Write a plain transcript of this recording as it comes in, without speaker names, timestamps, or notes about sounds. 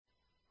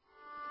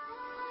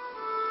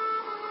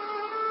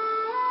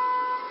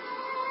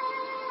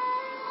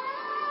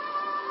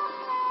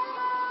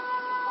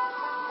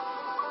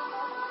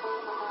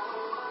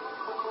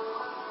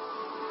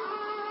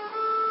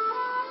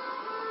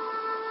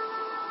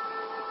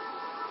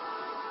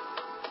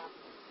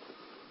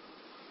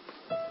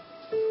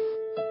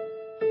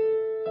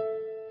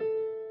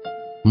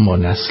ما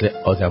نسل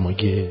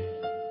آدمای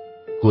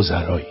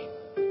گذرایی،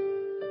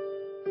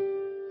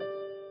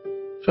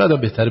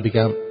 شاید بهتر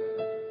بگم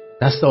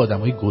نسل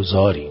آدمای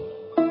گذاریم.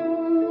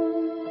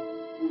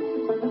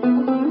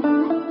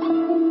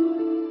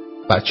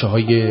 بچه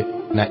های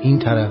نه این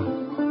طرف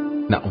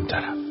نه اون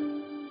طرف،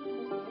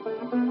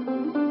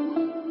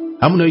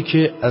 همونایی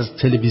که از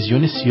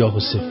تلویزیون سیاه و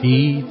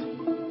سفید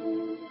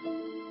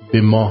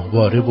به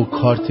ماهواره و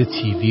کارت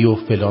تیوی و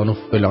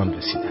فلان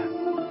رسیدن.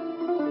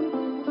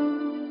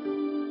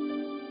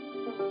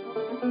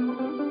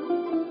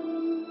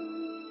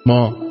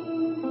 ما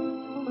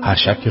هر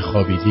شب که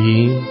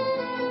خوابیدیم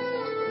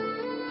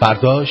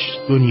فرداش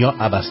دنیا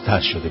عوض‌تر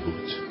شده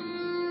بود.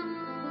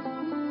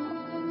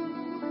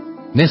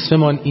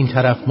 نصفمان این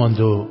طرف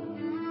ماند و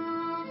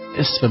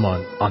نصفمان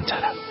آن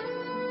طرف.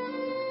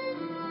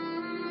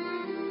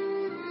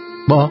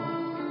 ما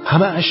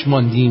همه اش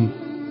ماندیم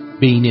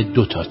بین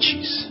دوتا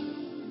چیز،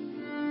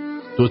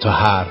 دوتا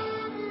حرف،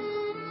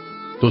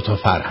 دوتا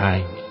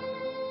فرهنگ،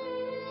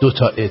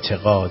 دوتا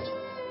اعتقاد،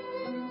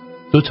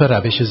 دوتا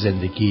روش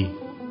زندگی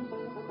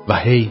و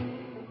هی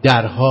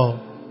درها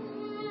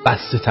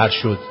بسته تر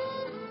شد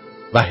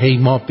و هی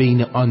ما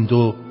بین آن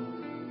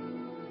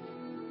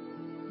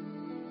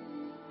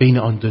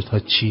دو تا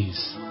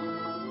چیز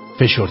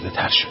فشرده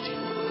تر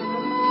شدیم.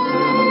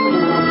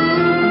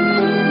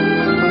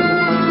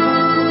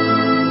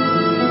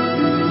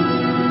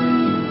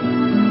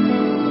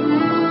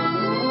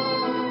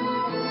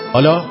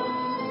 حالا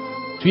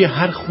توی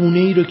هر خونه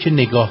ای رو که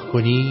نگاه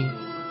کنی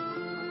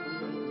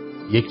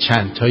یک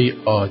چندتای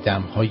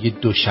آدم های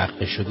دو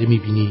شقه شده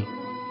میبینی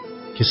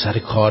که سر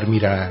کار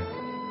میرن،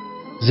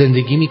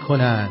 زندگی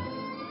میکنن،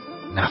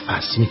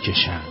 نفس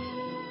میکشن.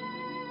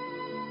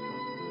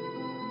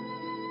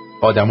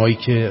 آدمایی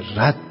که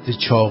رد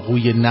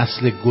چاقوی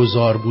نسل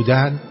گذار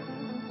بودن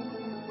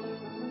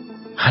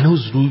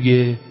هنوز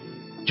روی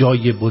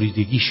جای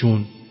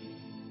بریدگیشون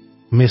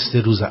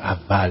مثل روز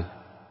اول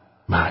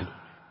معلوم.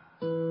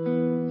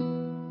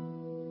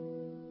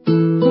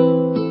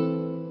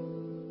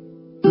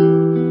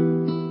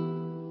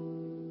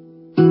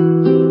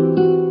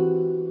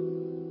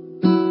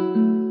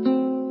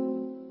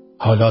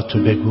 حالا تو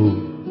بگو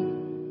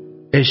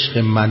عشق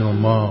من و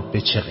ما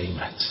به چه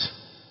قیمت؟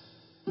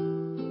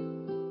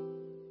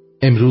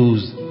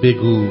 امروز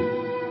بگو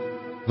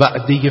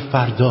وعده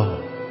فردا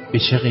به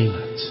چه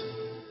قیمت؟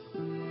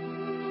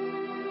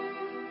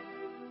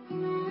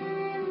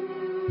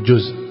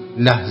 جز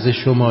لحظه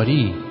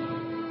شماری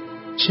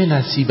چه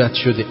نصیبت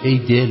شده ای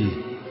دل؟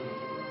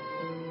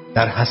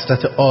 در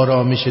حسرت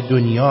آرامش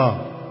دنیا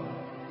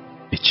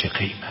به چه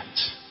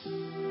قیمت؟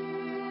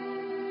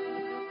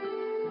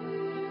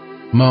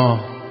 ما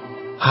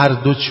هر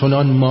دو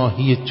چنان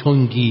ماهی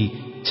تنگی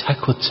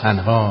تک و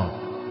تنها،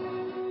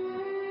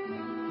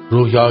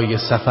 رویای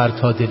سفر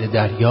تا دل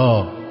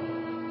دریا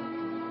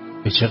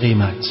به چه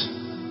قیمت؟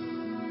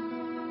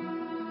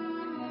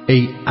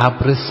 ای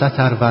ابر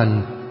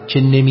سترون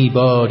که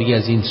نمیباری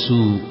از این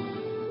سو،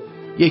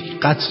 یک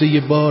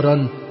قطره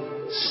باران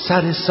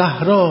سر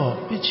صحرا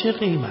به چه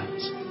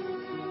قیمت؟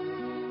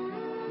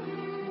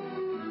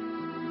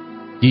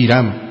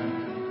 گیرم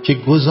که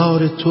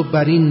گذار تو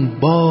بر این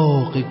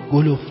باغ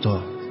گل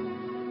افتاد،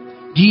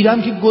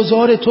 گیرم که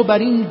گذار تو بر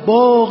این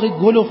باغ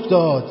گل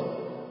افتاد،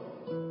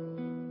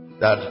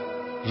 در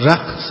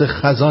رقص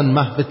خزان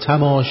محو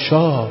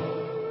تماشا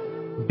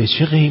به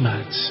چه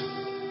قیمت؟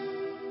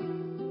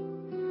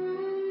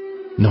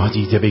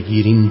 نادیده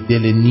بگیر این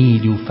دل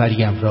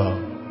نیلوفریم را،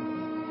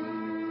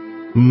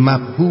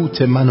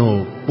 مبهوت من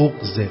و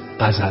بغض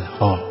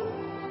غزلها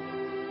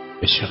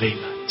به چه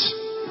قیمت؟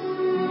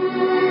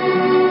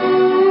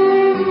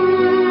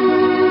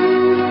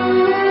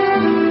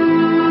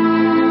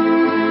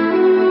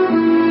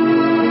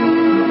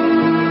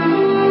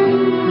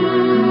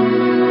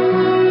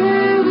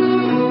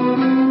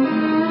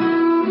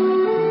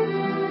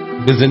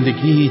 به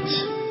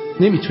زندگیت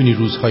نمیتونی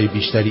روزهای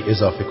بیشتری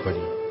اضافه کنی،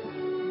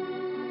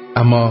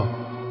 اما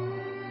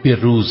به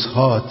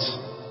روزهات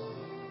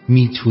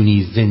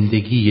میتونی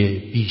زندگی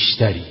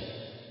بیشتری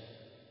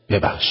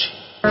ببخشی.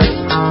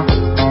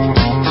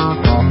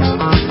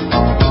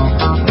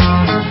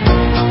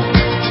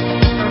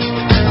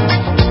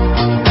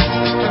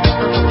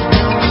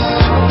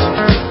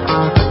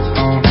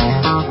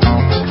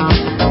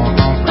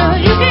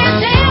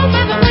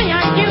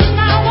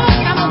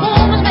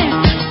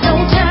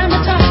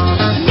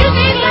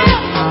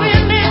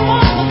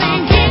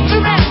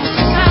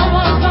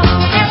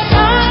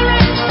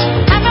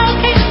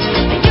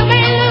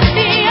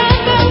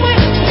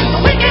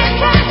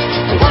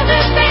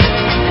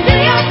 Do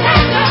your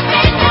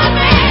time,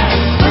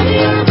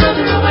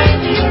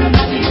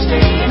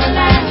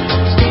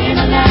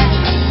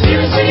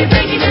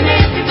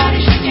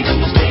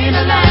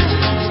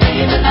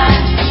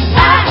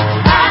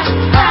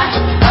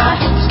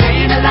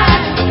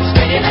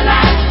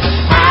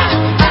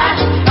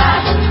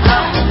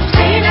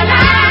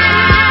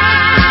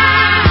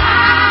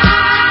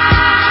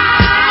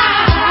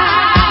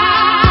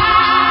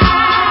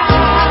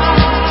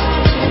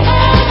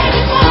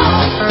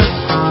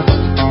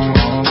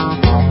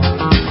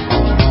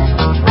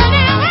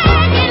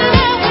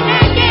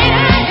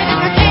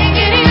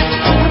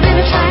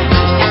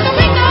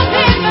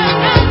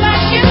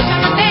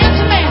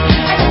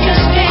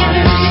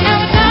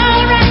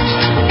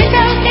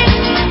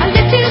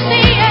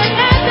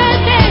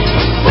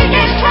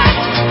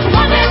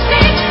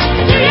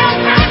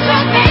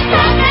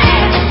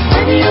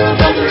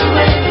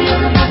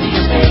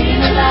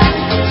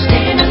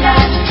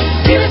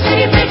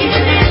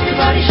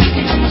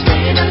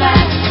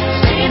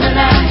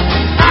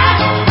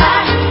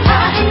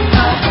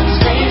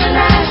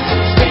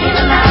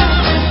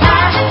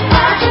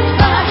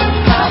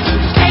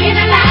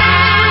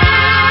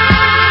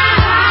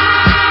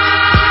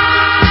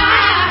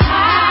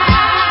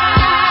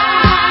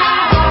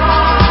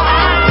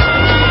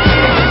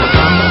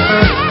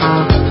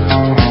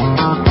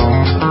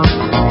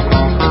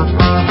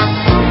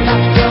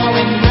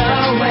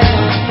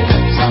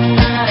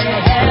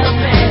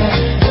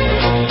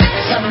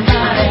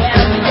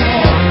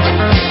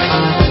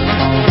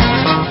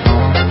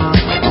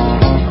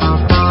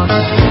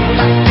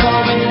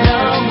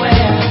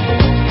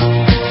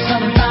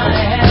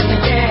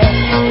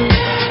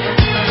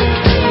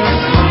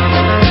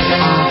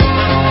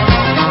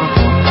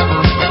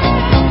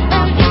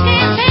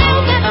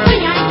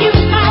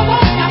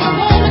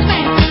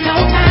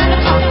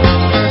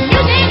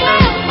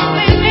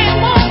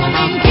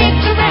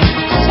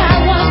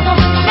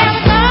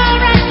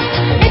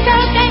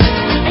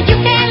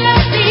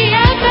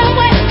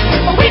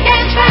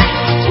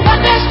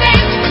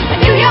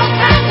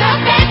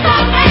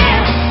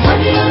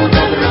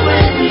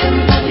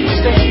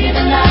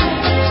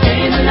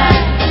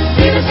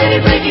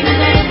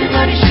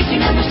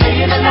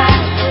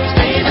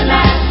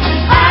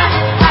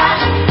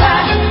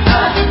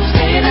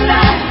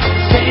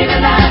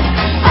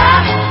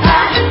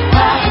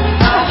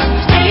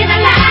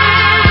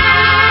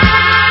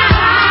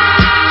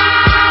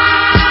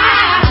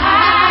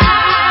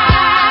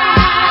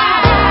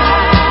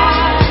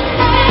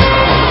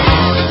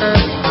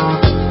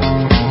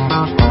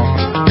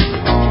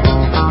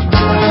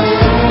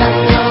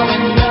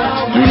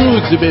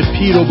 به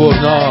پیر و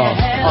برنا.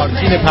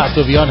 آرتین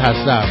پرتویان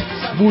هستم،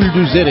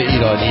 بولدوزر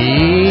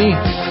ایرانی،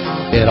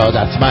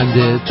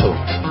 ارادتمند تو.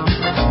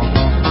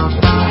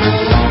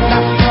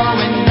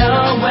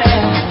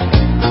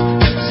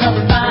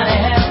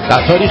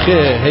 در تاریخ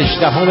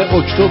 18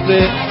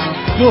 اکتبر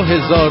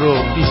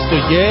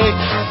 2021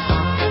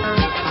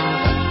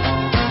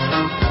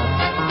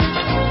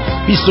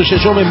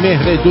 26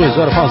 مهر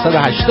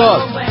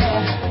 2580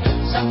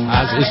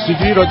 از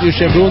استودیوی رادیو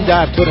شمرون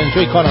در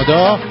تورنتو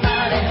کانادا،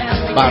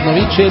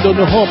 برنامه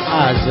 49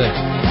 از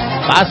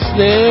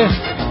فصل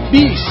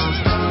 20.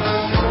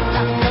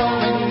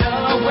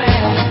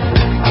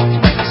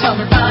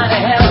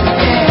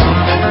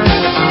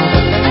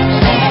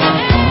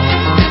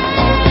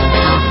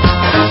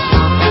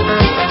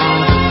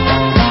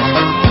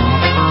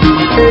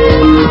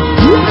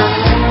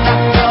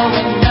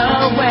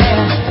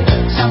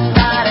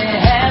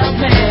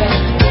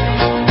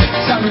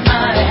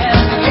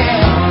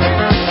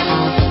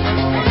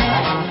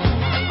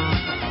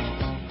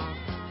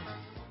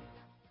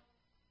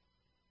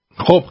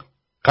 خب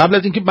قبل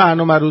از اینکه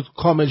برنامه رو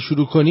کامل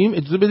شروع کنیم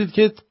اجازه بدید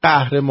که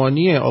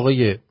قهرمانی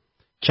آقای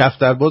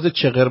کفترباز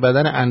چغر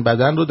بدن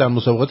انبدن رو در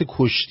مسابقات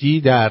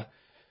کشتی در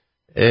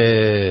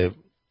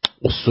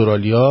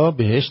استرالیا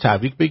بهش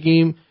تبریک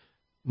بگیم.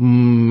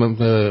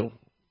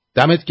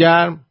 دمت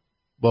گرم،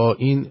 با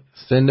این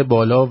سن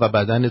بالا و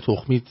بدن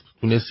تخمی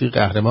تونستی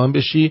قهرمان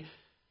بشی.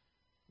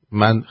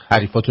 من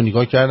حریفاتو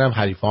نگاه کردم،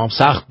 حریفا هم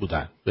سخت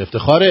بودن، به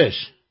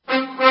افتخارش.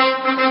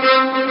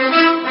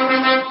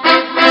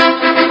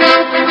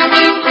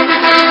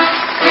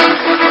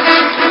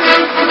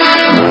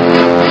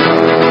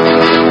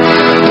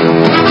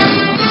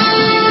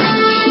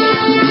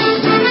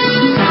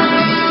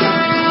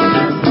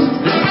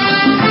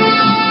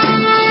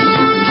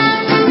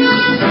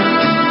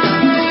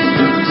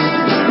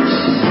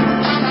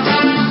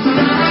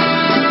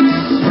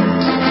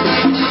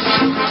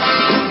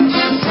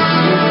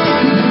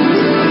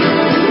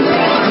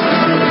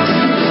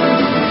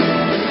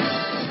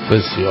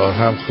 بسیار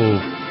هم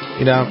خوب.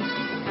 اینم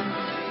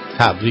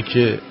تبریک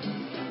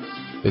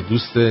به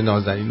دوست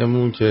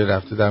نازنینمون که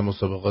رفته در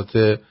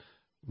مسابقات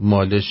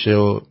مالش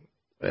و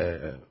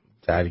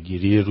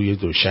درگیری روی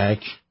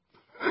دوشک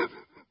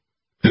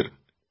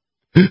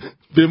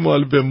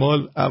به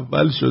مال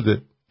اول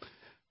شده.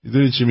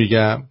 میدونی چی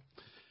میگم؟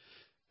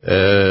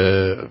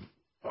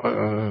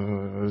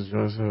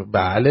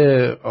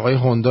 بله آقای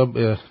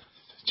هوندا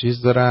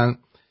چیز دارن،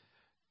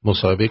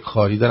 مسابقه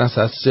کاری دارن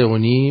ساعت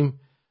 3:30.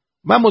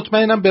 من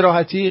مطمئنم به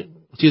راحتی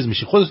چیز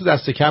میشی، خودتو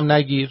دست کم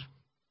نگیر،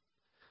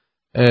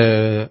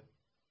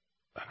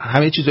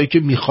 همه چیزایی که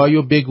میخوای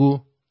و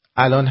بگو.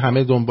 الان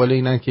همه دنبال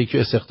اینن که یکی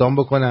استخدام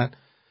بکنن.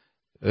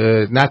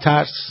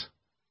 نترس،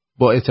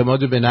 با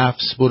اعتماد به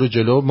نفس برو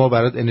جلو. ما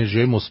برات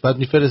انرژی مثبت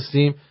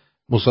میفرستیم.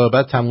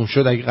 مسابقه تموم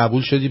شد، اگه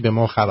قبول شدی به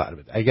ما خبر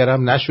بده، اگر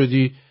هم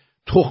نشدی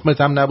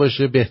تخمت هم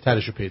نباشه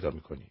بهترشو پیدا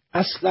میکنی.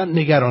 اصلا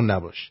نگران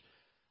نباش،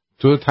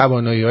 تو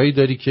توانایی‌هایی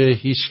داری که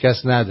هیچ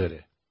کس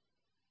نداره،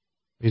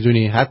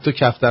 میدونی، حتی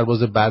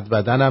کفترباز بد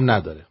بدن هم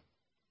نداره.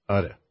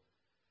 آره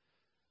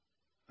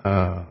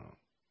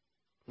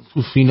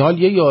تو فینال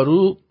یه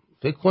یارو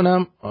فکر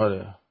کنم،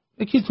 آره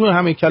یکی تو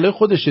همه کله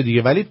خودشه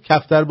دیگه، ولی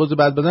کفترباز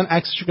بد بدن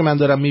عکسشو که من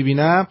دارم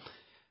میبینم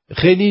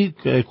خیلی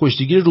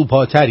کشتیگیر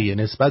روپاتریه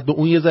نسبت به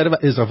اون، یه ذره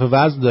اضافه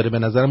وزن داره به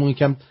نظرم اون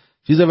یکم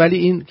چیزه، ولی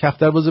این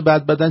کفترباز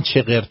بد بدن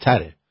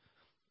چغرتره،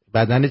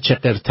 بدن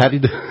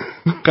چغرتری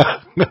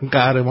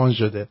قهرمان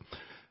شده،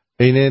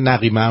 بین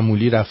نقی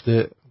معمولی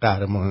رفته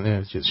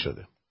قهرمان چیز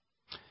شده.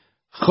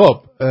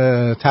 خب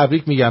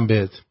تبریک میگم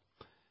بهت.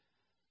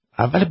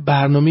 اول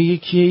برنامه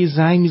یکی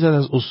زنگ میزد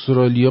از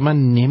استرالیا،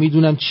 من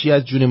نمیدونم چی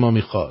از جون ما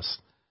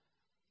میخواست،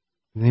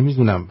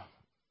 نمیدونم.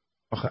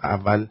 آخه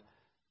اول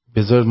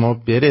بذار ما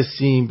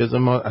برسیم، بذار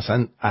ما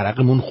اصلا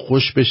عرقمون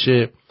خوش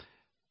بشه.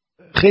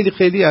 خیلی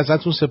خیلی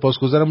ازتون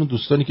سپاسگزارم اون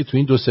دوستانی که تو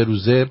این 2-3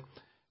 روزه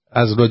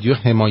از رادیو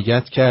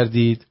حمایت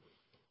کردید.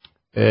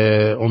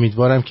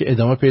 امیدوارم که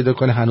ادامه پیدا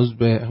کنه. هنوز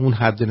به اون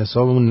حد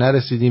نصابمون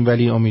نرسیدیم،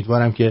 ولی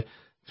امیدوارم که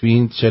تو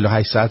این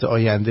 48 ساعت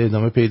آینده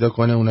ادامه پیدا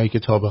کنه. اونایی که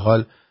تا به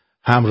حال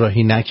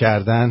همراهی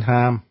نکردن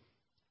هم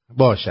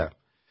باشن.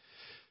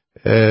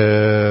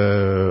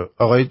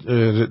 آقای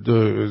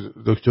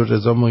دکتر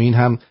رضا معین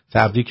هم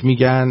تبریک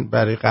میگن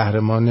برای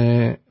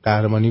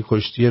قهرمانی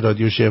کشتی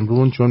رادیو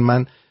شمرون، چون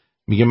من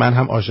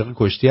هم عاشق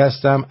کشتی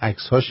هستم.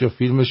 عکس‌هاش یا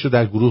فیلمشو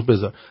در گروه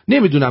بذار.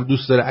 نمیدونم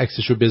دوست داره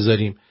عکسشو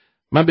بذاریم،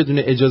 من بدون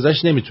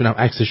اجازهش نمیتونم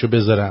عکسشو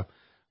بذارم،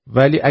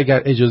 ولی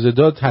اگر اجازه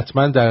داد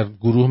حتما در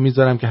گروه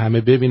میذارم که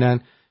همه ببینن.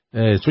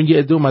 چون یه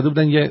عده اومده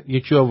بودن،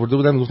 یکی آورده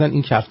بودن میگفتن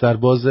این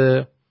کفترباز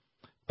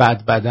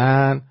بد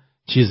بدن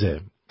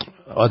چیزه،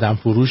 آدم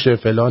فروشه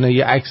فلانه،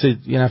 یه عکس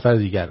یه نفر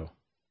دیگر رو.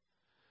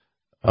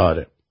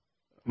 آره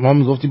ما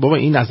میگفتیم بابا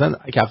این اصلا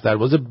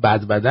کفترباز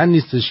بد بدن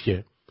نیستش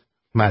که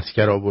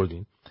مسکر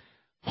آوردین.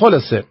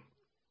 خلاصه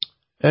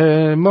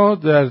ما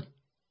در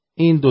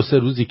این 2-3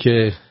 روزی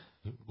که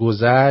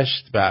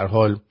گذشت به هر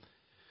حال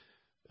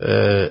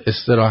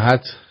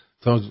استراحت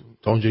تا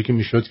اونجایی که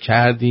میشد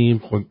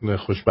کردیم.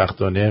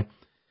 خوشبختانه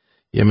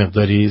یه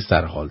مقداری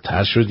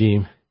سرحالتر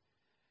شدیم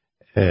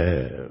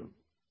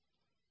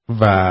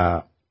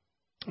و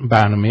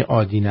برنامه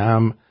آدینه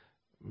هم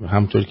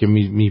همطور که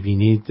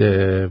میبینید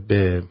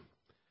به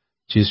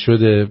چیز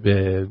شده،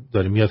 به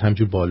داره میاد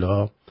همجور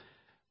بالا.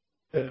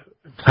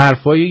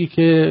 حرفایی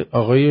که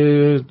آقای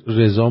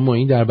رضا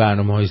معین در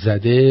برنامه‌های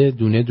زده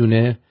دونه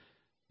دونه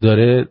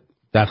داره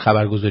در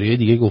خبرگزاری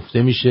دیگه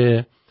گفته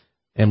میشه.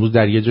 امروز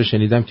در یه جا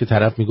شنیدم که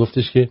طرف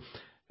میگفتش که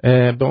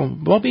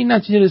ما به این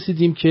نتیجه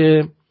رسیدیم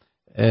که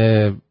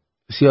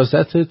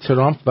سیاست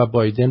ترامپ و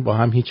بایدن با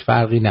هم هیچ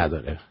فرقی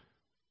نداره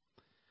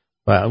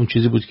و اون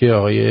چیزی بود که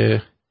آقای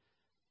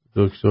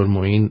دکتر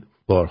معین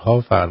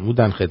بارها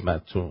فرمودن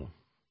خدمتتون.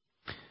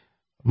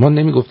 ما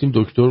نمیگفتیم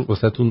دکتر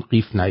واسهتون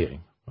قیف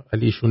نیاریم،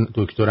 ولی ایشون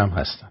دکترم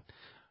هستن،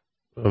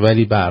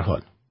 ولی به هر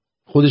حال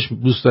خودش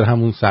دوست داره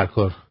همون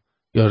سرکار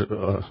یا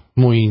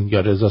معین یا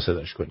رضا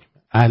صداش کنیم.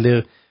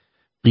 اهل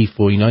قیف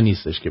و اینا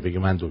نیستش که بگه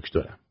من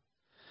دکترم.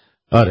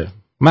 آره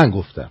من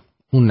گفتم،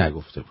 اون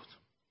نگفته بود.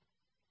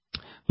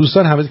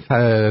 دوستان همه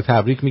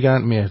تبریک میگن،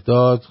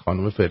 مهرداد،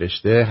 خانم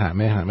فرشته،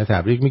 همه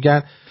تبریک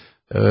میگن.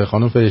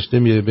 خانم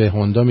فرشته به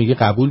هوندا میگه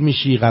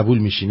قبول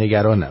میشی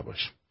نگران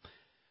نباش.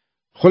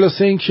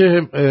 خلاصه این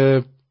که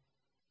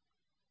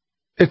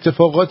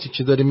اتفاقاتی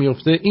که داره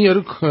میفته، این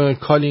یارو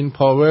کالین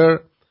پاور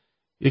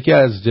یکی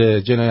از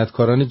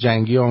جنایتکاران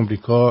جنگی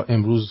آمریکا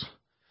امروز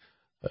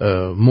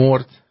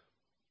مرد.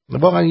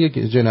 واقعا یک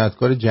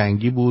جنایتکار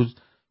جنگی بود،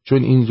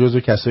 چون این جزو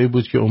کسایی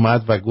بود که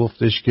اومد و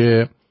گفتش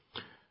که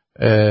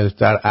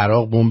در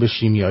عراق بمب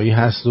شیمیایی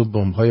هست و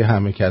بمب‌های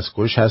همه کس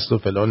کش هست و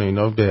فلان،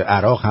 اینا به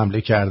عراق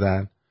حمله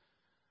کردن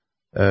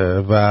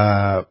و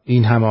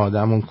این همه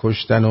آدمون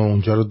کشتن و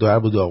اونجا رو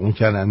درب و داغون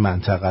کردن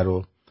منطقه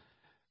رو.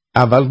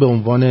 اول به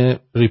عنوان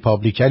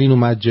ریپابلیکن این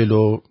اومد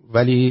جلو،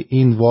 ولی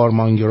این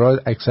وارمانگرها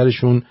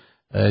اکثرشون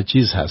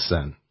چیز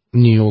هستن،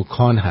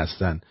 نیوکان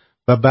هستن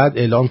و بعد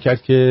اعلام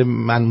کرد که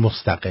من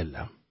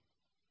مستقلم.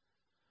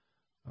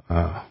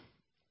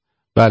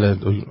 بله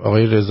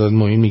آقای رضا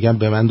معین میگن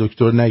به من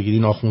دکتر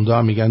نگیرین، آخونده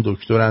هم میگن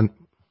دکترن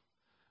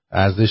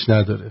ارزش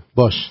نداره.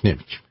 باش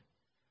نمیگیم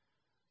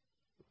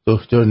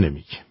دکتر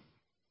نمیگیم.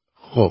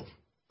 خب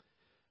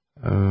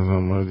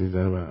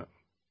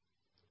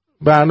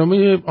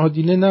برنامه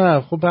آدینه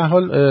نه، خب به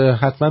حال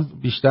حتما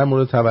بیشتر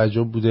مورد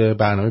توجه بوده،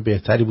 برنامه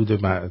بهتری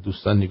بوده،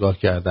 دوستان نگاه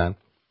کردن.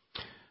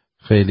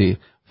 خیلی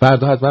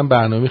فردا حتما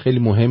برنامه خیلی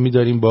مهمی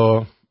داریم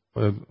با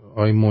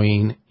آقای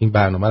معین. این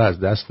برنامه رو از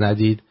دست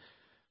ندید،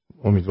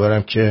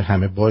 امیدوارم که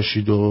همه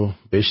باشید و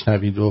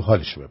بشنوید و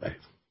حالشو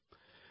ببرید.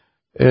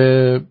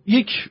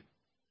 یک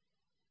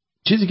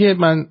چیزی که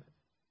من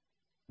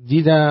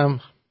دیدم،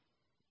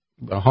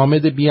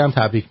 حامد بی هم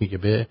تبریک میگه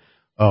به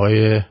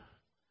آقای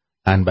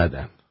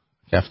انبدن،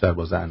 کفتر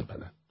باز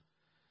انبدن،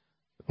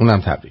 اونم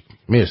تبریک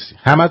میگه. مرسی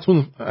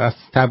همتون، از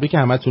تبریک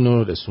همتون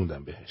رو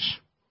رسوندم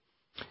بهش.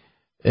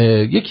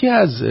 یکی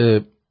از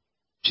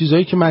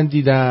چیزایی که من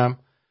دیدم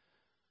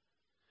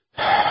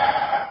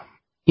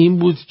این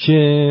بود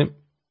که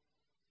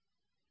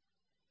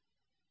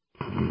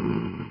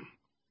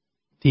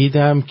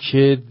دیدم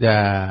که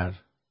در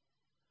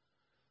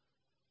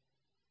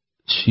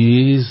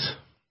چیز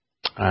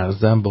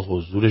عرضم به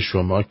حضور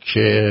شما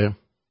که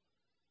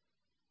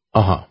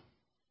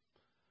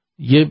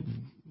یه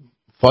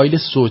فایل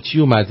صوتی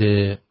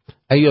اومده،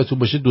 اگه یادتون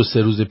باشه 2-3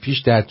 روز پیش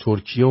در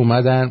ترکیه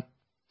اومدن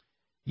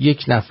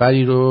یک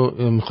نفری رو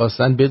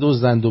میخواستن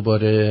بدزدن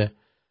دوباره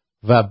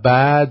و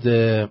بعد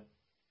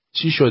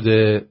چی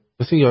شده،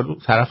 مثل یارو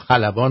طرف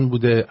خلبان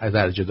بوده،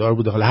 درجه دار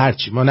بوده، حالا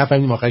هرچی ما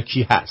نفهمیدیم آخر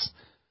کی هست.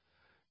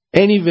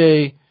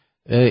 anyway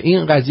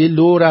این قضیه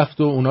لو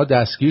رفت و اونا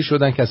دستگیر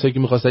شدن، کسایی که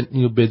میخواستن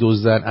اینو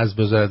بدزدن از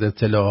وزارت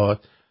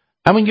اطلاعات.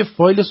 اما یه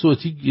فایل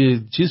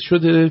صوتی چیز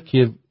شده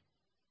که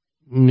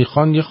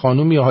میخوان یه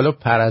خانومی حالا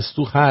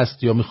پرستو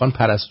هست یا میخوان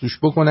پرستوش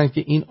بکنن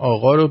که این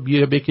آقا رو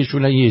بیا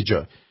بکشونن یه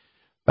جا.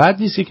 بعد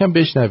نیست یکم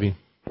بشنویم.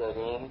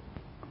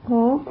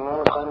 ما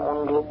میخوایم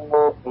اون رو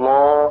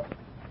ما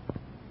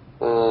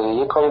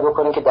یه کاری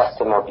بکنیم که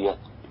دست ما بیاد.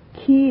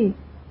 کی؟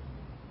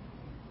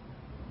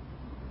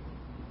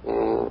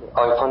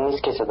 آیفون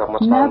نیست که صدا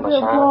مطمئن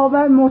باشم. نه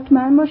باور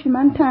مطمئن باشی،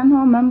 من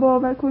تنها، من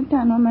باور کن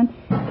تنها، من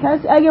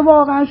کس اگه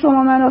واقعا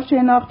شما منو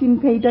شناختین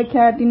پیدا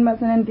کردین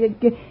مثلا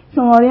دیگه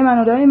شماره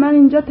منو دارین، من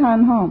اینجا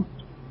تنهام.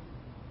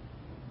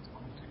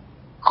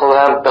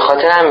 خب به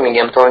خاطر هم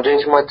میگم تا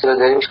اونجایی که ما اطلاع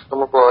داریم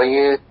شما با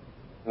آقای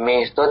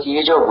مهرداد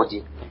یه جا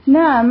بودی.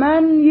 نه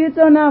من یه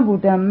جا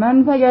نبودم،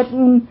 من فقط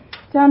اون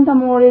چند تا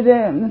مورد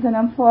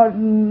مثلا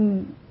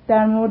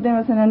در مورد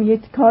مثلا یه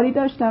کاری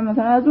داشتم،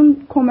 مثلا از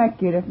اون کمک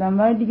گرفتم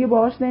ولی دیگه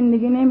باهاش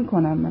زندگی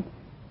نمی‌کنم من.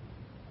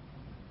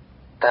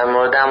 در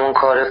مورد همون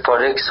کار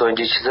فارکس و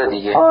اینجور چیزا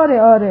دیگه.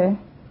 آره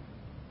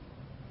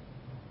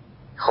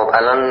خب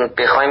الان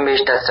بخوایم بهش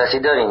دسترسی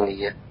دارین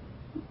دیگه.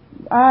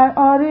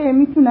 آره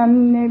میتونم،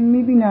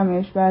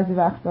 میبینمش بعضی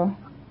وقتا.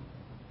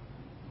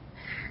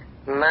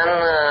 من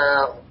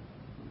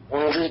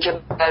اونجوری که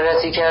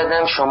بررسی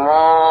کردم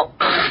شما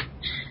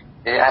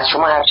از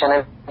شما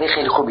هرچنان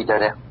خیلی خوبی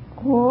داره.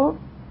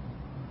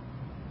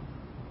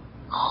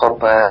 خب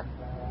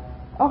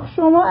آخ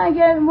شما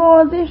اگر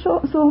واضح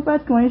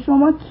صحبت کنید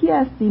شما کی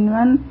هستین؟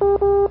 من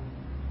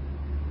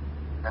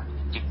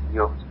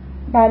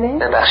بله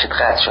ببخشید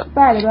قطع شد.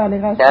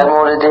 بله قطع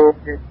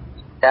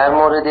در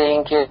مورد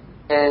اینکه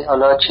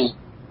حالا چی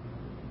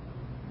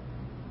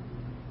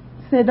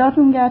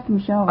صداتون قطع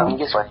میشه آقا.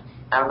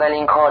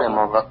 اولین کار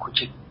ما و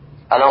کوچیک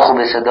الان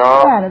خوبه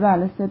صدا؟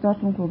 بله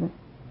صداتون خوبه.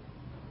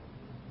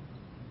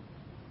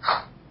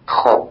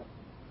 خب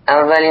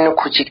اولین و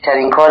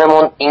کوچکترین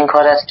کارمون این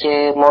کار است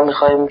که ما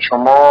میخوایم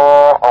شما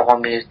آقا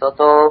مهرداد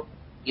رو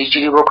یه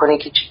جوری بکنی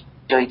که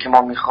جایی که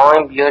ما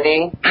میخوایم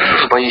بیارین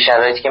با یه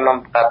شرایطی که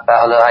من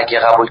حالا اگه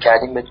قبول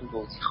کردیم بهتون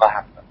توضیح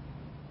خواهم داد.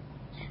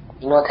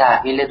 اینو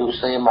تحویل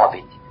دوستای ما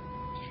بدید.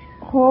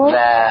 خب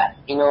و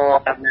اینو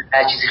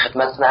هر چیزی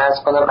خدمتتون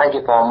عرض کنم،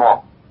 اگه با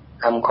ما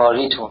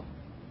همکاریتون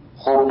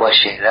خوب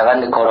باشه،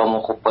 روند کارامون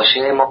خوب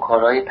باشه، ما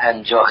کارهای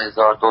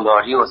 $50,000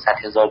 و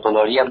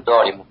 $100,000 هم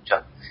داریم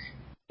اونجا.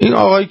 این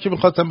آقایی که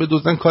میخواستم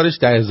بدوزن کارش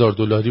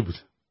 $10,000 بود.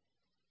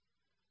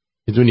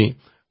 میدونی؟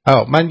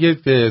 من یه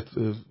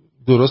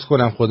درست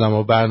کنم خودم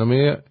و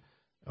برنامه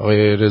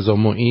آقای رضا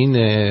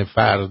معین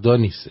فردا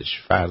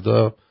نیستش.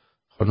 فردا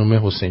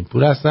خانم حسین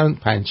پور هستن،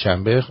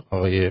 پنجشنبه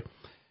آقای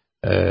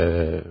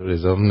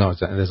رضا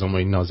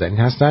معین نازنین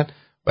هستن.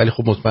 ولی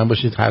خب مطمئن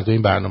باشید هر دو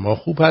این برنامه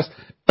خوب هست.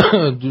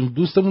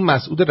 دوستمون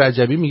مسعود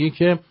رجبی میگه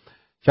که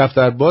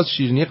کفترباز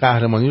شیرینی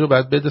قهرمانی رو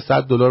باید بده،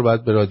 $100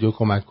 باید به رادیو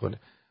کمک کنه.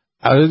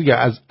 آره دیگه،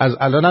 از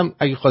الانم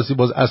اگه خواستی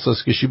باز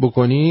اساس کشی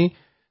بکنی،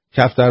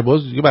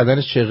 کفترباز دیگه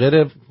بدنش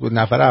چغره،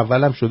 نفر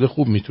اولم شده،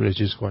 خوب میتونه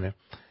چیز کنه.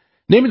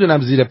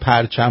 نمیدونم زیر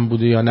پرچم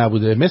بوده یا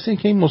نبوده، مثل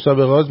اینکه این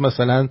مسابقات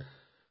مثلا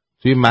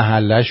توی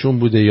محلهشون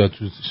بوده یا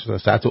تو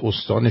سطح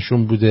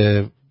استانشون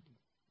بوده،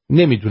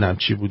 نمیدونم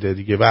چی بوده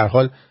دیگه. به هر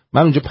حال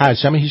من اونجا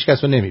پرچم هیچ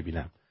کس رو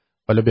نمیبینم.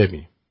 حالا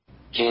ببینیم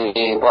که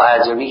با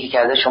ارزیابی که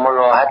کرده شما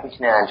راحت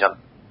میتونه انجام.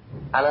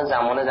 الان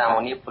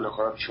زمانی پول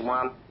خراب، شما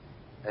هم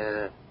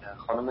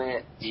خانم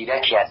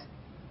زیرکی هست،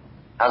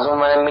 از اون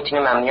منم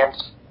میتونیم امنیت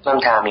هم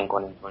تامین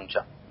کنیم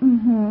اونجا.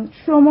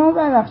 شما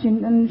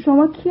ببخشید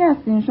شما کی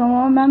هستین؟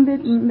 شما من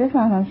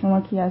بفهمم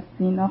شما کی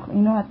هستین.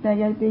 اینو حتی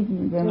اگر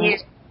بگید به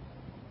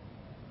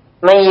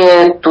من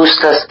یه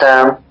دوست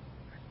هستم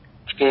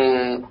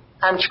که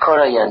همچی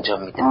کارایی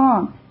انجام میده.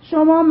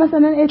 شما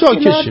مثلا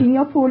اطلاعاتین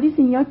یا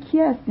پلیسین یا کی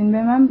هستین؟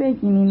 به من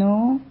بگین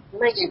اینو.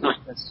 من یه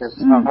دوست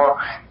هستم.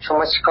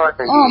 شما چی کار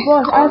دارید؟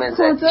 باز از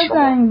کجا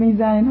زنگ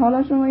میزنین؟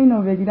 حالا شما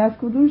اینو بگید از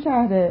کدوم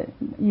شهر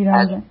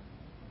ایران؟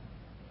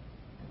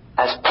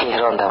 از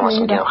تهران تماس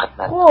میگیرم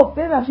خدمت. خب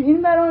ببخشید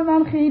این برای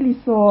من خیلی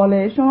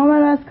سواله. شما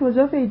من از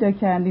کجا پیدا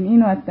کردین؟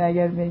 اینو حتی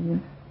اگر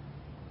بگین.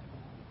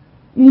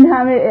 این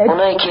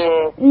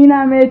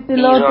همه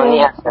اطلاعات ایرانی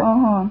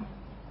هستن.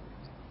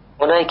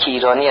 اونایی که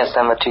ایرانی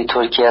هستن و توی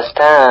ترکیه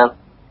هستن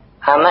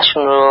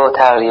همشون رو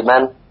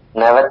تقریبا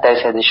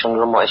 90%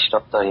 رو ما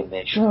اشراف داریم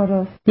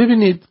بهشون.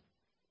 ببینید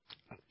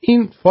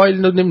این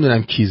فایل رو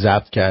نمیدونم کی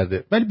ضبط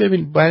کرده، ولی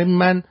ببین برای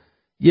من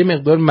یه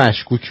مقدار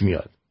مشکوک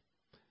میاد.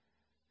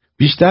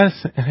 بیشتر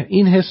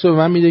این حس رو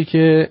من میده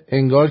که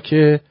انگار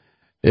که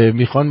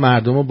میخوان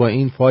مردم رو با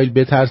این فایل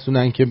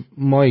بترسونن که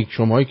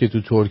شمایی که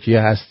تو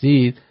ترکیه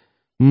هستید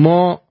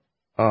ما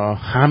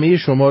همه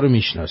شما رو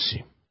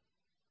میشناسیم،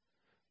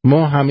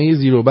 ما همه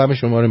زیر و بم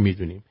شما رو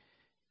میدونیم.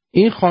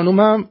 این خانوم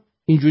هم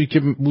اینجوری که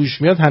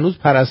بوش میاد هنوز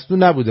پرستو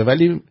نبوده،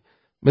 ولی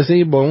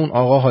مثل با اون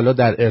آقا حالا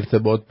در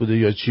ارتباط بوده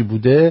یا چی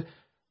بوده،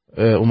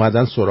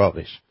 اومدن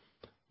سراغش.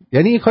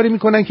 یعنی این کاری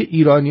میکنن که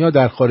ایرانی‌ها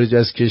در خارج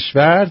از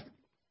کشور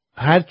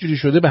هر جوری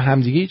شده به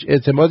همدیگه هیچ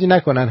اعتمادی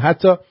نکنن،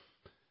 حتی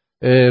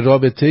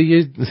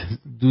رابطه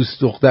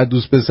دوست دختر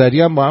دوست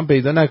پسری هم با هم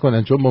پیدا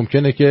نکنن، چون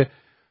ممکنه که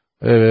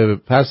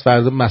پس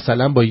فردا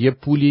مثلا با یه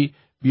پولی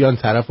بیان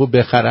طرفو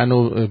بخرن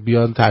و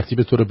بیان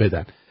ترتیب تو رو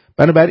بدن.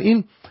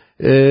 بنابراین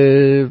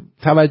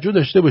توجه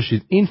داشته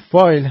باشید این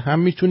فایل هم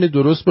میتونه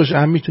درست باشه،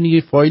 هم میتونه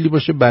یه فایلی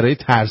باشه برای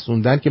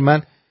ترسوندن، که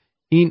من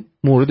این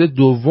مورد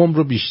دوم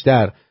رو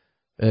بیشتر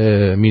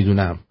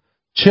میدونم.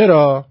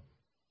 چرا؟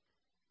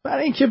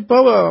 برای اینکه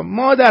بابا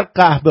ما در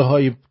قهبه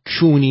های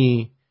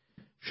کونی،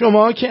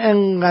 شما که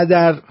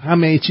انقدر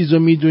همه چیزو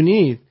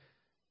میدونید،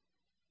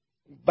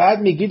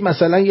 بعد میگید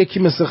مثلا یکی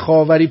مثل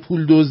خاوری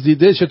پول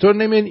دزدیده، چطور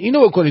نمیان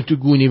اینو بکنید تو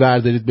گونی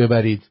بردارید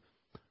ببرید؟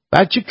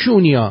 بچه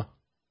کونیا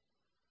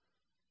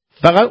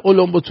فقط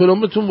اولمبو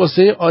تولمبتون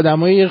واسه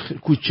آدمای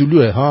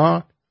کوچولوه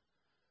ها،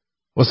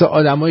 واسه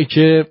آدمایی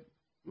که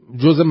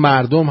جز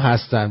مردم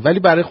هستن، ولی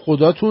برای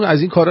خداتون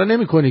از این کارا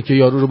نمیکنید که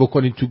یارو رو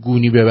بکنید تو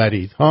گونی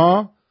ببرید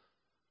ها.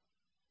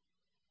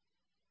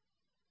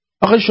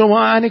 آخه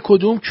شما اهل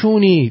کدوم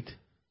کونید؟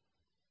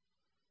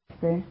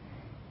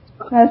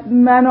 پس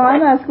منو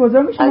از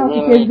کجا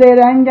میشناسی که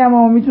زرنگم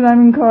و میتونم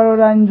این کارا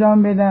رو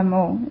انجام بدم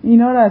و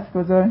اینا رو از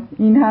کجا؟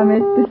 این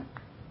همه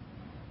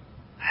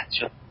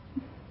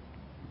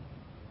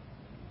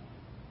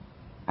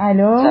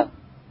الو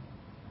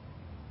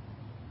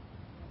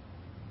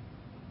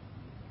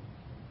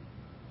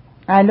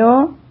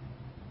الو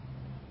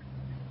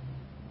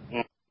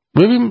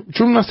ببین،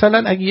 چون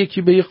مثلا اگه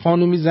یکی به یه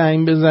خانومی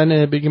زنگ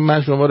بزنه بگه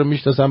من شما رو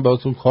میشناسم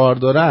باهاتون کار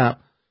دارم،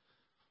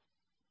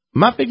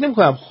 من فکر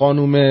نمی‌کنم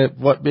خانوم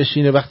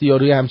بشینه وقتی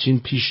یاروی همچین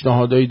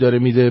پیشنهادایی داره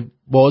میده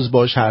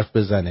باش حرف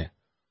بزنه.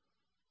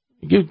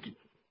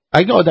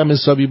 اگه آدم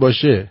حسابی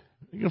باشه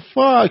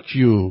fuck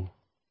you.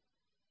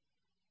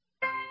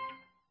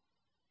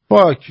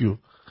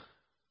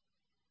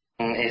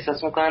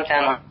 احساس میکنم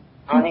تنها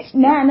نیست.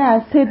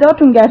 نه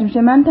صداتون قطع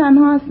میشه. من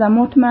تنها هستم،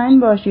 مطمئن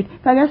باشید.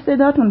 فقط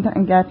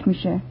صداتون قطع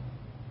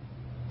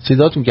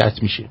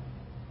میشه.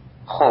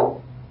 خب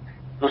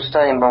دوست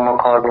داریم با ما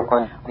کار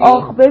بکنیم.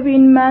 آخ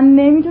ببین من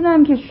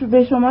نمیتونم که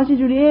به شما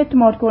چجوری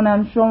اعتماد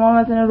کنم. شما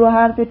مثلا رو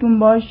حرفتون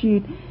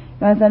باشید،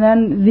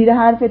 مثلا زیر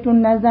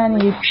حرفتون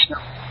نزنید.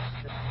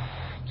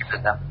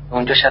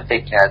 اونجاشم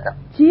فکر کردم.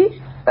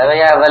 چی؟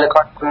 برای اول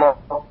کار ما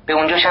به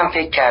اونجاشم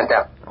فکر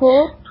کردم.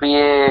 خب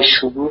توی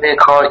شروع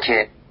کار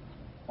که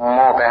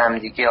ما به هم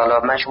دیگه، حالا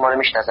من شما رو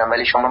میشناسم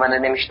ولی شما منو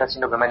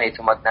نمیشناسین و به من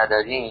اعتماد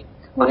ندارین.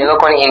 خب نگاه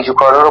کنین اینجور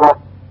کارا رو ما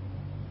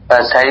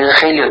از طریق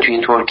خیلی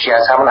توی ترکیه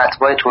از همون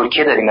اتباع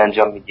ترکیه داریم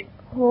انجام میدیم.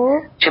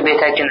 چه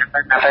بهتر که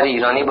نفر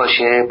ایرانی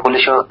باشه،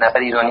 پولشو نفر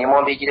ایرانی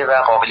ما بگیره و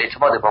قابل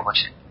اعتماد ما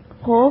باشه.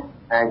 خب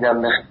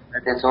انجام به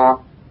خدمتتون.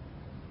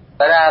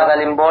 برای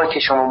اولین بار که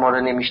شما ما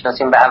رو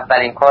نمیشناسین به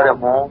اولین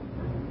کارمون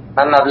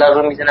من مبلغ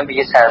رو میزنم به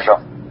یه صراف.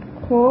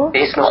 خب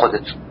به اسم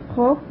خودتون.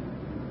 خب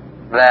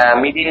و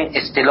میدین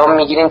استلام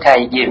میگیرین،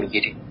 تاییدیه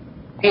میگیرین.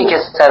 یکی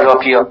از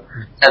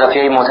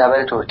صرافی‌های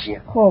معتبر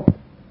ترکیه. خب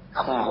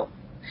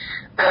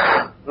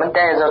من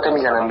 10,000 تا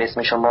میزنم به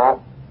اسم شما،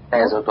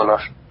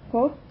 $10,000.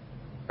 خب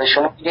و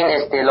شما میگین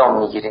استلام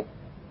میگیرین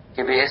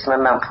که به اسم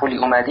من پولی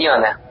اومدی یا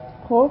نه.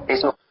 خب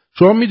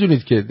شما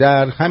میدونید که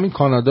در همین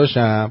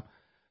کاناداشم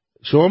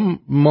شما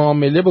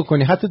معامله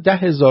بکنی حتی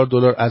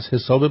 $10,000 از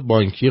حساب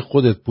بانکی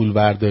خودت پول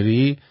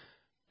برداری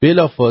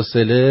بلا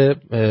فاصله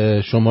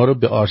شما رو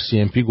به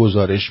RCMP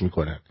گزارش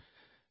میکنن.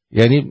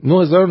 یعنی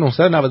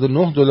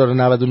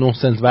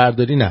 $9,999.99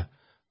 برداری نه،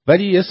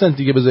 ولی یه سنت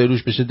دیگه بذاری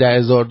روش بشه $10,000،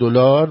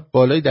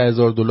 بالای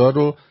 $10,000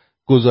 رو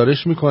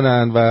گزارش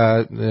میکنن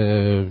و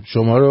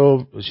شما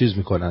رو چیز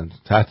میکنن،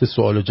 تحت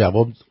سوال و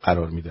جواب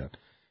قرار میدن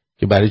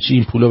که برای چی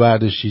این پولو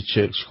برداشتی،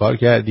 چیکار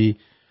کردی،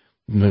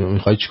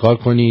 میخوای چیکار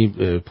کنی،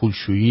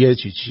 پولشوییه،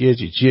 چیه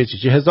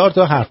 1000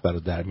 تا حرف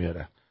برات در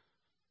میاره.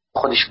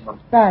 خودشون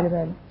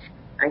بله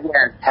اگر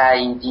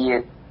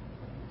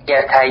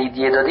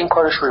تاییدیه دادین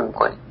کارو شروع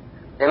میکنیم.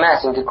 به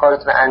محض اینکه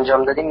کارتون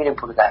انجام دادین میریم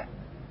پول در.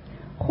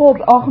 خب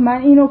آخ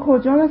من اینو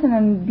کجا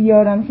مثلا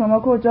بیارم؟ شما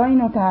کجا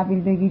اینو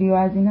تحویل بگیری و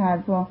از این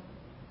حرفا؟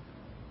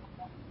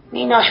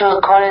 اینا شو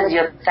کار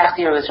زیاد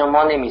سختی رو به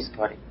شما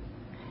نمیسپاریم.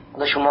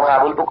 حالا شما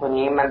قبول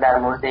بکنیم من در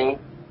مورد این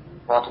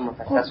باهاتون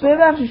مفصل. خب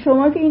ببخشید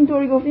شما که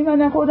اینطوری گفتیم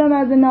من خودم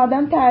از این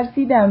آدم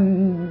ترسیدم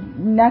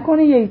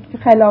نکنه یه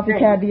خلافی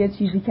کرده یه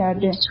چیزی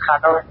کرده. هیچ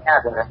خلافی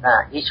نداره.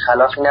 نه هیچ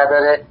خلافی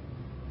نداره،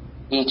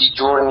 هیچ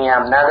جرمی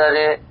هم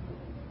نداره.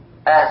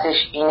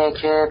 بحثش اینه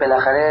که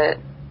بالاخره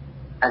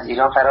از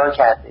ایران فرار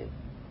کرده.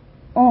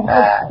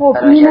 خب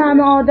این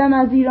همه آدم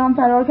از ایران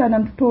فرار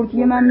کردن تو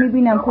ترکیه من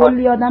میبینم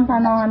کلی آدم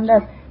پناهنده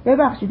است.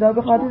 ببخشید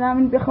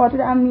به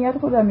خاطر امنیت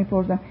خودم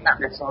میپرسم.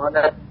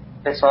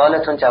 به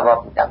سوالتون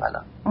جواب میدم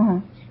الان.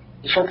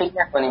 ایشون فکر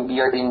نکنیم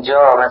بیاد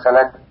اینجا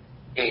مثلا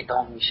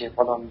اعدام میشه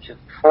فلان میشه،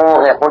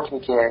 فوق حکمی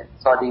که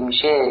صادر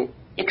میشه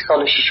 1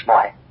 سال و 6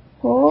 ماهه.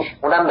 خب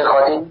اونم به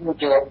خاطر اینه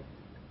که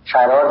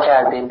فرار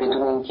کرده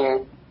بدون اینکه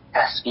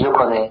تصفیه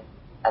کنه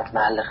از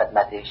محل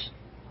خدمتش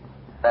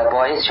و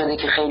باعث شده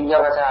که خیلی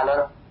ها مثلا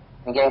الان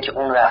میگن که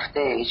اون رفته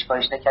هیچ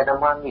کارش نکردن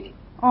ما هم میریم.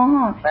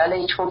 بله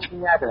هیچ حکمی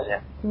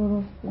نداره.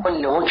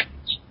 کل حکم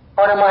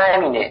کار ما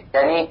همینه.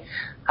 یعنی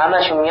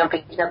همشون میان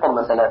فکر نکن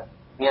مثلا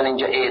میان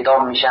اینجا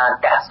اعدام میشن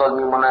 10 سال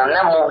میمونن.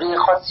 نه مهره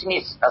خاصی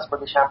نیست. از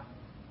خودشم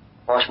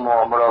باش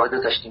مراوده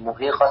داشتیم.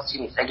 مهره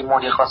خاصی نیست. اگه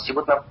مهره خاصی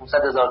بود من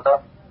 500,000 تا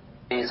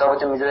به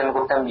حسابتون میذارم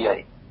میگفتم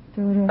بیاری.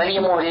 ولی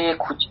یه مهره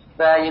کوچیک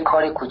و یه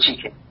کار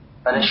کوچیکه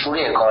برای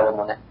شروع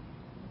کارمونه.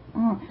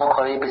 ما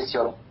کاری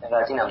بسیار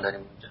از این هم داریم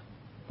اینجا.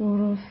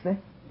 درسته.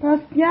 پس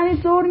یعنی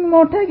ظلم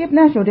مرتکب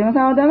نشده،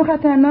 مثلا آدم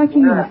خطرناکی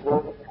نیست.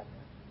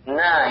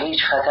 نه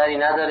هیچ خطری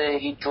نداره،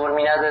 هیچ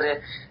جرمی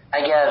نداره.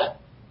 اگر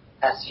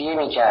تصفیه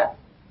میکرد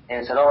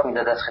انصراف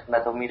میداد از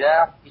خدمت و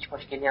میرم هیچ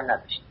مشکلی هم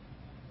نداشت.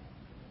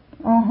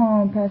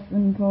 پس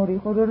اینطوری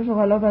خدا رو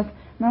شکر. پس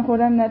من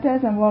خودم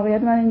نترسم.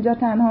 واقعیت من اینجا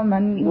تنها نه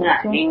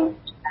این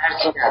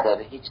ترسی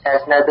نداره، هیچ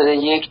ترسی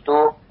نداره.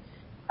 1-2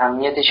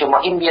 امنیت شما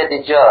این بیاد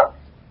اینجا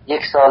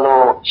 1 سال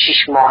و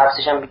 6 ماه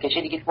هستش هم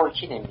بکشه دیگه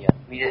ترکیه نمیاد،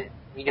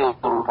 میره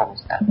اروپا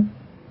مستقیم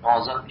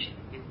آزاد میشه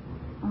دیگه.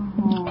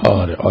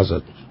 آره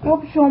آزاد. خب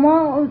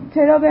شما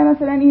چرا به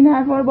مثلا این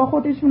حرفا رو با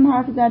خودشون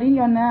حرف زدین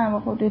یا نه با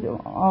خودت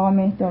آقا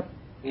مهداد؟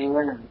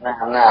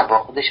 نه با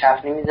خودش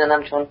حرف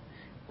نمیزنم چون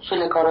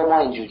اصول کار ما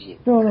اینجوریه.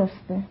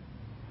 درسته.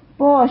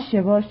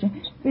 باشه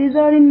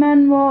بذارین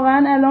من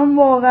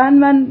واقعا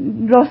من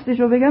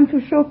راستشو بگم تو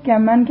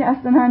شوکم. من که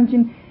اصلا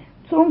همچین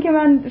چون که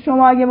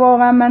شما اگه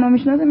واقعا منو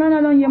میشناسه من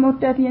الان یه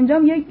مدتی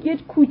اینجام یه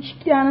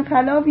کوچیک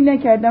خلافی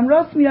نکردم.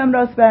 راست میرم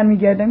راست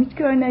برمیگردم، هیچ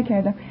کاری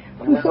نکردم.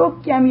 تو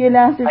شوکم یه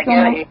لحظه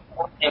شما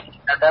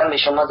بعدم به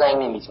شما زنگ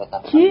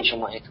نمیزدم، به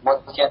شما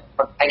اعتماد کردم.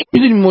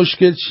 میدونی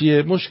مشکل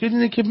چیه؟ مشکل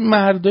اینه که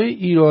مردای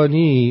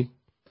ایرانی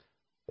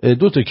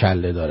 2 تا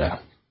کله دارن،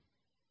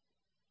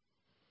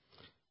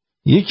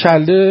 یک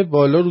کله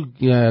بالا رو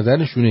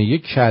گردنشونه،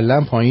 یک کله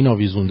هم پایین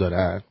آویزون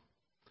دارن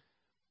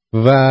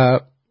و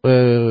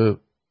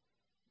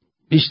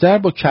بیشتر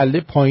با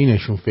کله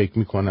پایینشون فکر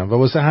میکنن و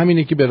واسه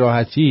همینه که به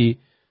راحتی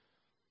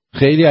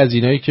خیلی از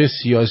اینایی که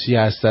سیاسی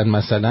هستن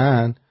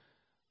مثلا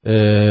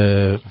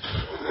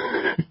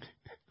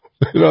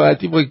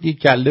راحتی با یک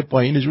کله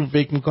پایینشون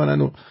فکر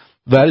میکنن و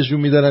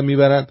ورشون میدارن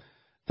میبرن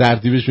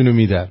ترتیبشون رو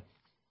میدن.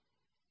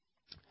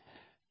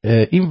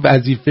 این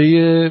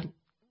وظیفه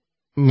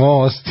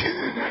ماست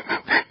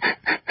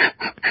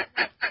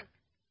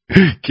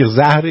که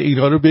زهر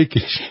اینا رو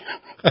بکشیم.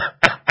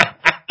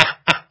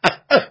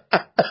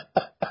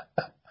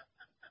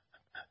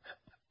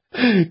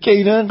 که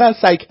اینا انقدر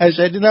سگ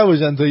حشری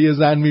نباشن تا یه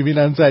زن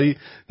میبینن سری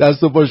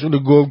دست و پاشون رو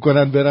گم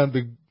کنن برن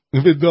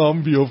به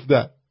دام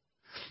بیفتن.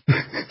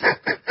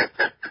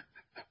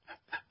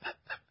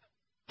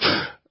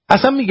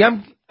 اصلا میگم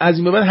از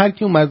این به بعد هر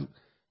کی اومد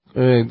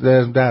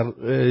در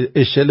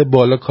اشل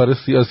بالا کار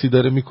سیاسی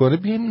داره میکنه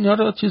بیایم اینا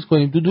رو چیز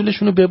کنیم،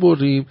 دودولشون رو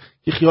ببریم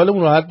که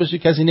خیالمون راحت باشه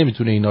کسی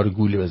نمیتونه اینا رو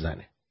گولی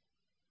بزنه.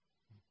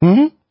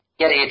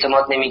 اگر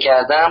اعتماد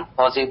نمی‌کردم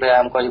حاضر به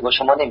همکاری با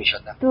شما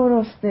نمی‌شدم.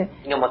 درسته.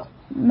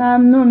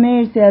 ممنون،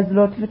 مرسی از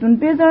لطفتون.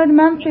 بذارید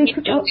من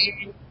فکر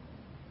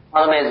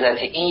خانم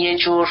عزتی این یه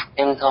جور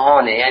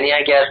امتحانه، یعنی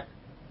اگر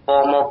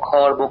با ما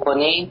کار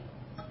بکنیم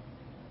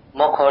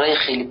ما کارهای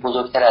خیلی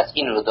بزرگتر از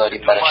این رو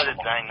داریم برای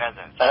شما.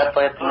 فقط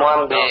باید ما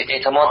هم به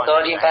اعتماد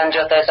داریم 50%،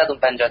 اون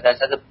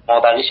 50%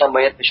 مابقیش هم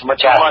باید به شما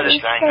جذب بشه.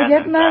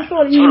 فقط من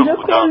سوال اینجا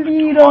کلی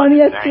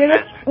ایرانی است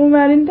که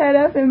اومدین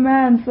طرف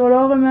من،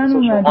 سراغ من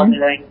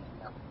اومدین.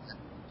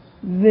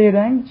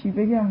 زرنگ چی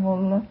بگم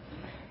والا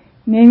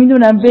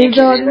نمیدونم.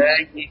 بذارید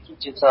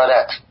یکی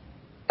جسارت،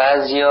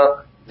 بعضیا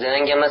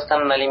زرنگ هم هستن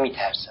ولی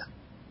میترسن.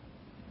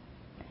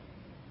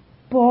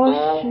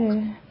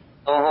 باشه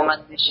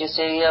دومتش یه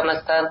سری هم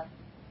هستن.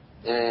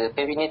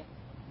 ببینید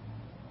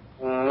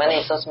من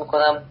احساس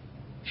میکنم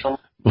شما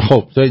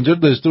خب تا اینجا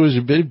داشته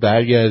باشیم بریم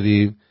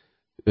برگردیم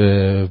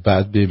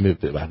بعد بریم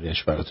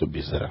بقیه‌اش براتون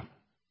بیزارم.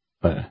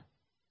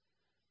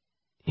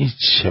 این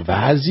چه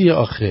وضعیه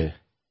آخه؟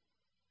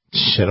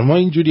 چرا ما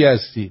اینجوری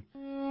هستی؟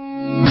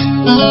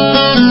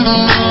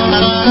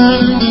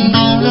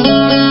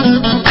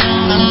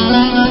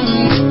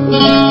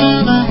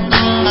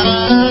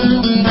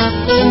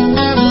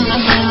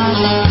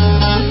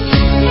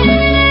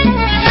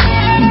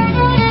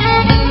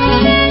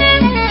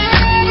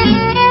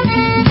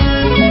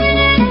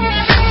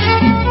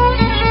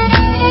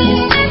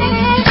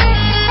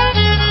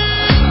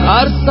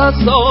 هر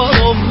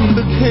سالم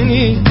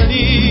بکنی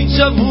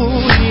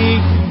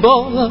جوونی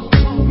با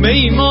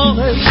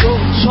میماه تو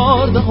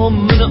 14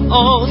 من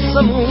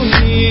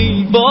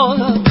آسمونی با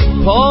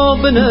پا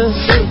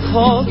بنسر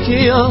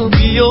خاکی یا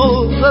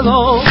بیو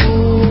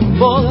بلامون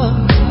با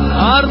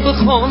هر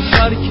بخوام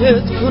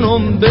ترکت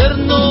کنم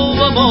برنو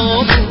و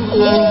ما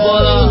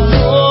بالا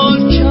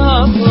اون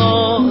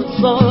کفلا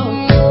زارا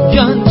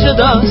گنج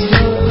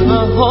دست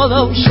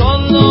حالا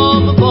شالله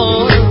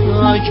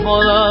مبارک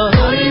بالا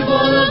ای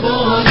بالا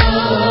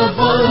بالا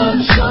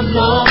بالا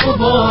شالله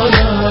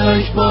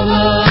مبارک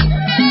بالا.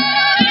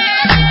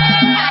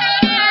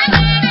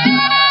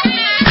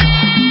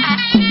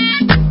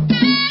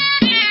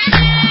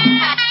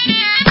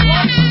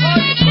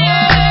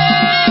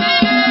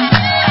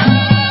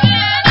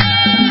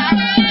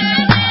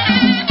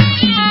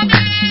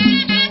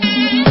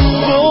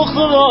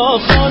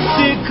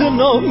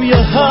 یه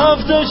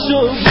هفته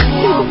شد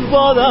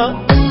بالا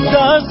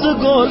دست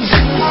گل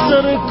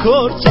سر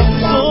کرچ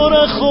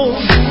زور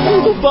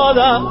خود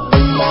بالا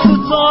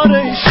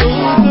ستاره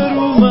شد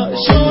رومه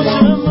شد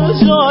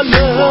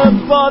مجاله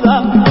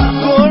بالا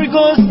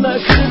گرگوز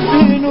نکرد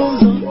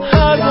بینوزم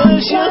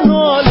هردش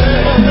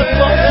ناله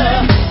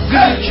بالا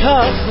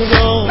کف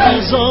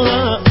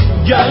رازانه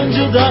گنج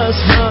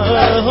دست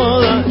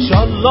حالا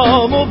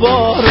شالله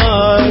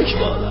مبارک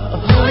بالا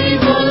ای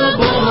بالا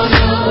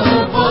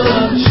بالا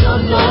بالا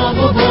شالله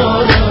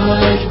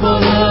مبارک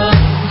بالا.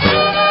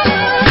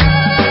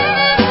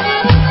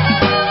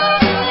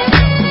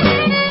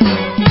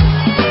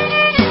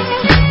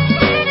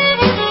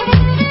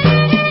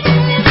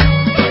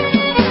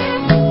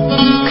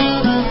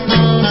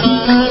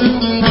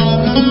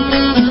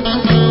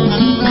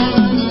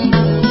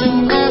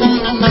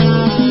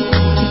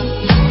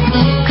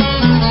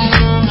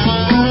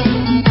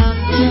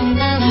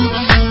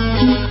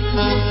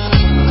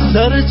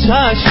 سر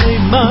چشمی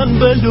من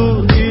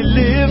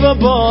بلویلی و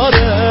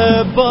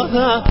باره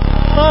باره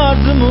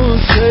مردمون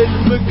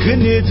سل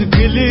بکنید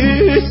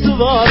گلی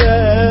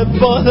سواره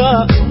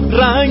باره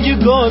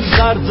رنگ گل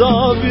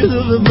زردابی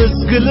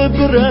مسکل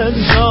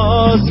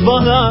برنجاز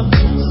باره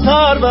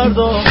سر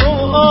بردار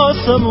و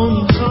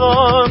آسمون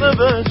ترانه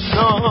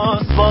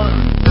بشناس باره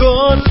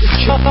گل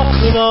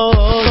کفنا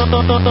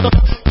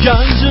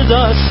گنج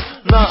دست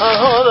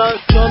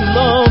نهارک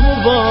الله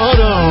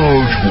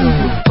مبارک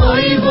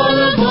ای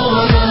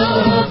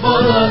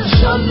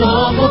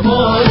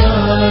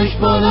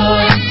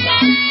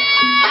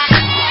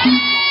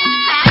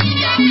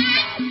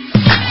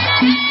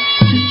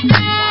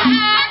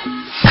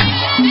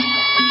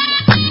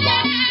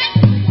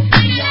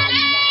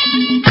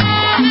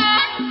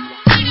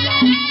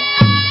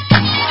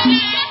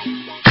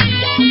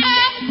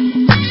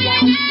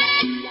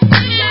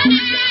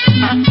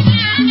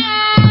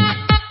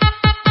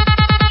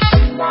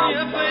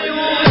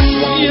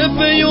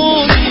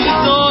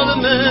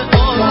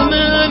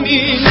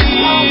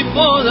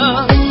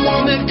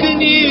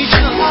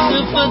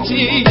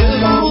صوتی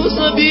روز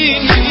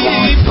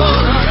بینی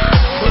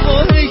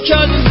باره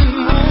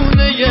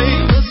کلمونه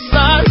یه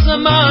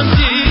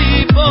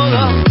سرزمندی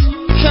باره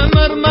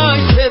کمر من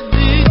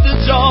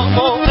کبید جا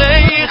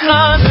موقعی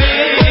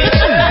خندید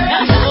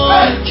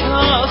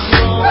کس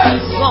را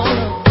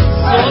زانم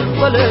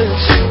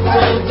زربلش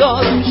رو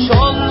دارم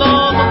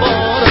شالله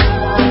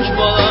مبارک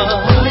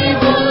باره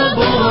باره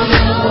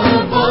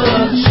باره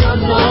باره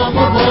شالله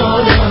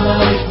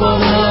مبارک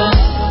باره.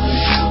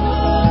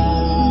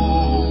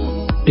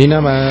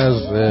 اینم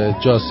از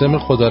جاسم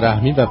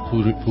خدارحمی و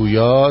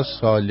پویا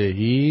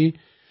صالحی،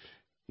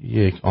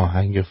 یک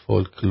آهنگ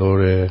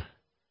فولکلور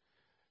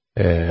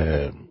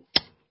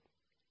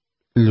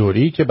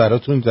لوری که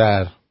براتون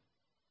در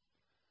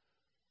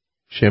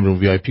شمرون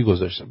وی آی پی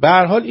گذاشتم. به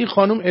هر حال این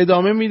خانم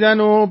ادامه میدن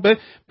و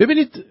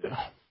ببینید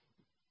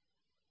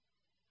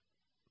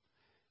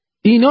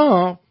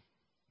اینا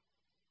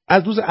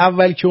از روز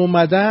اول که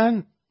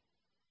اومدن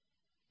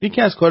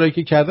یکی از کارهایی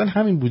که کردن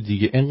همین بود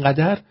دیگه،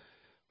 انقدر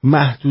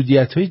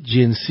محدودیت‌های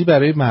جنسی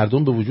برای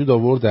مردم به وجود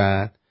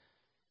آوردن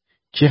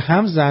که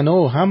هم زنا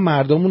و هم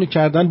مردمونو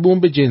کردن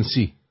بمب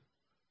جنسی.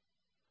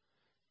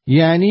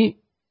 یعنی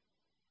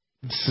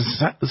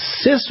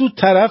سه سود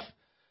طرف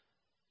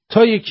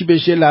تا یکی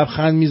بشه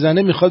لبخند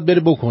میزنه میخواد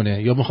بره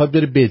بکنه یا میخواد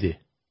بره بده،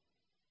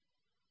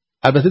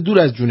 البته دور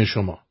از جون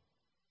شما،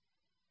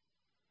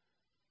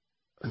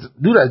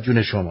 دور از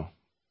جون شما.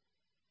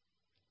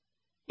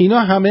 اینا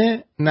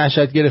همه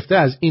نشأت گرفته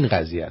از این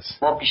قضیه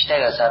است. ما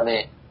بیشتر از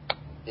همه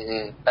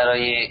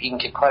برای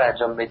اینکه کار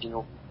انجام بدین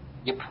و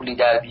یه پولی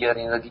در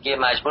بیارین و دیگه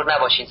مجبور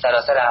نباشین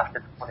سراسر هفته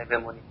تو خونه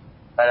بمونید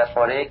برای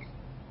فارکس،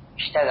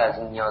 بیشتر از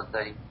این نیاز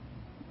داریم.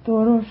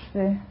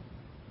 درسته.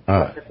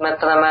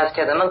 مثلا من عرض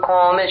کردم من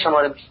کامل شما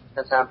رو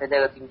میشناسم،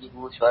 پدرتون کی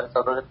بود، شوهر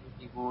سابقتون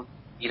کی بود،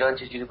 ایران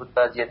چجوری بود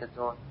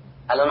وضعیتتون،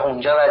 الان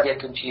اونجا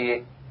وضعیتتون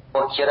چیه،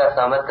 با کی رفت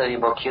آمد داری،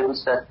 با کی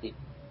دوست هستی.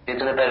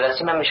 بدون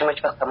بررسی من میشم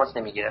هیچ وقت تماس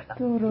نمیگرفتم.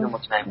 اینو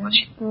مطمئن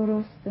باشید.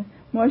 درسته.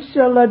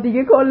 ماشاءالله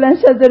دیگه کلا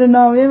شجر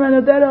نامه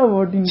منو در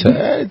آوردین.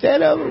 چه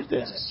در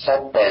آورده؟ 100%.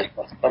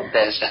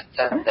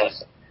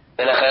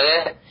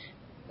 بالاخره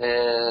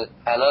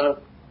الان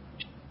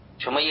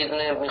شما یه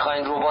دونه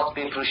میخواین ربات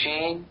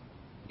بفروشین،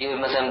 یه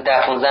مثلا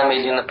 10-15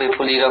 میلیون به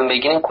پول ایران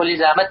بگیرین، کلی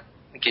زحمت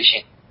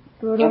میکشین.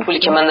 این پولی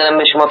که من دارم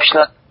به شما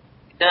پیشنهاد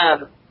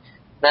میدم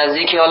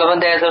نزدیکی، حالا من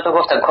 10,000 تا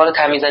گفتم کار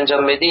تمیز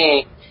انجام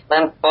بدین.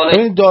 من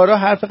این دارا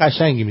حرف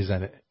قشنگی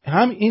میزنه،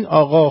 هم این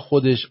آقا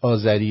خودش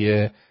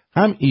آذریه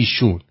هم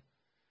ایشون.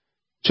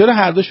 چرا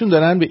هر دوشون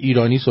دارن به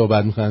ایرانی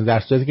صحبت میکنن در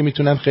صورتی که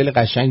میتونن خیلی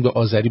قشنگ به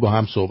آذری با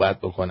هم صحبت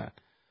بکنن؟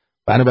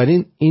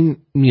 بنابراین این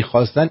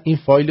میخواستن این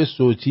فایل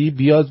صوتی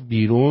بیاد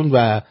بیرون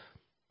و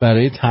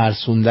برای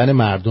ترسوندن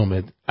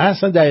مردمه.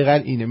 اصلا دقیقا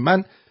اینه.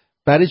 من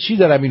برای چی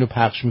دارم اینو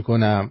پخش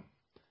میکنم؟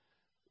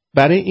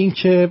 برای این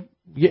که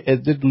یه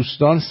عده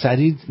دوستان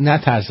سریع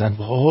نترسن،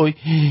 وای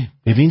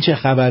ببین چه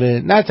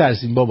خبره.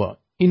 نترسین بابا،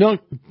 اینا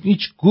هیچ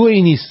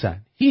گوهی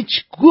نیستن، هیچ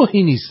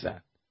گوهی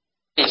نیستن.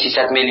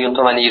 600 میلیون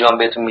تومان ایران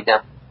بهتون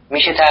میدم،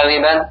 میشه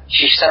تقریبا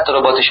 600 تا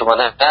ربات شما،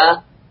 نه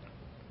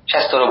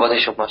 60 تا ربات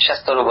شما،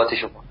 60 تا ربات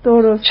شما.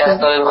 درسته. 60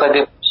 تا رو میخوای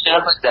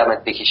بپوشید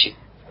زحمت بکشید.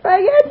 فقط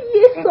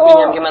یه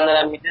سوال که من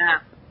دارم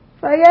میدم،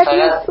 فقط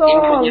یه سوال،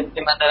 این پولی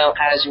که من دارم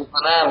خرج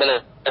میکنم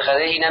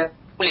بالاخره اینم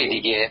پول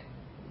دیگه.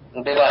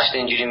 ببخشید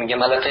اینجوری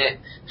میگم، البته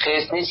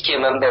خیس نیست که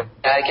من به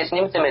هر کسی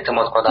نمیتونم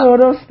اعتماد کنم.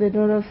 درسته.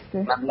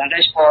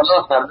 مبلغش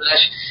بالاست،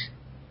 مبلغش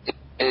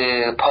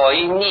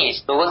پایین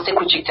نیست، درست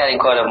کوچکترین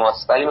کار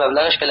ماست، ولی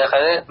مبلغش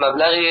بالاخره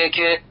مبلغیه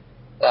که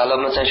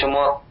الان مثلا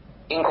شما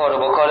این کارو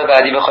با کار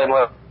بعدی بخوای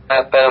ما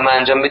برام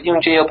انجام بدی،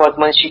 اونجا یه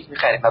آپارتمان شیک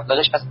می‌خری،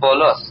 مبلغش پس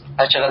بالاست.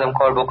 هر چقدرم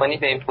کار بکنی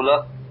به این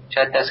پولا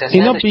شاید دسترسی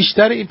اینا نداشت.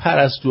 بیشتر این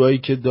پرستوهایی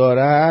که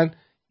دارن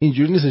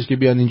اینجوری نیستش که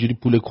بیان اینجوری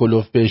پول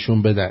کلوف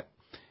بهشون بدن.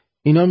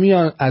 اینا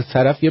میان از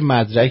طرف یه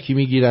مدرکی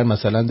میگیرن،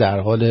 مثلا در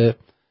حال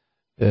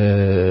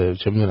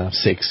چه میدونم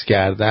سکس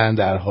کردن،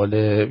 در حال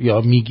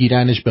یا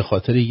میگیرنش به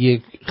خاطر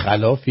یک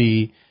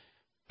خلافی،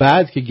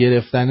 بعد که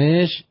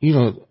گرفتنش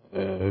اینو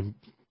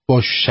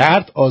با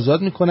شرط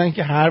آزاد میکنن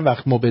که هر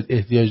وقت ما بهت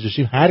احتیاج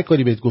داشتیم هر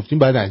کاری بهت گفتیم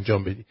باید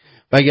انجام بدی،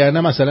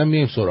 وگرنه مثلا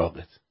میایم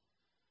سراغت.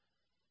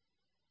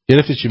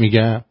 گرفتی چی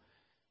میگم؟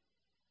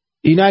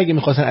 اینا اگه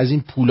میخواستن از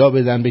این پولا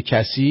بدن به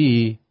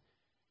کسی،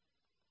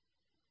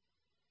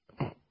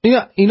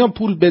 اینا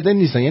پول بده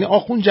نیستن. یعنی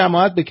آخون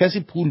جماعت به کسی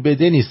پول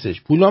بده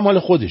نیستش، پولا مال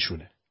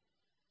خودشونه.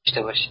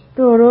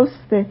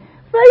 درسته.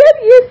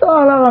 فقط یه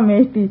سوال آقا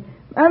مهدی،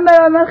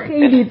 من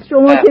خیلی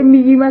شما که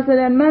میگی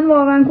مثلا من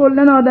واقعا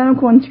کلا آدم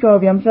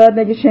کنجکاویم، شاید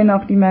اگه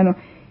شناختی من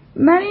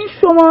این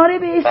شماره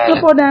به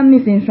اسم خودم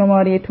نیست، این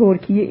شماره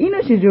ترکیه،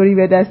 اینو چجوری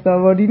به دست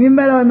آوردید؟ این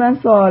برای من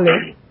سواله.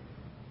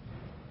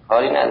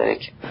 کاری نداره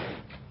که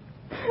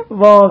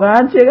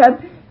واقعا چقدر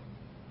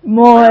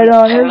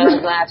ماهرانه.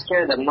 من عرض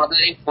کردم ما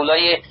داریم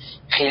پولای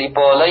خیلی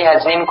بالایی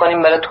هزینه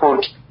میکنیم برای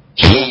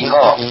ترکیه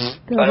ها،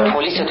 برای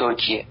پلیس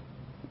ترکیه،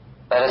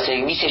 برای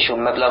سرویسشون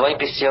مبلغای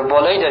بسیار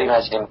بالایی داریم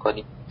هزینه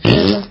میکنیم.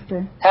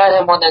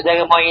 طرح ما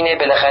نظر ما اینه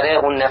بالاخره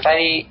اون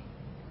نفری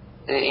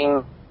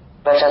این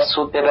بس از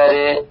سود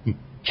ببره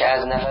که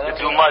از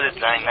نفرات دومادت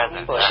زنگ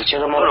نزن باشه.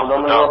 چرا ما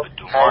پولامون رو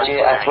خرج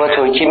اتباع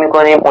ترکی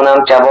میکنیم،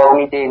 اونم جواب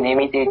میده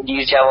نمیده،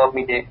 دیر جواب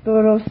میده.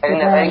 درست.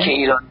 این نفری که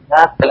ایرانی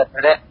هست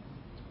بالاخره،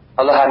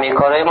 حالا همه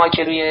کارهای ما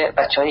که روی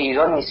بچهای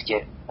ایران نیست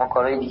که، ما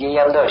کارهای دیگه‌ای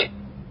هم داریم.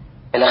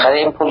 بالاخره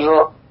این پول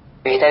رو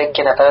بهتره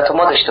که نفرات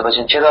ما داشته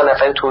باشن. چرا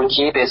نفر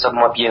ترکیه به حساب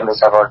ما بیام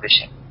سوار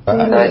بشه؟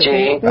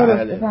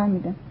 درسته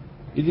فهمیدم.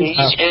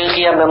 هیچ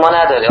ارقی هم به ما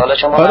نداره. حالا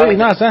شما آره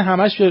اینا اصلا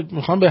همش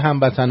میخوان به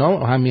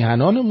هم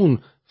میهنانمون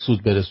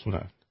سود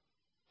برسونن.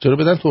 چرا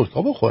بدن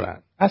ترکا بخورن؟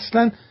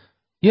 اصلا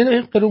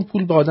یه قرون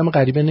پول به آدم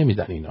غریبه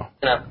نمیدن اینا.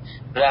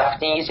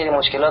 رفتیم یه سری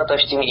مشکلات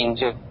داشتیم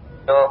اینجا،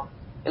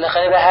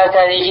 بالاخره به هر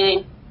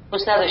طریقی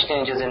دوست نداشتیم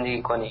اینجا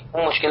زندگی کنی.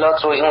 اون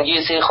مشکلات رو اون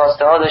یه سری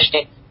خواسته ها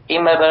داشتیم،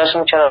 این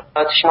براشون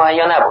شرایطش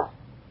مهیا نبود.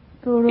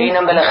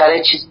 اینم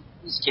بالاخره چیزی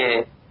نیست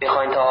که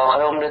بخواید تا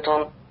آخر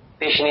عمرتون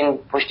بشینین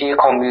پشت یه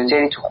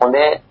کامپیوتری تو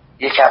خونه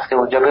یک هفته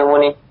اونجا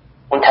بمونید،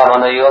 اون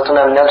تواناییاتون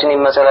هم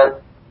نتونین مثلا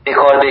به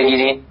کار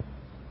بگیرین،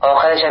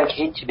 آخرش هم که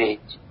هیچی به هیچ.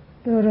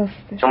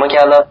 درسته. شما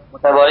که الان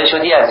متوارد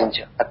شدی از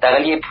اینجا،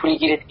 حداقل یه پولی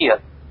گیرت بیاد.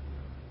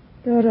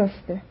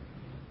 درسته.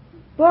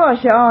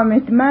 باشه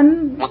آمد،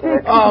 من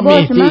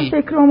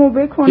فکرامو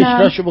بکنم.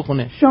 فکراشو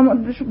بکنه.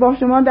 با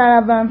شما در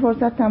اول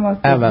فرصت تماس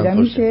بگیرم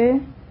میشه؟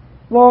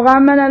 واقعا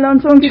من الان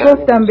چون که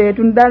گفتم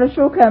بهتون در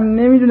شوکم،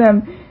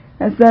 نمیدونم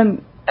اصلا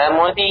در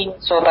مورد این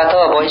صحبت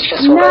ها با هیچ کس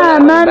صحبت نه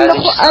من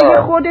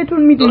اگه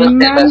خودتون میدونید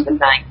من درسته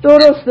نه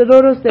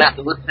درسته بس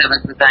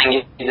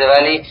زنگیده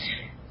ولی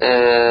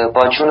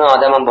با جون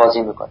آدمم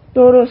بازی میکنه.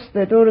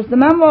 درسته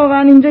من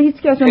واقعا اینجا هیچ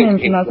کس رو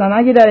نمیشناسم.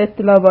 اگه در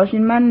اطلاع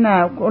باشین من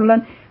نه،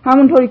 کلا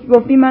همونطوری که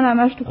گفتی من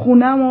همش تو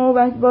خونم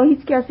و با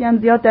هیچ کسی هم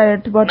زیاد در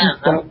ارتباط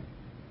نیستم.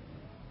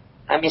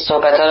 همین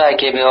صحبت ها رو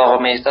اگه به آقا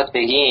مهرداد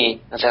بگین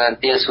مثلا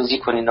دلسوزی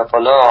کنین و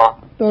فلان،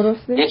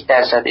 درسته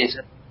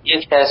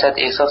 1%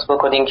 احساس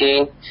بکنین که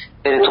این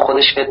بره تو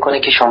خودش فکر کنه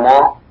که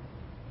شما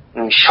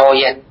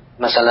شاید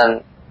مثلا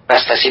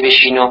وسوسه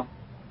بشین و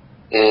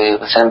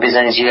مثلا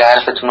بزنید زیر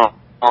حرفتون و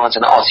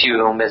مثلا آسیب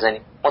به اون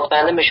بزنید،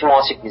 مطمئنم به شما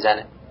آسیب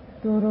میزنه.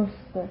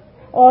 درسته.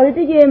 آره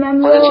دیگه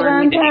من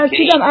واقعا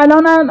ترسیدم،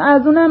 الانم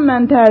از اونم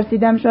من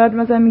ترسیدم. شاید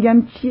مثلا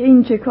میگم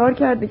این چه کار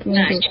کرده که این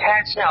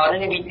نه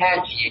آدم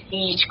بی‌ترسیه،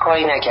 هیچ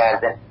کاری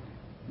نکرده.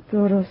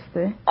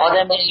 درسته.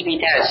 آدم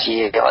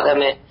بی‌ترسیه، آدم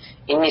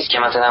این نیست که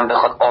مثلا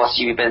بخواد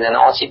آسیبی بزنه،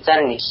 آسیب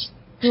زن نیست.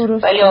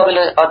 درسته. ولی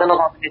آدم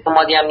قابل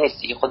اعتمادی هم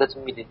نیست که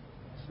خودتون میدید.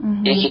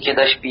 یکی که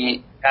داشت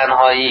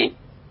تنهایی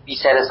بی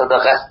سر صدا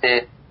قصد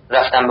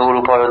رفتن به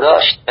اروپا رو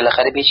داشت،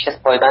 بالاخره به هیچ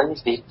کس پایبند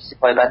نیست، به هیچ چیزی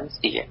پایبند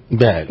نیست دیگه.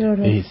 بله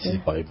به هیچ چیزی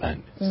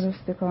پایبند نیست.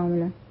 درسته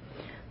کاملا.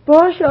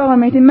 باشه آقا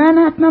مهدی،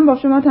 من حتما با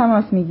شما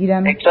تماس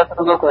میگیرم.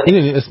 فکراتونو بکنید.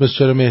 میدونی اسمش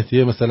چرا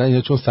مهدیه؟ مثلا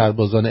اینا چون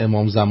سربازان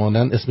امام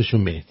زمانن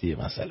اسمشون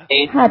مهدیه مثلا.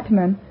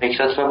 حتما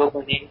فکراتونو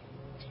بکنید.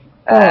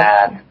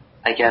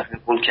 اگر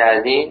قبول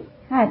کردین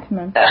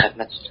حتما در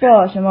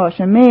خدمتتون.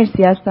 باشه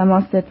مرسی از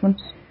تماستون.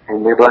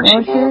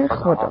 باشه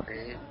خدا.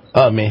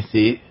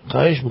 مهدی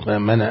خواهش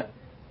میکنم من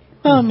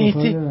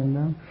مهدی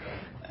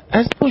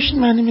از پشت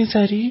منو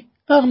میذاری؟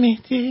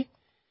 مهدی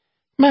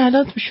من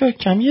الان تو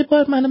شوکم، یه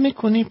بار منو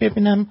میکنی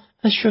ببینم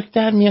از شوک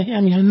در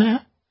میایم یا نه؟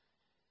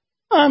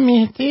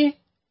 مهدی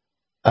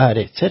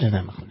آره چرا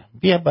نمیکنم،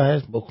 بیا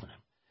باید بکنم.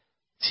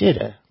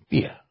 چرا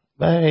بیا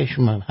برای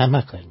شما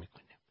همه کار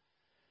میکنم.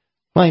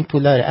 ما این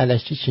پولا رو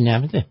علشی چی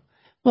نمیده.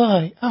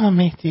 وای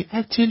مهدی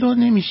از جلو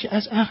نمیشه،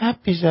 از عقب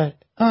بذار.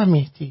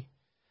 مهدی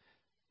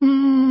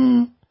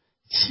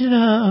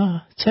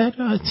چرا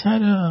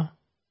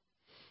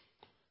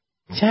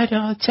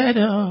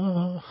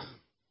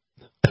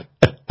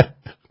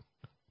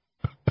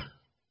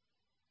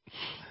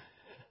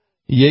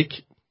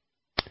یک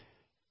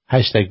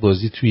هشتگ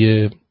بازی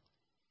توی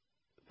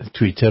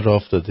توییتر راه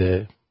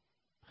افتاده،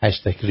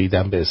 هشتگ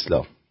ریدم به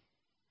اسلام،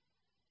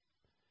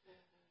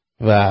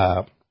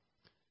 و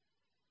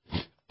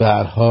به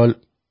هر حال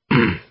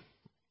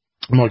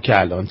ما که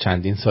الان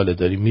چندین ساله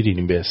داریم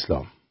میرینیم به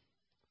اسلام،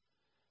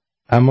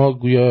 اما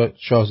گویا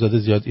شاهزاده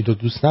زیاد این رو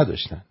دوست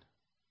نداشتن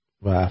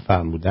و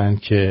فرمودن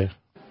که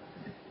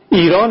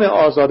ایران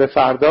آزاد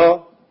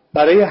فردا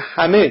برای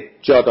همه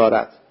جا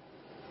دارد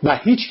و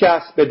هیچ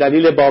کس به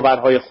دلیل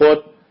باورهای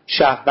خود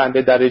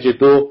شهروند درجه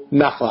 2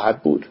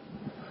 نخواهد بود.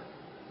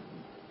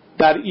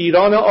 در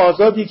ایران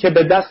آزادی که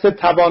به دست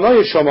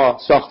توانای شما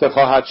ساخته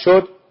خواهد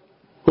شد،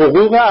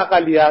 حقوق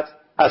اقلیت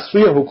از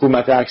سوی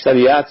حکومت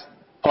اکثریت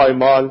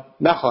پایمال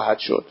نخواهد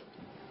شد.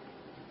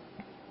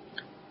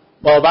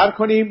 باور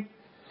کنیم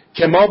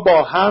که ما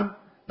با هم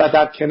و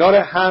در کنار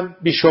هم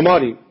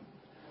بیشماریم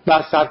و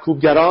از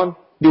سرکوبگران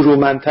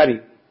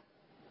نیرومندتریم.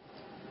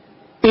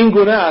 این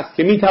گونه است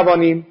که می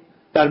توانیم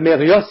در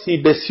مقیاسی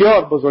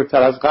بسیار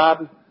بزرگتر از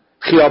قبل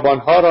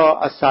خیابانها را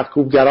از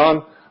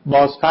سرکوبگران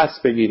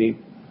بازپس بگیریم.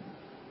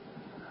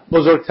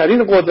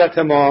 بزرگترین قدرت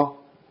ما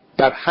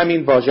در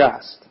همین واژه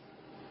است،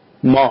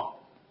 ما.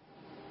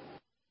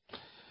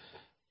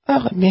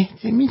 آقا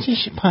مهدی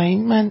میکشی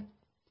پایین من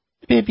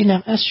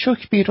ببینم از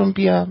شوک بیرون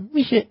بیام؟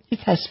 میشه یه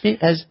تصویر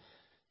از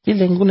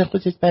دلنگون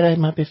خودت برای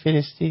ما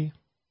بفرستی؟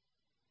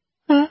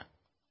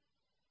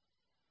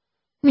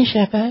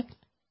 میشود؟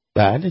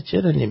 بله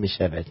چرا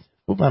نمیشود؟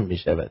 خوبم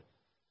میشود.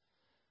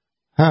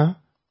 ها؟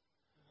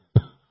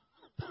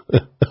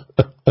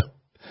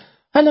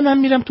 حالا من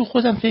میرم تو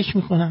خودم فکر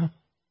میکنم،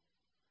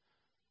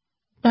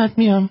 بعد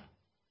میام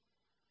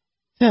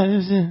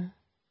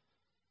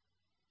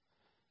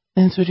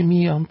اینطوری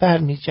میام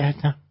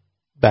برمیگردم.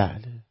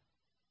 بله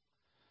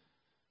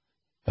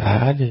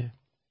بله.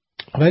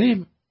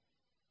 ولی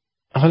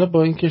حالا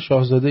با اینکه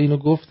شاهزاده اینو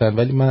گفتن،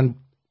 ولی من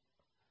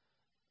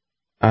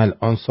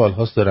الان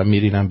سالهاست دارم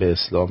میرینم به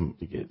اسلام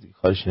دیگه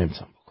کارش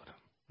نمیتونم بکنم.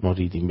 ما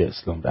ریدیم به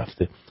اسلام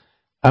رفته.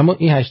 اما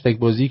این هشتگ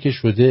بازی که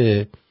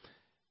شده،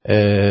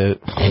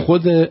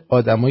 خود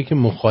آدمایی که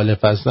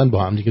مخالف هستن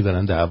با هم دیگه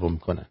دارن دعوا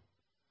میکنن.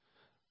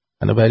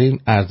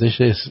 بنابراین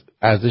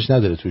ارزش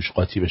نداره توش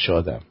قاطی بشه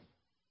آدم.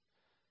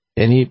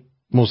 یعنی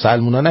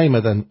مسلمونا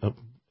نیومدن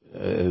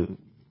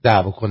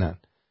دعوا کنن،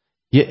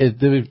 یه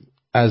عده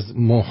از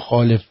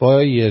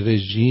مخالفای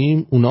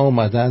رژیم اونا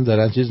اومدن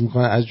دارن چیز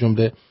میکنن. از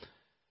جمله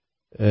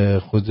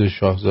خود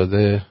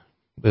شاهزاده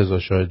رضا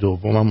شاه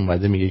دوم هم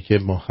اومده میگه که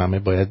ما همه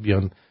باید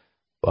بیان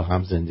با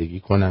هم زندگی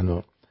کنن.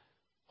 و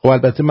خب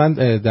البته من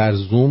در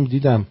زوم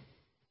دیدم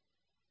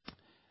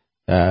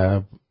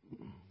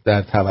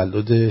در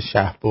تولد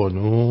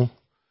شهبانو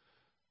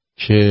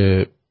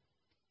که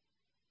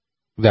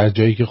در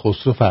جایی که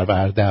خسرو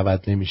فروهر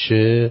دعوت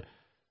نمیشه،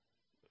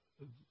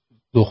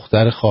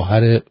 دختر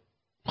خواهر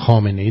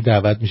خامنه‌ای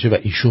دعوت میشه و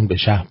ایشون به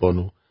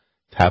شهبانو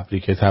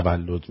تبریک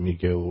تولد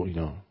میگه و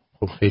اینا.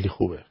 خب خیلی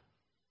خوبه،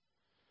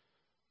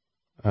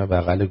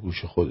 بغل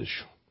گوش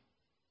خودشون.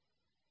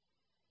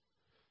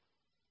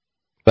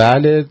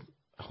 بله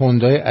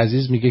هندای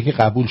عزیز میگه که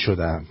قبول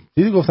شدم.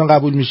 دیدی گفتم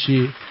قبول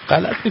میشی؟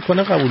 غلط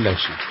میکنه قبول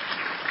نشی.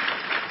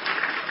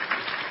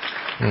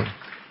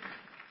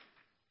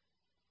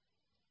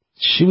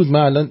 چی بود من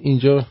الان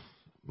اینجا،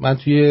 من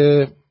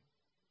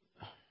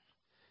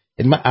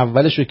من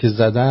اولش رو که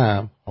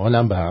زدم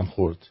حالم به هم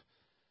خورد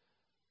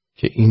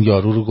که این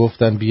یارو رو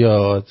گفتم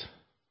بیاد،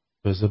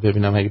 بذار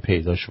ببینم اگه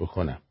پیداش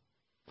بکنم.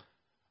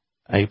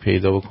 اگه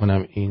پیدا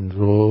بکنم این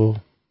رو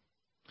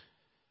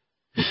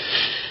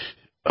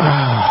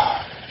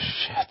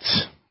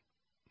شت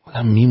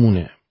حالم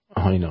میمونه.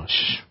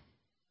 ایناش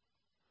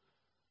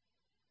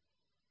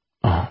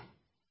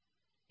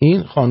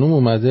این خانوم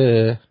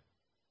اومده،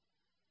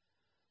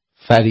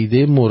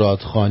 فریده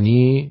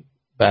مرادخانی،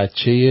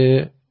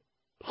 بچه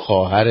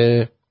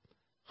خواهر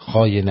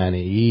خای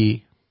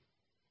ننه‌ای،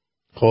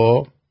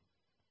 خب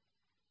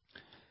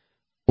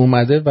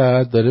اومده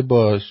و داره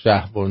با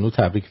شهبانو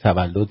تبریک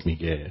تولد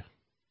میگه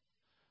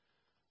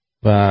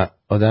و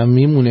آدم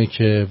میمونه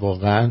که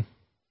واقعا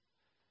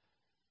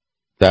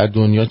در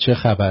دنیا چه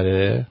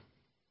خبره.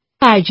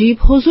 عجیب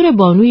حضور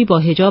بانویی با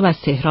حجاب از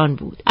تهران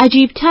بود.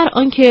 عجیبتر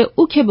آنکه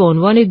او که به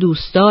عنوان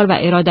دوستدار و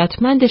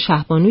ارادتمند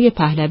شهبانوی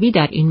پهلوی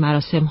در این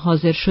مراسم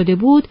حاضر شده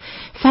بود،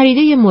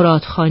 فریده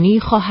مرادخانی،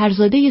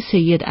 خواهرزاده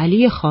سید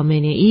علی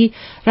خامنه‌ای،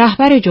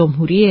 رهبر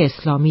جمهوری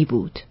اسلامی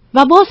بود.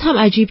 و باز هم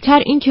عجیبتر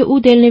این که او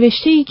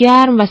دلنوشته‌ای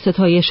گرم و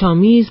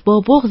ستایش‌آمیز با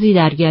بغضی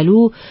در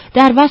گلو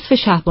در وصف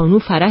شهبانو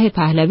فرح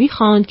پهلوی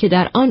خواند که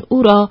در آن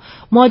او را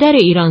مادر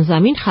ایران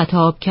زمین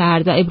خطاب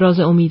کرد و ابراز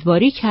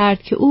امیدواری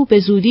کرد که او به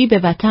زودی به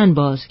وطن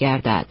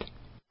بازگردد.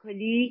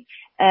 کلی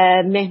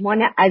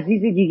مهمان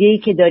عزیز دیگه‌ای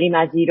که داریم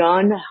از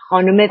ایران،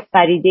 خانم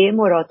فریده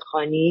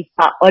مرادخانی،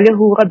 فعال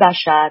حقوق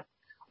بشر،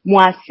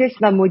 مؤسس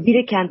و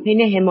مدیر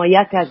کمپین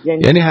حمایت از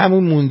زندگی. یعنی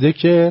همون مونده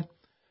که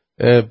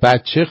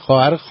بچه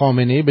خواهر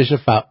خامنه‌ای بشه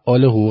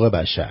فعال حقوق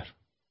بشر.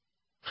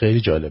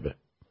 خیلی جالبه.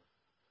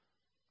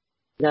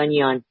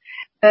 دانیان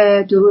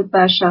درود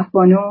بر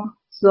شهبانو،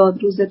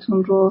 زاد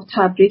روزتون رو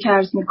تبریک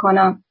عرض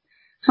میکنم.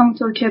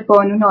 همونطور که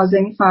بانو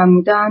ناظمی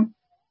فرمودن،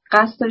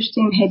 قصد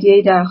داشتیم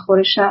هدیه‌ای در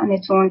خور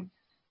شأنتون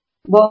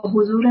با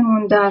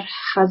حضورمون در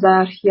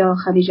خزر یا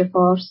خلیج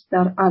فارس،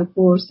 در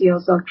البرز یا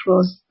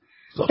زاگرس،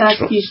 در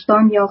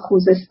سیستان یا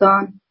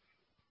خوزستان،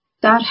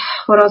 در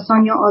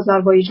خراسان یا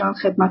آذربایجان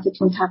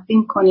خدمتتون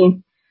تقدیم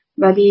کنیم،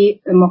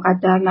 ولی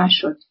مقدر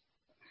نشد.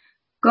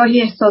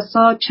 گاهی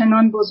احساسات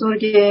چنان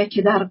بزرگه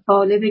که در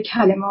قالب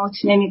کلمات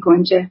نمی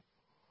گنجه.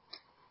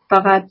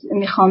 فقط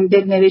میخوام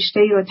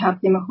دلنوشته‌ای رو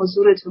تقدیم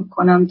حضورتون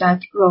کنم در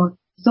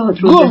زاد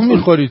روزتون. گوه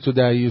میخوری تو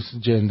دریوس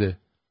جنده.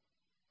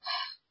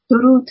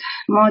 درود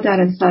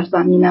مادر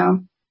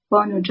سرزمینم،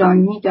 بانو جان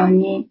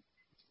میدانی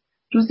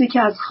روزی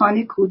که از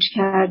خانه کوچ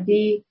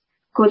کردی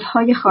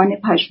گلهای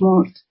خانه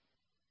پژمرد،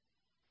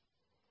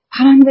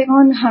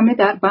 پرندگان همه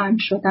در بند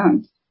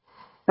شدند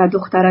و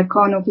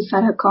دخترکان و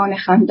پسرکان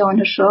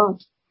خندان و شاد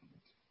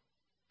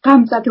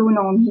غمزده و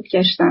ناامید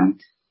گشتند.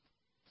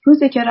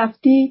 روزی که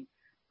رفتی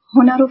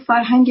هنر و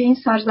فرهنگ این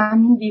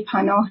سرزمین بی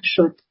پناه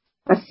شد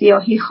و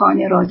سیاهی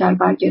خانه را در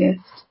بر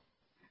گرفت.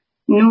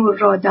 نور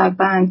را در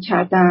بند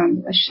کردند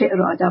و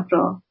شعر و ادب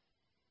را،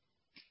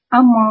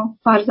 اما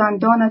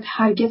فرزندانت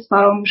هرگز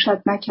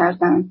فراموشت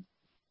نکردند.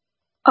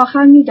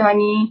 آخر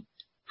میدانی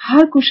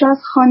هر گوشه از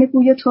خانه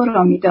بوی تو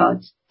را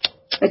میداد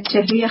و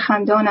چهره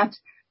خندانت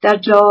در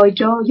جای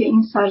جای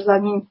این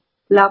سرزمین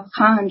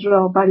لبخند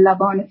را بر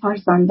لبان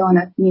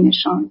فرزندانت می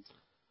نشاند.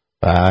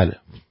 بله،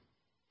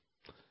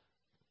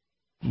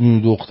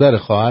 دختر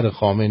خواهر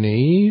خامنه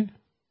ای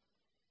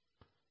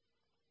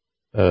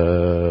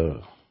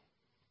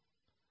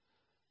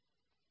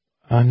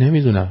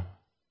نمیدونم،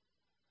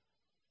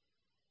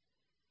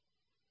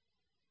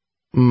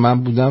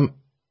 من بودم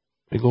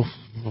میگفت،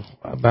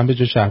 من به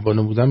جای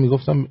شهبانو بودم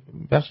میگفتم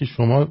بخشی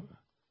شما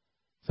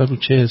رو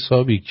چه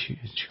حسابی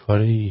چی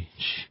کاره ای،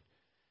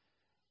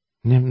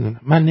 نمیدونم،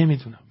 من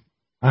نمیدونم،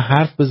 من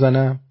حرف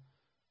بزنم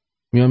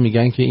میان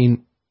میگن که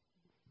این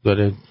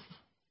داره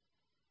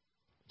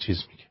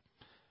چیز میگه،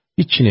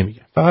 هیچی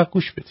نمیگم، فقط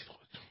گوش بدید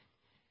خود.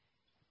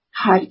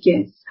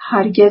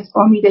 هرگز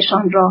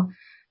امیدشان را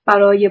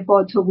برای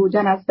با تو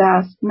بودن از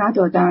دست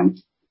ندادند.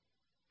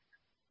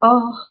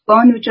 آه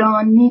بانو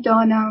جان،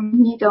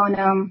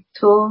 میدانم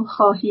تو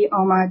خواهی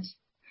آمد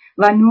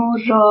و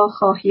نور را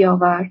خواهی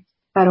آورد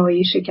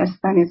برای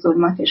شکستن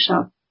ظلمت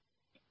شب.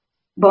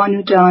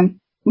 بانو جان،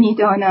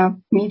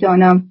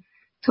 میدانم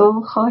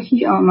تو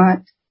خواهی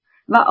آمد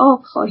و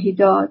آب خواهی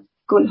داد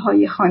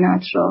گلهای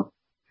خانه‌ات را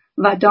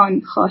و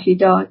دان خواهی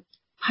داد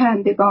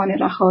پرندگان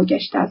رها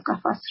گشته از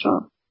قفس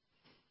را.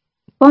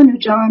 بانو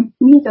جان،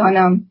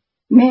 میدانم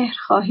مهر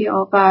خواهی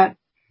آورد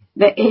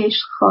و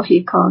عشق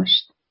خواهی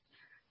کاشت،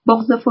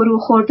 بغض فرو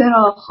خورده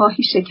را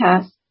خواهی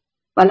شکست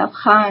و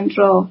لبخند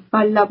را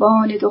بر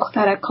لبان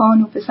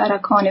دخترکان و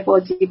پسرکان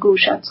بازی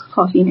گوشت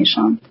خواهی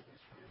نشاند.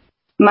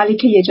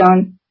 ملکه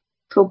جان،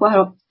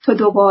 تو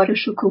دوباره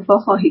شکوفا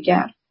خواهی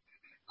کرد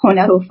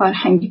هنر و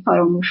فرهنگی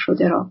فراموش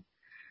شده را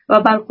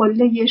و بر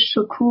قله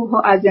شکوه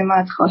و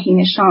عظمت خواهی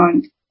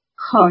نشاند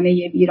خانه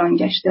ویران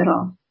گشته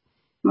را.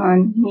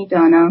 من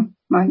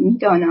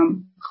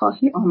میدانم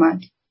خواهی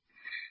آمد،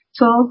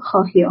 تو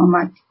خواهی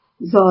آمد،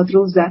 زاد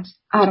روزت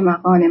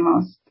ارمغان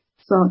ماست،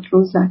 زاد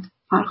روزت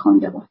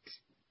فرخنده باد.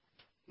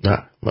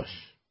 نه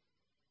باش،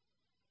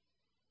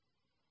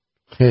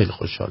 خیلی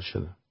خوشحال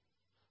شدم.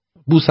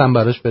 بوسم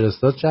براش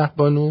فرستاد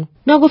شهبانو.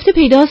 ناگفته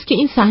پیداست که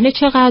این صحنه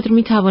چقدر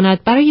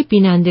میتواند برای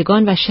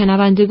بینندگان و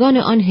شنوندگان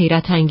آن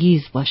حیرت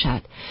انگیز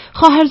باشد.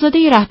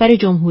 خواهرزاده رهبر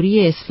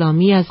جمهوری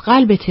اسلامی از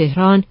قلب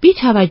تهران بی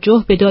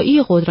توجه به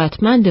داعی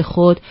قدرتمند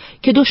خود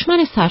که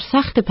دشمن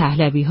سرسخت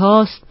پهلوی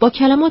هاست، با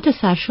کلمات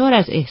سرشار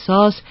از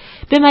احساس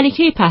به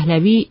ملکه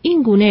پهلوی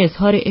این گونه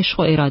اظهار عشق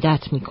و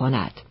ارادت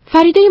میکند.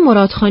 فریده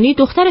مرادخانی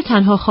دختر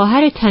تنها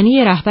خواهر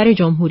تنی رهبر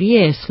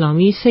جمهوری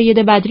اسلامی سید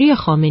بدری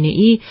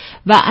خامنه‌ای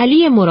و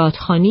علی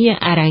مرادخانی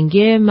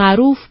ارنگه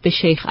معروف به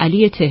شیخ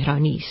علی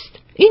تهرانی است.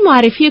 این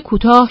معرفی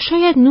کوتاه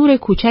شاید نور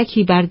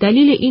کوچکی بر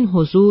دلیل این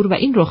حضور و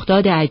این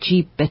رخداد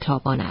عجیب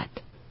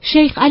بتاباند.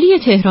 شیخ علی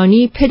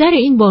تهرانی پدر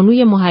این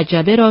بانوی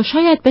محجبه را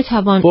شاید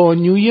بتوان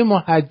بانوی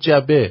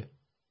محجبه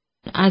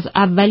از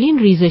اولین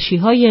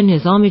ریزشی‌های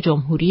نظام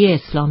جمهوری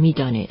اسلامی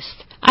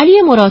دانست.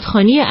 علی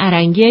مرادخانی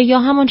ارنگه یا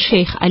همان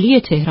شیخ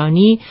علی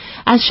تهرانی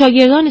از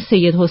شاگردان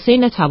سید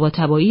حسین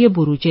طباطبایی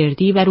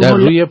بروجردی و در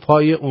روی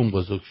پای اون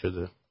بزرگ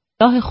شده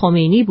الله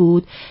خمینی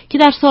بود که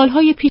در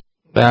سالهای پیش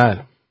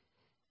بله،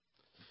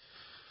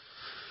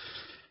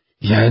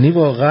 یعنی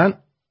واقعا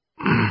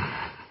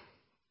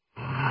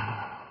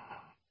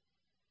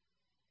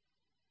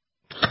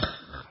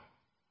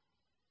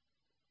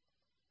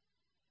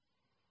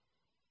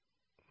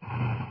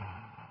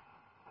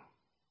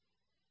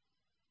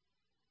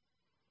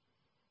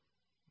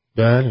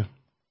بله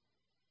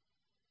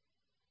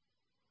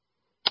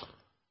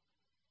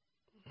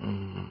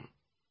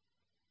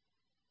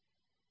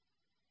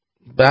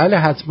بله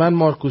حتما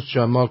مارکوس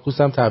جان،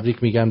 مارکوس هم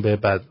تبریک میگن به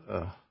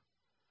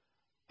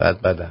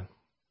بدن.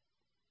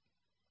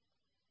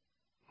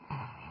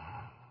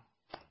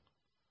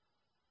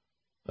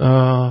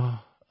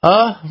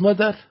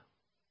 مادر،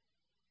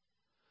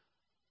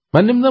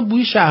 من نمیدونم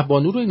بوی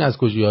شهبانو رو این از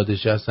کجا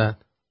یادش هستن.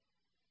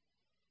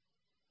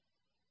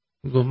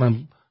 میگم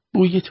من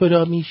بوی تو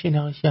را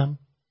میشناسم،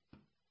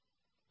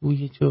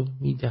 بوی تو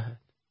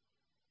میدهد.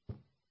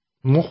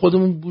 ما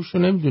خودمون بوش رو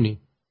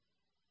نمیدونیم.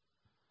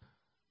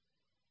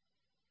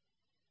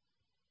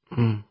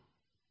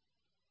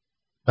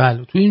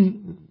 بله، تو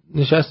این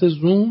نشست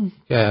زوم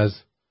که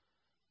از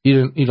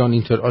ایران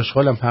اینتر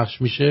آشغال هم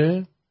پخش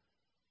میشه،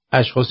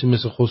 اشخاصی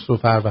مثل خسرو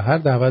فروهر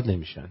دعوت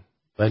نمیشن،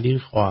 ولی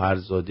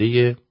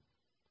خواهرزاده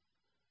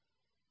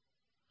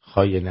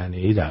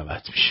خاینانه‌ای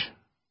دعوت میشه.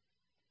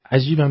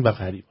 عجیبن و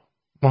غریبن.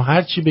 ما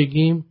هر چی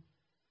بگیم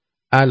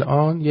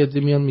الان یه عده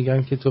میان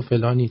میگن که تو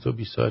فلانی، تو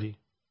بیساری.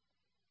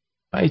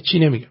 من هیچ چی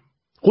نمیگم،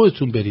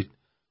 خودتون برید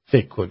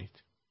فکر کنید.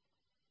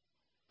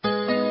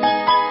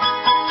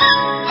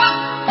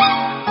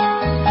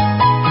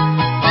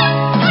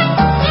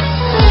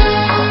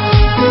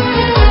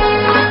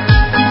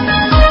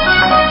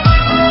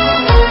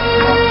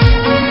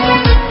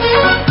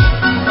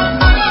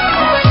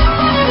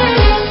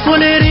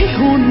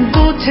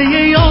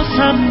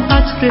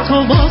 عطر تو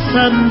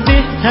واسم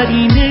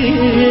بهترینه،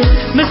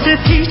 مثل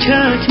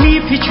تیچک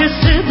میپیچه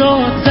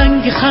صدا،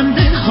 زنگ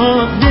خنده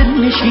ها دل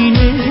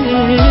نشینه.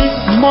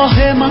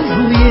 ماه من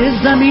روی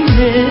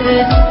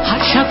زمینه،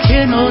 هر شب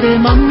کنار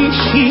من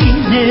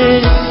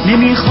میشینه،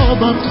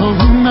 نمیخوابم تا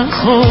اون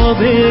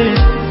نخوابه،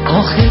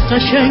 آخه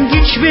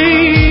قشنگیش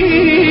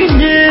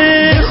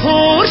بینه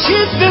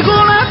خورشید بگو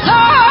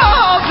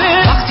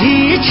نتابه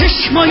وقتی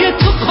چشمای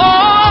تو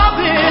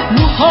خوابه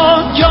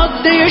موها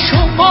جاده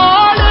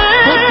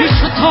شماله با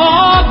پیش و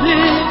تابه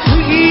تو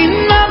این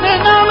نمه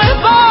نمه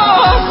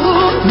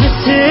بابون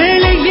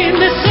مثل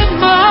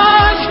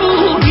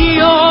مجبور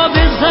بیا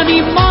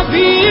بزنیم ما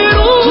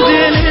بیرون تو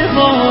دل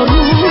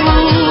بارون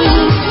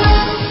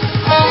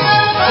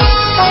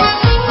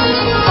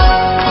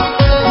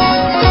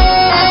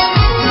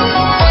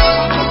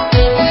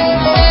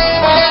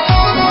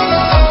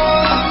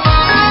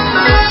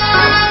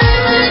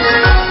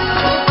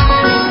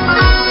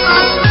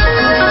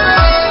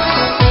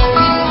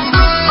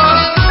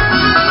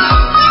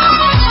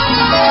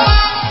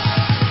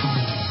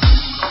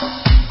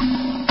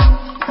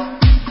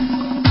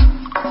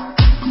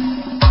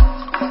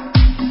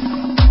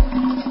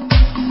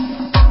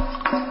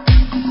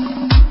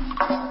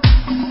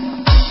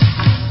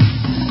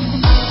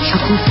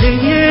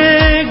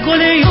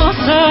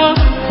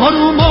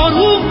آروم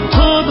آروم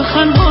تو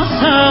بخند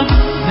واسم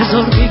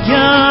بذار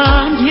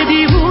بگم یه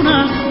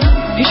دیوونم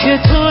پیش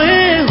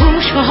توه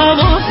هوش و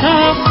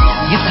حواسم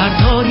یه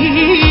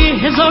سرداری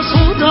هزار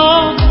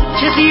سودا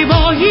چه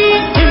زیبایی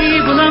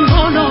ای بلند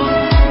بالا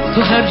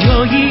تو هر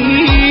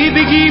جایی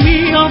بگی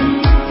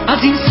میام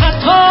از این سر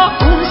تا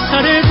اون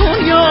سر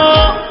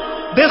دنیا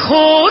به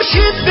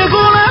خورشید بگو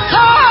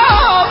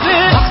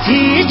نتابه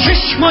وقتی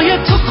چشمای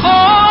تو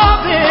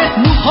خوابه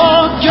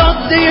موها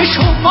جاده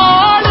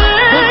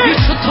شماله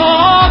پیش و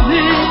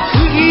تابه تو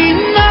این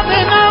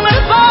نمه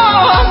نمه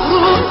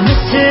بابون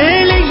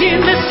مثل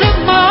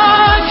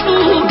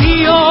مجبور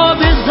بیا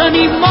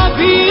بزنیم ما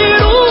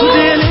بیرون تو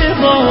دل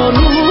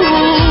بارون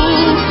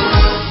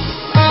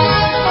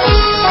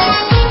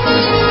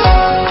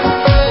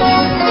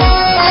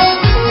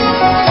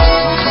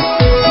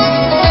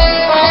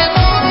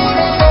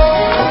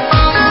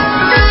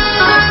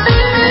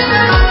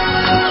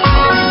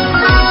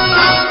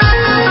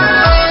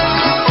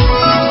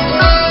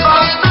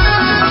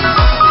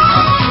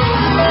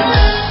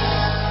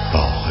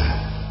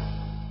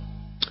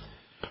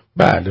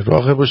بله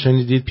راغب رو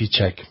شنیدید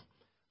پیچک.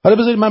 حالا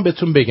بذارید من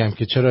بهتون بگم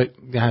که چرا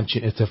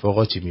همچین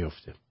اتفاقاتی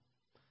میفته.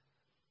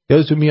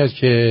 یادتون میاد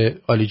که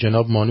عالی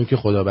جناب مانوک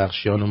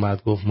خدابخشیان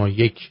اومد گفت ما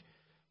یک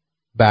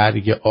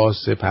برگ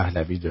آس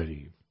پهلوی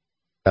داریم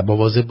و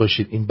مواظب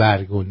باشید این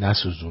برگو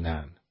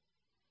نسوزونن.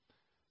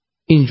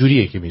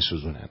 اینجوریه که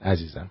میسوزونن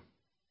عزیزم.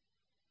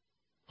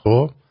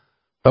 خب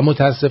و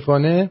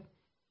متاسفانه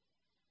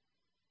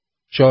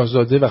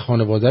شاهزاده و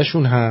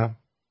خانوادهشون هم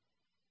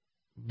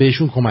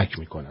بهشون کمک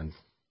میکنن.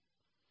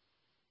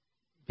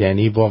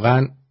 یعنی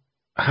واقعا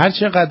هر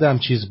چقدر هم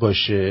چیز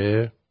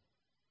باشه،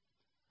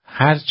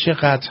 هر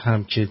چقدر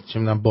هم که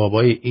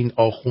بابای این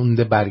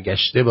آخوند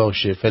برگشته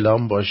باشه،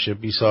 فلان باشه،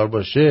 بیسار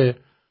باشه،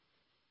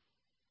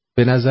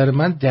 به نظر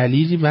من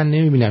دلیلی من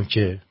نمیبینم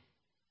که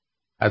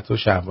حتی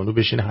شهبانو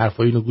بشینه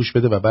حرفای اینو گوش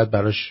بده و بعد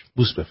براش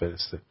بوس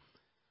بفرسته.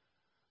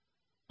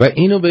 و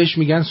اینو بهش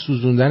میگن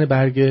سوزوندن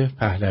برگ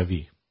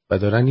پهلوی و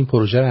دارن این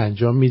پروژه رو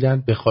انجام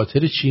میدن. به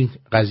خاطر چین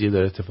قضیه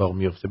داره اتفاق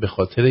میفته؟ به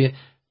خاطر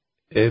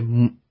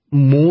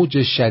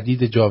موج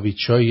شدید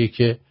جاویدشاهیه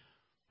که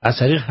از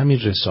طریق همین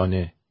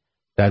رسانه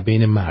در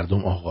بین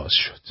مردم آغاز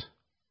شد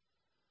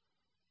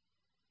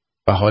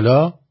و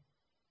حالا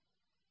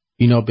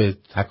اینا به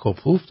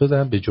تکاپو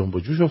افتادن، به جنب و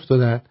جوش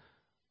افتادن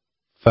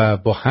و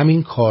با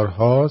همین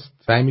کارها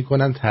سعی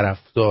میکنن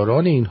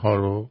طرفداران اینها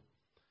رو،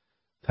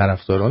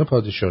 طرفداران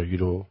پادشاهی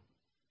رو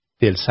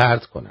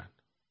دلسرد کنن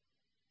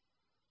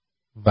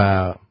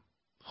و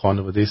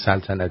خانواده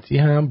سلطنتی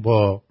هم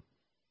با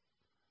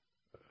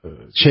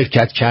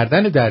شرکت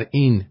کردن در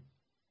این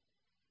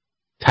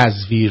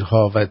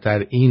تزویرها و در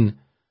این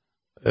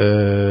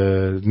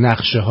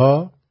نقشه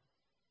ها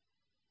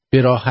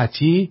به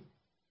راحتی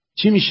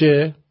چی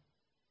میشه؟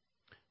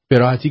 به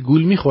راحتی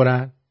گول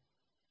میخورن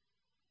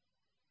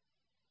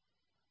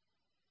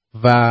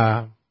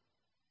و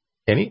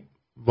یعنی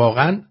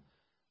واقعا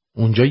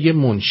اونجا یه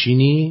منشی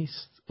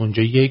نیست،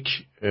 اونجا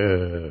یک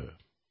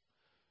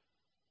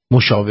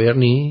مشاور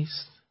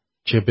نیست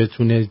که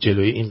بتونه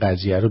جلوی این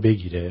قضیه رو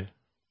بگیره.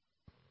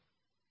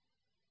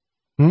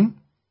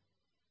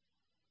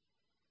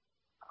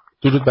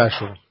 درود بر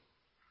شما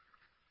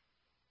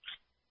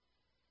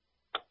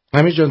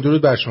امیر جان.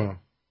 درود بر شما.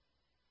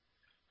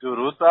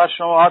 درود بر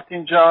شما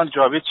آرتین جان.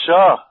 جاوید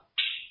شاه.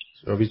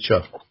 جاوید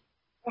شاه.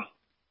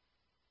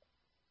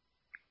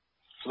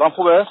 سلام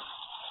خوبه؟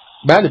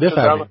 بله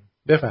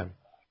بفرمایید.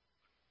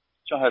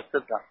 چون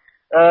هستم.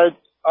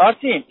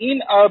 آرتین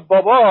این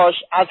باباش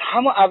از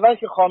همون اول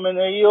که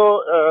خامنه‌ای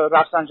رو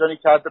رفسنجانی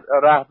کرد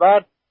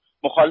رهبر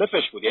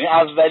مخالفش بود، یعنی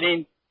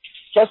اولین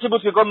کسی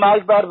بود که گفت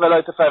مرگ بر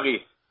ولایت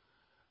فقیه.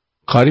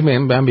 کاری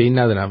من به این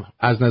ندارم.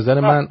 از نظر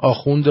من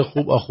آخوند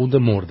خوب آخوند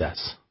مرده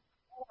است.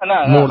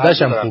 نه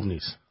مردش هم خوب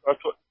نیست.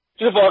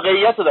 چیز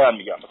واقعیت رو دارم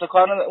میگم، مثلا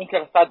کار اون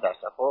که 100%.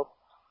 خب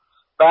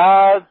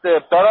بعد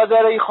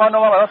برادر این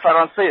خانم هم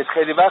فرانسه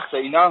خیلی وقته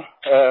اینا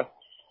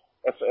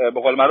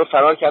به قول معروف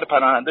فرار کرده،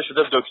 پناهنده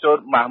شده، دکتر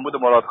محمود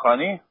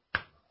مرادخانی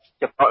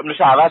که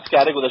نوش عوض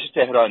کرده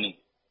گذاشته تهرانی.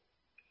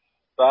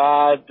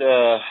 بعد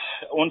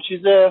اون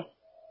چیز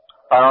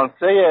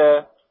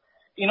فرانسه،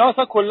 اینا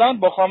اصلا کلا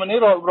با خامنه‌ای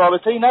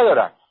رابطه‌ای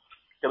ندارن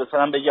که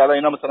مثلا بگی الان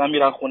اینا مثلا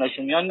میرن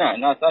خونه‌شون میان،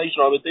 نه اصلا هیچ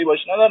رابطه‌ای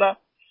باش ندارن.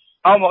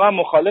 اما موقع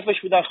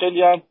مخالفش بودن،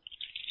 خیلی هم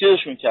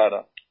چیزشون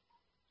کردن.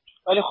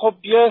 ولی خب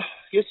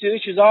یه سری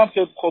چیزا هم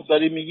که خب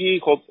داری میگی،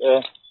 خب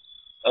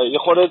یه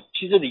خورده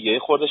چیز دیگه، یه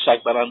خورده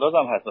شک برانداز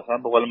هم هست. مثلا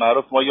به قول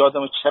معروف ما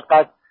یادم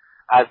چقدر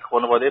از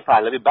خانواده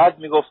پهلوی بد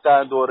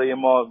میگفتن دوره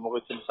ما،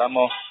 موقعی که مثلا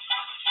ما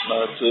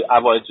تو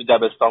اوایل تو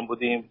دبستان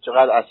بودیم،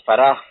 چقدر از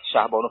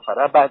شهبانو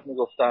فرح بد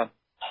میگفتن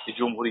که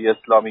جمهوری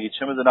اسلامی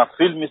چه میدونم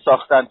فیلم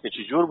میساختن که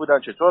چجور بودن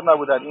چطور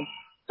نبودن، این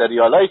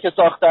سریالایی که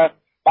ساختن.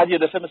 بعد یه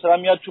دفعه مثلا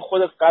میاد تو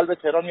خود قلب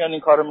تهران میان این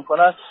کارو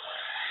میکنن.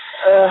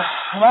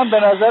 من به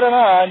نظر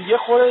من یه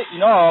خورده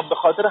اینا به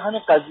خاطر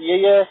همین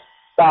قضیه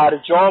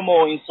برجام و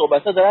این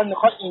صحبت‌ها دارن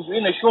میخوان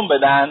اینجوری نشون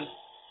بدن.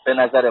 به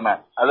نظر من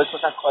الان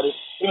مثلا کاری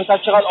مثلا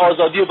چقدر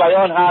آزادی و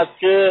بیان هست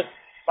که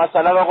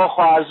مثلا آقا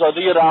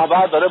خواهرزاده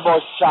رهبر داره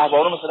با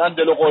شهبانو مثلا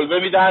دل و قلبه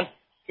میدن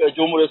که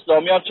جمهوری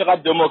اسلامی هم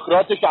چقدر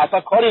دموکراته که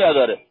اصلا کاری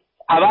نداره،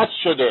 عوض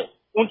شده.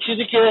 اون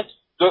چیزی که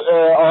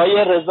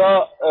آقای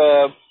رضا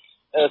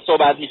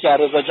صحبت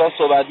میکرد، رضا جان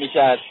صحبت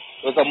میکرد،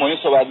 رضا معین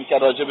صحبت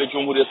میکرد راجع به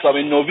جمهوری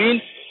اسلامی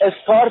نوین،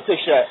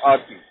 استارتشه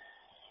آرتین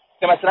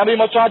که مثلا ببین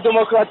ما چقدر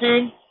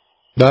دموکراتیم،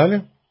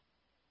 بله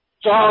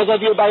چقدر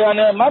آزادی و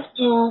بیانه. من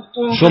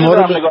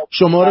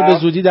شما رو به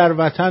زودی در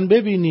وطن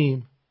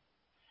ببینیم.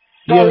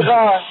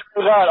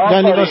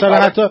 یعنی مثلا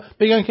حتی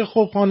بگن که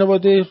خب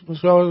خانواده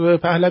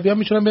پهلوی هم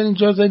میتونن به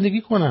اینجا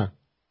زندگی کنن.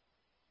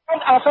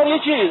 اصلا یه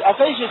چیز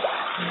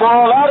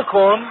باور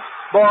کن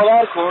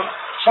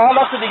چند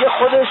وقت دیگه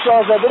خود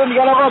شاهزاده رو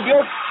میگن آقا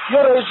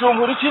بیا رئیس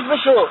جمهوری چیز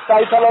بشو،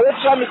 تایید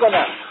صلاحیتش هم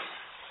میکنن،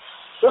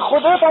 به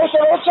خدا تایید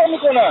صلاحیتش هم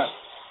میکنن،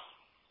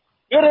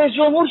 بیا رئیس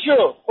جمهور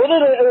شو. خود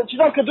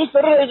چیزا که دوست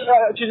داره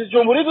چیز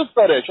جمهوری دوست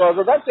داره،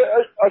 شاهزاده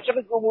عاشق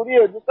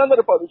جمهوریه، دوست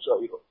نداره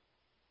پادشاهی رو.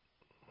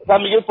 مثلا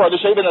میگه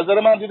پادشاهی به نظر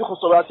من دیدی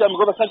خصوصیاتی هم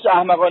میگه مثلا که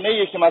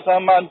احمقانه‌ایه که مثلا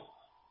من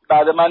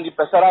بعد من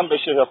پسرم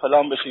بشه یا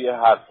فلان بشه، یه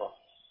حرفا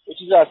یه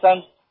چیز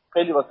اصلا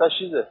خیلی واسه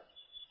چیزه.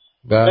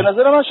 به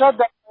نظر من شاید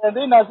در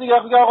آینده نزدیک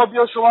بگه آقا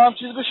بیا شما هم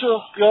چیز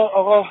بشو، بیا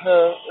آقا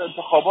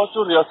انتخابات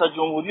و ریاست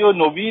جمهوری و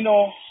نوین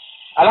و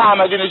الان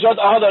احمدی نژاد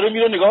آقا داره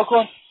میره نگاه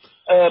کن،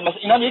 مثلا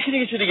اینا هم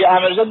یکی دیگه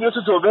احمدی نژاد میره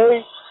تو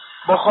دبی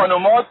با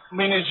خانومات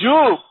مینی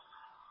جوب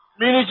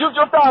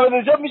جفت احمدی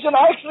نژاد میشن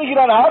عکس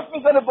میگیرن، حرف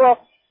میزنه با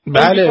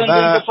بله.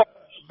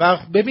 و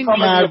ببین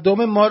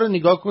مردم ما رو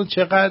نگاه کن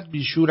چقدر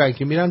بیشورن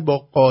که میرن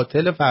با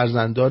قاتل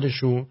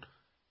فرزندانشون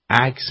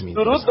عکس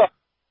میگیرن.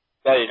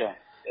 دقیقاً.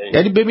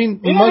 یعنی ببین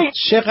ما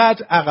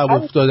چقدر عقب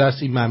افتاده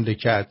است این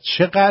مملکت،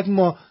 چقدر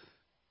ما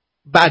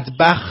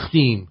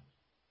بدبختیم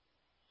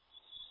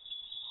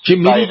که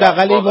میریم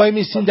بغل وای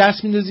میسین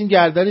دست میندازین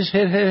گردنش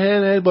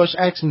هر باش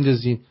عکس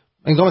میندازین،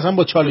 انگار مثلا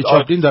با چارلی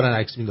چاپلین دارن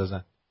عکس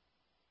میندازن.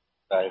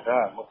 دقیقاً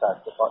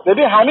متاسفانه.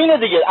 ببین همینه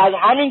دیگه،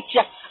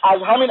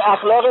 از همین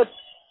اخلاق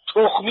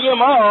تخمی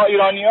ما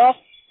ایرانی‌ها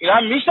اینا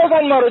هم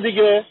میشناسن ما رو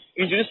دیگه،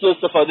 اینجوری سوء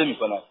استفاده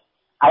میکنن،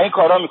 این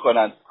کارا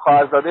میکنن.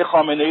 خواهرزاده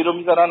خامنه‌ای رو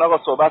میذارن آقا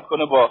صحبت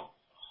کنه با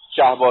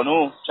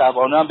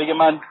شهبانو هم بگه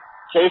من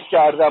کیف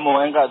کردم و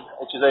اینقدر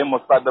چیزای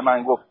مثبت به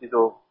من گفتید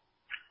و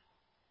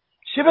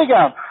چی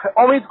بگم،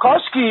 امید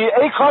کاشکی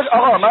ای کاش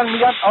آقا من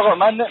میگم آقا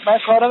من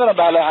کار ندارم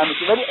بله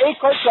همیشه، ولی ای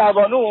کاش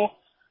شهبانو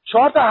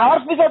 4 تا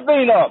حرف میزد به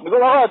اینا، میگه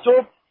آقا تو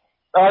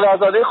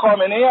برادرزاده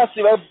خامنه‌ای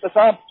هستی و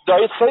مثلا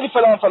دایت خیلی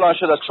فلان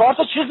شده، 4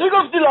 تا چیز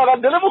میگفتی لاغر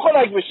دلمون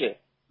خنک بشه.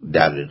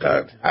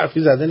 دقیقاً حرفی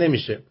زده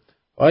نمیشه.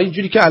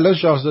 اینجوری که الان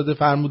شاهزاده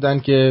فرمودن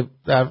که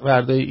در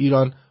فردای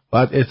ایران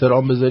باید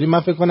احترام بذاریم، من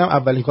فکر کنم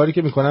اولین کاری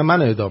که میکنن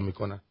من اعدام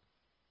میکنن.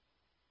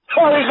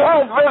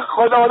 دقیقاً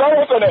خدا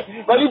نکنه،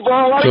 ولی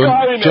باور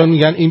کن چون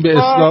میگن این به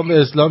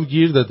اسلام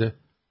گیر داده،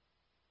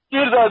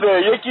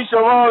 یکی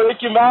شما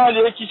یکی من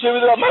یکی چه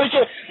میدونم،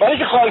 من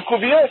که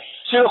خالکوبیه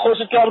شیر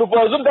خوشت کم رو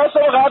بازوم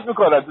دستمو قطع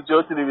میکنن تو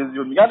جلوی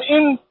تلویزیون، میگن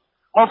این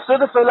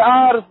مفسد فی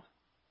الارض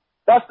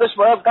دستش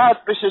باید قطع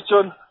بشه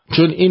چون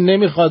این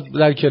نمیخواد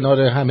در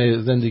کنار همه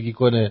زندگی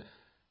کنه،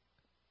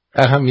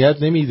 اهمیت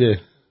نمیده.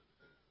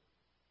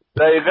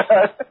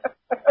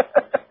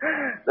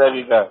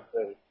 دقیقاً.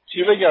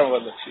 چی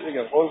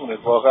بگم قربونت،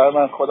 واقعا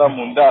من خودم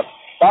موندم.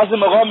 بعضی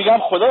موقع میگم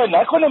خدا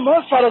نکنه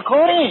ما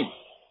سرکاریم،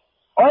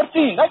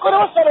 آرتین نکنه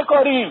ما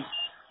سرکاریم،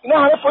 اینا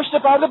همه پشت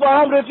پرده با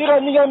هم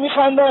رفیقن، میگن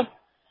میخندن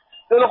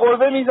دل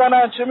قربه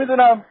میزنن چه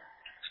میدونم،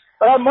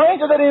 ما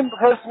اینجا داریم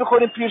حرص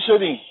میخوریم پیر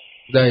شدیم.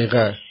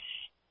 دقیقاً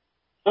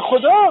به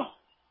خدا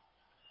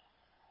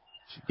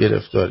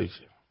گرفتاری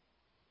که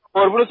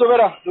قربون تو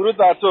برم، درود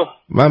بر تو.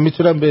 من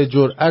میتونم به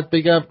جرئت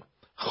بگم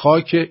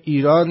خاک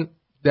ایران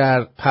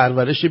در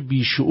پرورش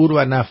بیشعور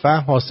و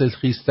نفهم حاصل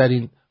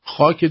خیزترین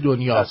خاک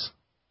دنیاست.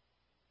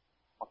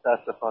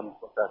 متاسفانه.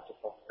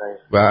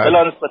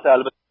 بلا نسبت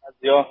البته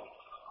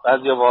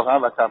بعضیا واقعا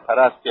وطن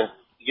پرست که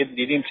دیگه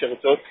دیدیم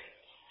چطور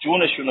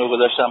جونشون رو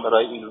گذاشتن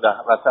برای این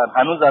وطن،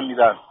 هنوزم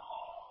میدن،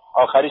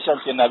 آخریش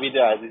هم که نوید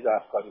عزیز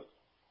افکاری.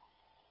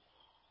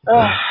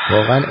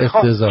 واقعا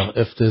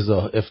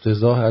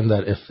افتضاح هم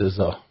در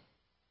افتضاح.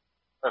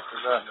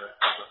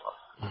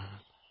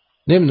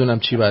 نمیدونم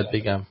چی باید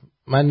بگم.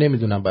 من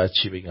نمیدونم باید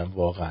چی بگم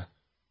واقعا.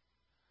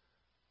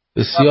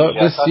 بسیار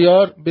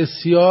بسیار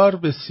بسیار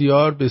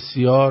بسیار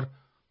بسیار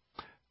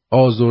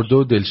آزرده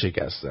و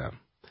دلشکستم.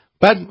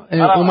 بعد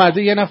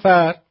اومده یه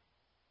نفر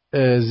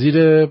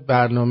زیر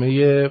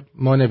برنامه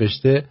ما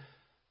نوشته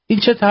این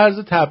چه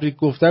طرز تبریک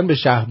گفتن به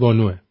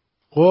شهبانوه.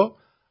 خب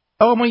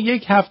آقا ما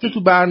یک هفته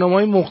تو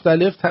برنامه‌های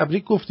مختلف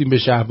تبریک گفتیم به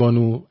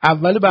شهبانو.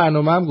 اول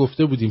برنامه هم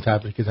گفته بودیم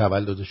تبریک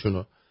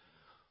تولدشونو.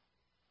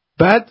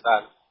 بعد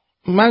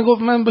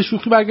من به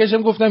شوخی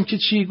برگشتم گفتم که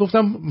چی؟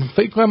 گفتم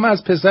فکر کنم من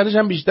از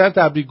پسرشم بیشتر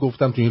تبریک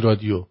گفتم تو این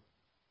رادیو.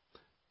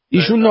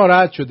 ایشون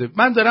ناراحت شده.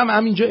 من دارم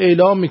همینجا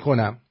اعلام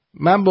میکنم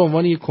من به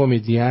عنوان یک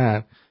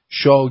کمدین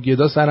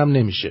شاگردا سرم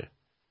نمیشه.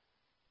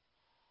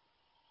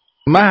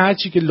 من هر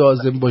چی که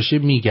لازم باشه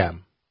میگم.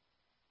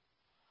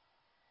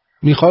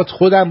 میخواد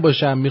خودم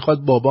باشم، میخواد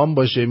بابام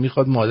باشه،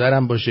 میخواد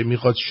مادرم باشه،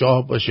 میخواد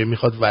شاه باشه،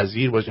 میخواد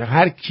وزیر باشه،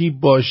 هر کی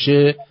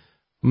باشه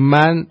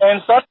من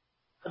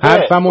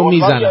حرفمو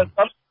میزنم.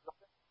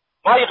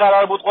 ما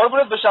قرار بود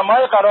قربونت بشم، ما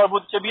قرار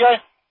بود که بیای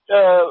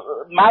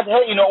مدح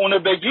اینو اونو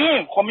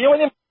بگیم. خب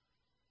میومدیم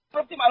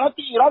گفتیم الان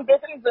تو ایران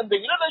بهترین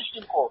زندگی رو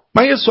داشتیم. خب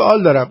من یه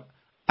سوال دارم،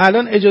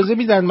 الان اجازه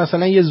میدن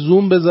مثلا یه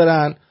زوم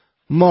بذارن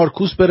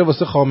مارکوس بره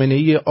واسه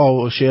خامنه‌ای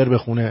شعر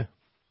بخونه؟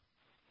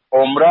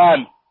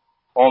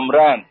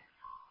 عمرن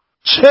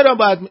چرا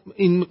باید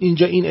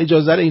اینجا این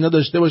اجازه رو اینا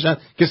داشته باشن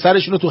که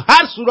سرشون رو تو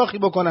هر سوراخی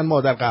بکنن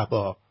مادر قهبه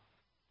ها؟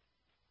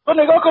 تو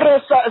نگاه کن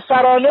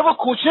سرانه و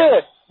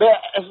کوچه به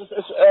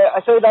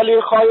سید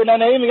علی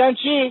خامنه‌ای میگن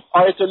چی؟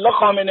 آیت الله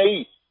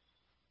خامنه‌ای.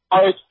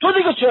 تو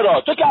دیگه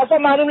چرا؟ تو که اصلا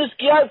معلوم نیست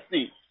کی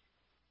هستی.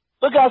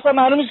 تو که اصلا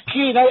معلوم نیست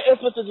کی، نه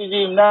اسمتو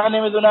دیدیم نه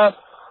نمیدونم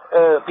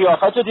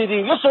قیافتو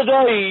دیدیم، یه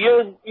صدایی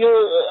یه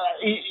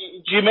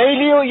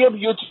جیمیلی و یه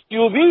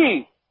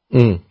یوتیوبی.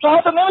 تو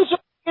حتی نمی‌شی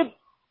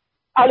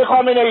علی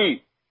خامنه‌ای،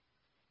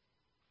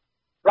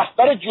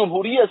 رهبر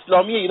جمهوری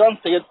اسلامی ایران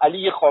سید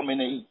علی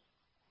خامنه‌ای.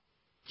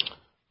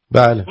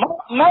 بله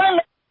من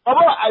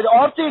بابا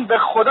آرتین به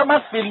خدا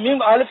من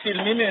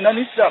فیلمی اینا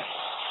نیستم.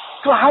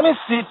 تو همین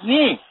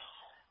سیدنی،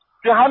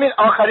 تو همین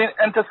آخرین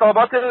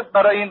انتصابات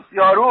برای این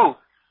یارو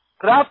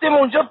رفتیم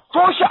اونجا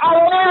پوش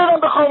علنی دادم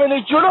به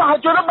خامنه‌ای،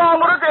 جلو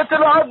مامورات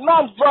اطلاعات.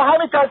 من با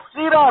همین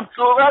تصویرم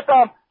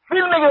صحبتم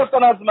فیلم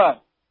گرفتن از من.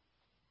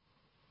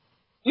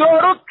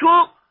 یارو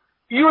تو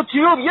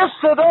یوتیوب یه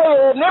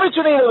صدای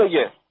نمیتونه اینو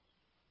بگه.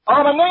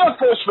 آقا من نمیخوام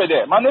پوش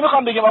بده، من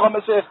نمیخوام بگم آقا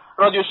مثل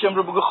رادیو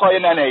شمرو بگو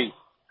خاینانه‌ای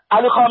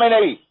علی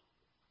خامنه‌ای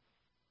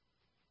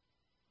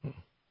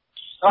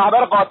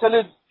رهبر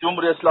قاتل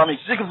جمهوری اسلامی،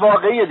 چیزی که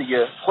واقعیه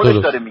دیگه. خودش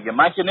داره میگه،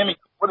 من که نمیگم،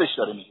 خودش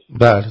داره میگه.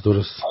 بله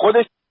درست.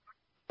 خودش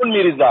خون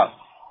میریزم،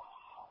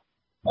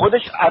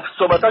 خودش از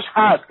صحبتاش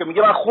هست که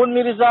میگه من خون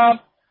میریزم،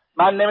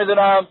 من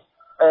نمیدونم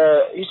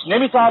هیچ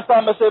نمیترسم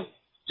مثل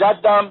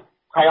جدم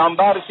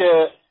پیامبر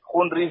که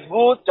خون ریز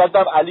بود،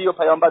 جدم علی و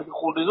پیامبر که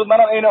خون ریز بود،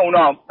 منم عین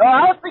اونام.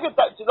 هست دیگه،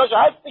 چیزاش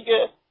هست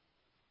دیگه.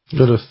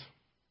 درست.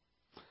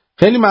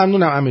 خیلی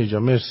ممنونم امیر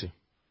جان، مرسی.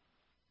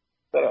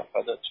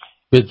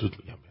 بدرود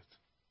میگم.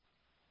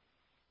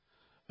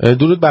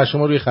 درود بر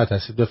شما، روی خط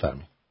هستید،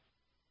 بفرمایید.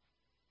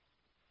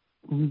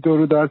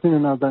 درود آرتین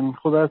نازنین،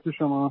 خوب هستی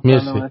شما؟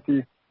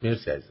 مرسی.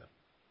 مرسی عزیزم.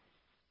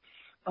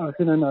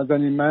 آرتین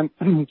نازنین، من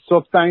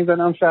صبح زنگ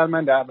زدم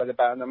شرمنده، اول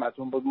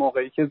برنامه‌تون بود،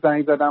 موقعی که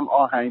زنگ زدم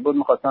آهنگ بود،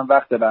 می‌خواستم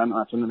وقت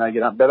برنامه‌تون رو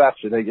نگیرم،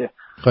 ببخشید اگه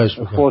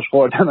فوش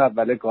خوردم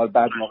اول کار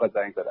بعد موقع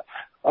زنگ زدم.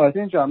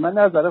 آرتین جان، من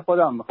نظر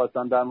خودم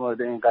می‌خواستم در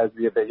مورد این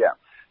قضیه بگم.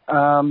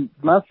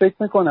 من فکر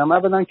میکنم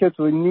اولا که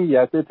توی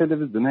نیت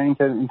تلویزیون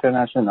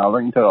اینترنشنال و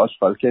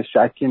اینترآشغال که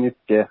شکی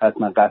نیست که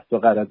حتما قصد و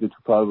غرضی تو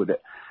کار بوده،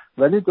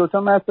 ولی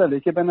دوتا مسئله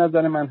که به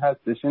نظر من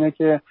هستش اینه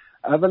که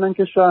اولا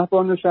که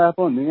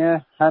شهبانوی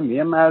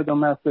همه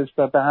مردم هستش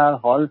و به هر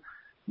حال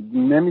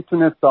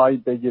نمیتونه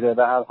ساید بگیره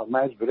و هر حال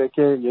مجبوره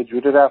که یه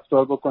جوری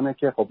رفتار بکنه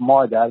که خب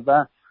مادر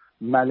و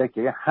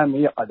ملکه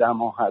همه آدم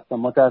ها هست و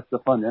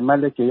متاسفانه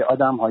ملکه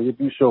آدم های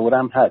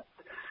بیشعورم هست.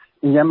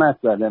 این یه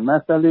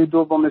مسئله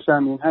دومش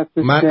هم این هست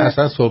من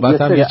اصلا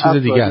صحبتم یه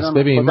چیز دیگه است.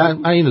 ببین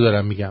من اینو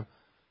دارم میگم،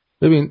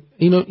 ببین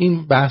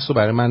این بحثو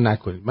برای من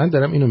نکنید. من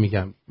دارم اینو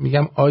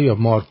میگم آیا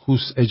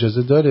مارکوس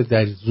اجازه داره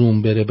در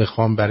زوم بره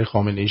برای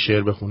خامنه‌ای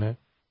شعر بخونه؟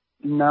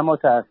 نه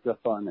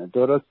متاسفانه.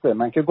 درسته،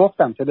 من که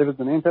گفتم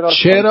تلویزیون اینترنت.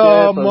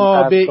 چرا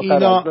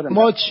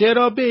ما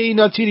چرا به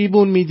اینا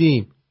تریبون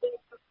میدیم؟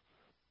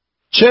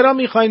 چرا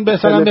میخواین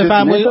مثلا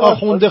بفرمایید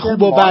آخونده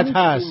خوب و بد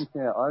هست؟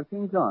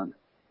 آرتین جان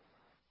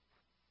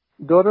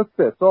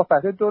درسته،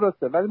 صحبت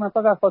درسته، ولی من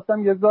فقط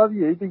خواستم یه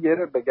زاویه دیگه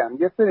رو بگم.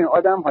 یه سری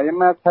آدم‌های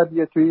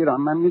مذهبی تو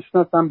ایران من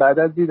میشناسم بعد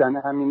از دیدن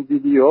همین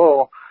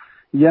ویدیو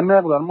یه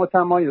مقدار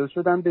متمایل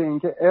شدن به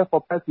اینکه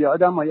خب پس یه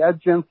آدم‌های از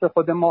جنس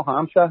خود ما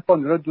هم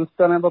شهبانو رو دوست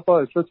دارن و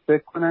باعث شد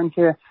فکر کنن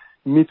که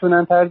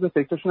میتونن طرز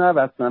فکرشون رو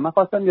عوض کنن. من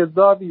خواستم یه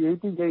زاویه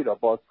دیگه ای را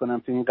باز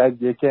کنم تو این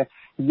قضیه که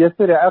یه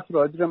سری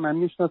افرادی رو من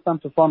میشناسم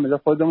تو فامیل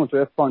خودمون تو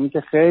اسپانی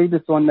که خیلی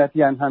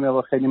سنتی ان، همه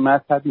و خیلی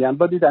مذهبی ان.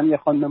 با دیدن یه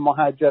خانم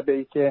محجبه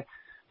ای که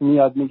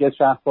میاد میگه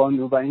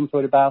شهبانو و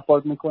اینطوری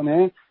برخورد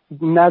میکنه،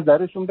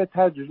 نظرشون به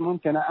تدریج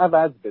ممکنه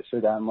عوض بشه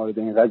در مورد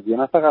این قضیه.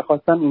 من فقط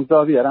خواستم این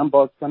زاویه رو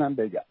باز کنم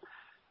بگم.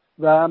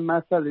 و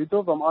مسئله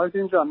دوم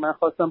آرتین جان، من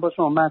خواستم با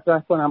شما مطرح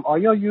کنم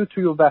آیا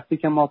یوتیوب وقتی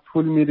که ما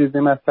پول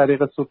میریزیم از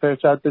طریق سوپر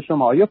چت به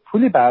شما آیا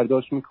پولی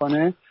برداشت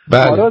میکنه؟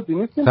 بله.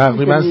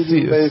 تقریبا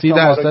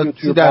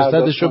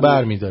 30%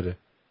 برمیداره.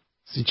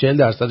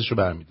 40%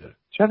 برمیداره.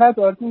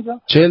 چقدر آرتین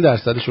جان؟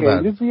 40%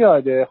 برمیداره. خیلی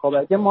زیاده. خب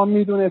اگه ما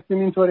میدونستیم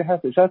اینطوری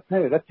هستش از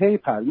طریق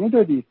پیپل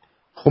میدادید.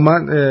 خب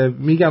من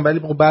میگم ولی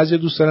بعضی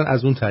دوست دارن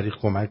از اون طریق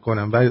کمک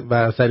کنن و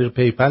از طریق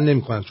پیپل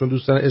نمیکنن چون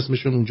دوست دارن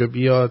اسمشون اونجا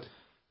بیاد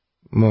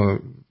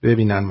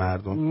ببینن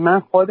مردم. من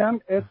خودم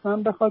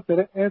اسمم به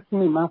خاطر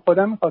اسمی، من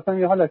خودم می‌خواستم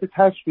یه حالت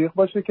تشویق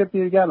باشه که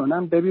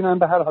دیگرانم ببینن.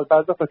 به هر حال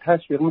بعضی وقتا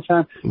تشویق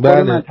میشن.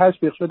 بله. من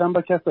تشویق شدم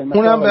با کسایی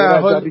اونم به هر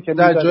حال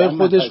در جای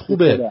خودش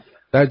خوبه.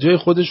 در جای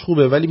خودش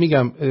خوبه ولی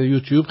میگم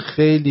یوتیوب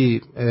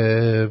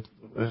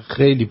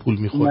خیلی پول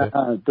میخوره.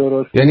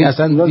 یعنی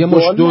اصلا یه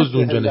مش دزد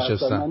اونجا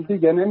نشستن. من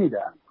دیگه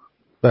نمیدم.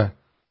 بله.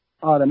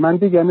 آره من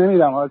دیگه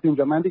نمیدم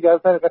اینجا. من دیگه از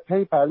طریق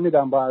پیپل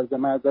میدم با عرض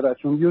معذرت،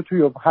 چون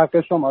یوتیوب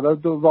حق شما را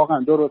واقعا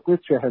درست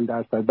نیست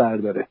 40%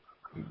 برداره.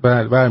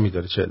 بله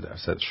برمیداره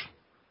 40%.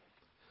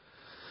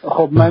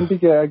 خب من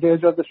دیگه اگه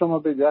اجازه شما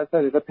بدید از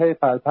طریق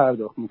پیپل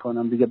پرداخت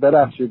میکنم دیگه.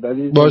 ببخشید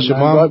ولی باشه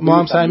ما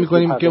هم سعی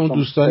میکنیم که اون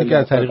دوستانی که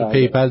از طریق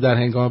پیپل در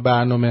هنگام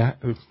برنامه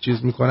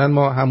چیز میکنن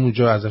ما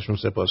همونجا ازشون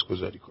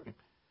سپاسگزاری کنیم.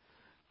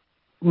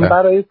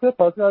 برای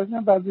سپاسگزاری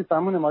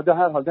وظیفمونه. ما در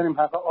هر حال داریم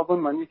حق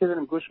آبونمانی که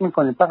داریم گوش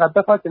میکنیم فقط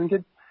به خاطر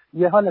اینکه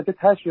یه حالت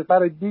تشویق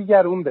برای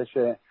دیگرون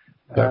بشه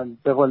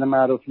به قول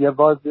معروف یه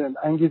واز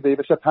انگیزه‌ای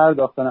بشه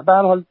پرداخت کنن. به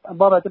هر حال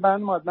بابت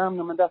برنامه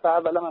ممنونم. من دفعه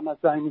اولم هم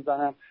زنگ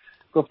میزنم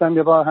گفتم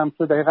یه بار هم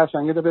صدای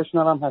قشنگی رو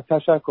بشنوم از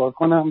تشکر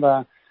کنم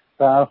و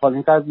به هر حال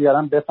این قضیه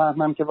رو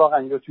بفهمم که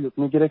واقعا یوتیوب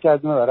میگیره که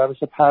از اون برای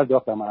روش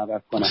پرداختم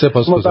عوض کنم.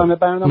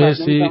 سپاسگزارم.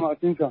 مرسی.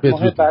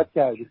 محبت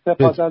کردید.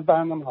 سپاس از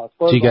برنامه‌ها.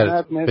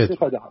 مرسی.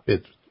 خدا.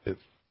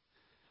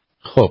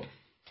 خب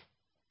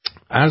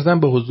عرضم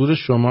به حضور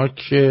شما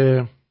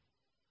که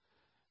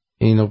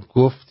اینو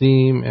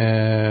گفتیم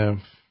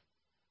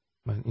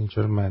من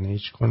اینجا رو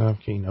منیج کنم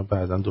که اینا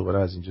بعدا دوباره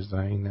از اینجا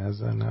زنگ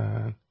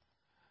نزنن.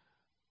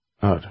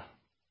 آره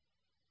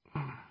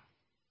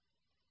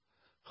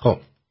خب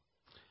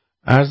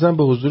عرضم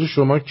به حضور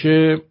شما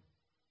که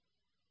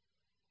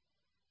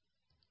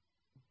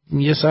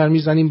یه سر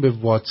میزنیم به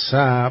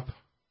واتساپ.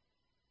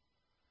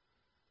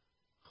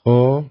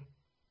 خب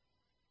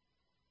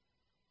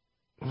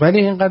ولی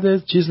اینقدر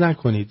چیز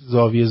نکنید،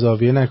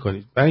 زاویه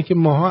نکنید، برای اینکه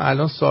ماها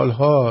الان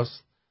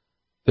سالهاست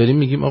داریم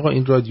میگیم آقا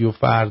این رادیو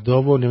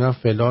فردا و نمیدونم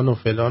فلان و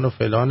فلان و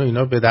فلان و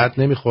اینا به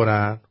درد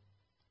نمیخورن.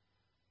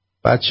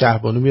 بعد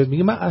شهبانو میاد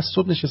میگه من از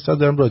صبح نشستم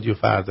دارم رادیو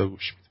فردا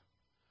گوش میدم.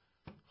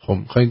 خب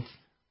میخواین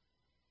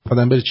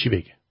خودم بره چی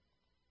بگه؟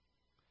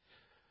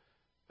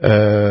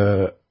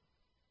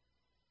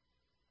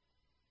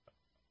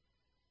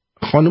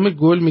 خانم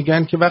گل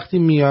میگن که وقتی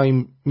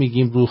میایم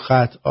میگیم رو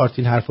خط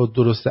آرتین حرفات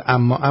درسته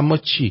اما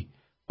چی؟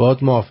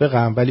 باهات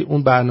موافقم ولی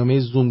اون برنامه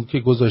زوم که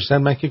گذاشتن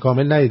من که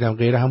کامل ندیدم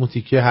غیر همون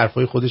تیکه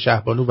حرفای خود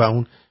شهبانو و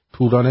اون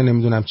پورانه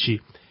نمیدونم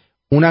چی.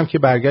 اونم که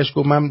برگشت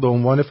گفت من به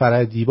عنوان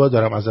فرع دیبا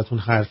دارم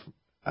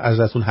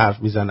ازتون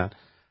حرف میزنن.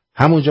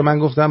 همونجا من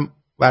گفتم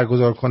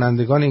برگزار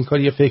کنندگان این کار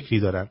یه فکری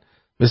دارن،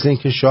 مثل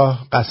اینکه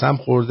شاه قسم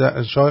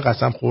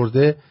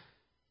خورده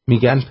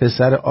میگن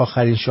پسر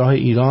آخرین شاه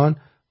ایران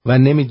و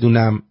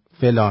نمیدونم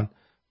فلان،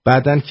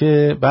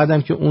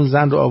 بعدم که اون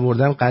زن رو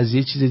آوردن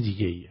قضیه چیز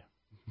دیگه ایه.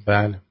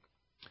 بله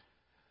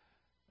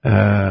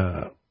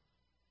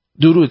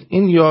درود.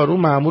 این یارو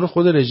مأمور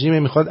خود رژیمه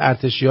میخواد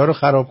ارتشی‌ها رو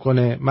خراب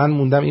کنه. من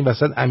موندم این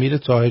وسط امیر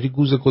طاهری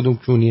گوز کدوم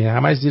کونیه،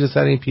 همش زیر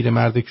سر این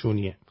پیرمرد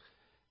کونیه.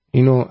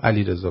 اینو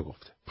علیرضا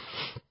گفته.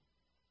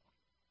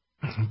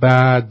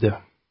 بعد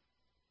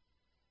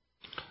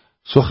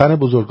سخن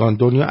بزرگان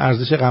دنیا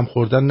ارزش غم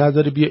خوردن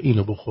نداره بیا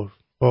اینو بخور.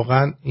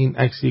 واقعا این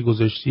عکسی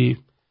گذاشتی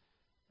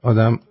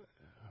آدم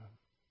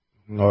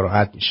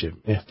ناراحت میشه.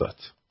 احتاط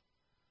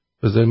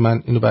بذار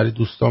من اینو برای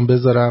دوستان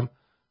بذارم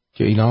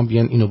که اینا هم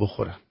بیان اینو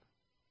بخورن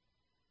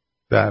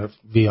در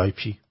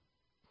VIP.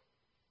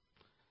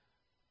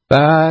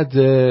 بعد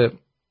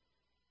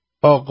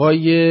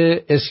آقای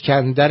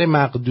اسکندر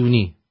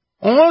مقدونی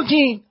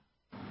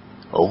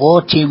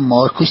آقا تیم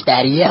مارکوس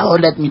در یه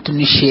حالت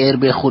میتونه شعر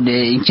بخونه،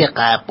 اینکه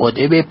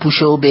قباده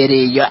بپوشه و بره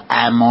یا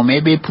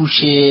عمامه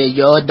بپوشه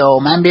یا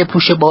دامن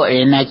بپوشه با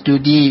عینک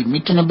دودی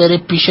میتونه بره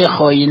پیش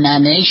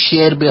خایننه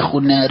شعر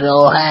بخونه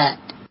راحت.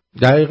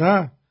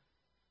 دقیقا.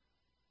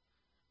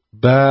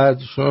 بعد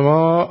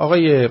شما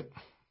آقای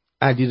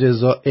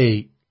علیرضا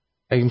ای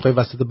اگه میخوای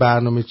وسط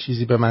برنامه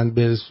چیزی به من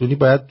برسونی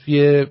باید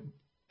توی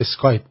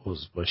اسکایپ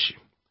عضو باشی.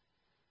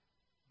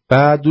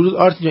 بعد درود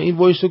آرتین جان، این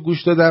وایس رو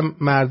گوش دادم،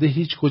 مرده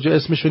هیچ کجا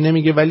اسمشو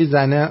نمیگه ولی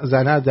زنه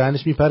از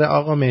دهنش میپره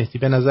آقا مهدی،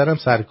 به نظرم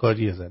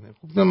سرکاریه زنه.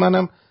 گفتم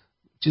منم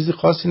چیزی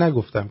خاصی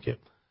نگفتم که.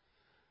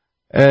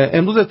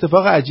 امروز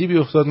اتفاق عجیبی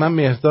افتاد. من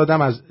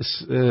مهردادم از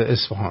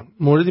اصفهان.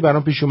 موردی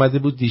برام پیش اومده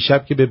بود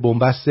دیشب که به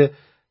بنبست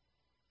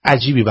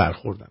عجیبی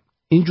برخوردم.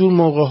 اینجور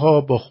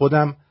موقع‌ها با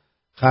خودم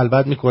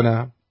خلوت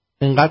میکنم،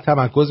 اینقدر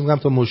تمرکز میکنم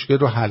تا مشکل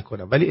رو حل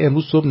کنم، ولی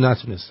امروز صبح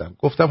نتونستم.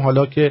 گفتم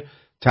حالا که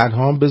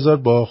تنهام بذار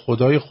با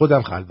خدای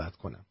خودم خلوت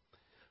کنم.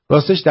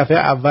 راستش دفعه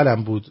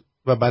اولم بود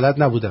و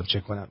بلد نبودم چه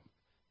کنم.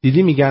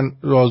 دیدی میگن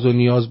راز و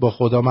نیاز با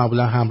خدا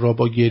معمولا همراه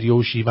با گریه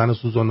و شیون و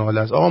سوز و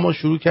ناله است. آقا ما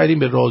شروع کردیم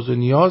به راز و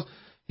نیاز،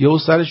 یهو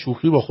سر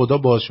شوخی با خدا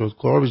باز شد.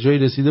 کار به جایی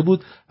رسیده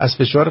بود از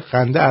فشار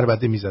خنده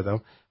عربده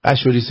میزدم،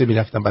 قش و ریسه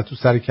میرفتم و تو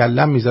سر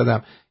کلم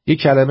میزدم، یه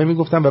کلمه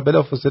میگفتم و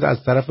بلافاصله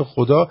از طرف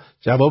خدا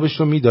جوابش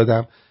رو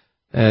میدادم.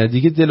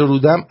 دیگه دل و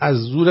رودم از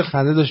زور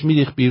خنده داشت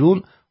میریخت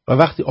بیرون و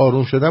وقتی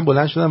آروم شدم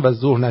بلند شدم و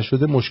ظهر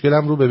نشده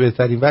مشکلم رو به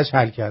بهترین وجه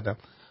حل کردم.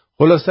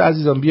 خلاصه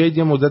عزیزان بیایید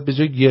یه مدت به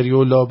جای گریه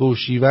و لابه و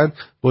شیون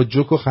با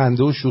جوک و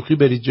خنده و شوخی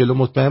برید جلو.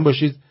 مطمئن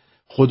باشید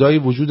خدای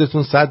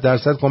وجودتون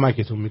 100%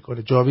 کمکتون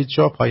میکنه. جاوید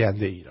شاه،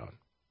 پاینده ایران.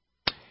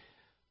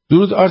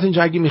 درود آرتین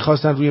جان، اگه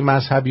میخواستن روی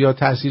مذهبی‌ها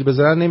تأثیر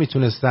بذارن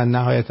نمیتونستن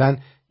نهایتاً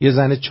یه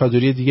زن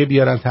چادری دیگه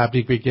بیارن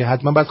تبریک بگه؟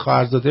 حتما بعد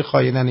خواهرزاده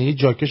خاینانه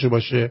جاکشو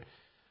باشه.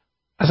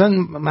 اصلا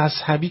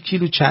مذهبی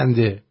کیلو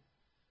چنده؟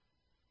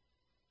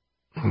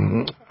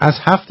 از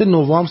 7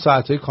 نوامبر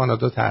ساعتهای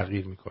کانادا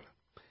تغییر میکنه.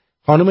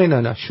 خانم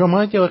اینانا،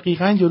 شما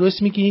دقیقاً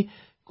درست میگی.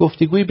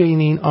 گفتگوی بین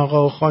این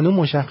آقا و خانم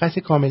مشخص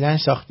کاملا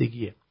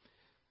ساختگیه.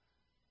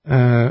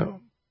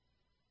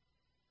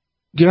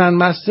 گرند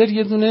مستر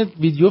یه دونه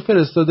ویدیو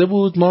فرستاده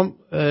بود، ما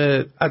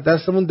از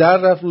دستمون در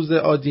رفت روز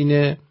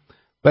آدینه،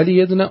 ولی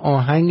یه دونه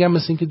آهنگم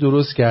مثل این که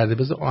درست کرده.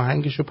 بذار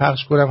آهنگشو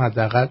پخش کنم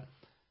حداقل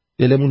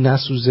دلمون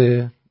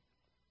نسوزه،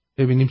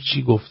 ببینیم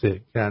چی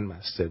گفته گرند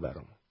مستر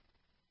برامون.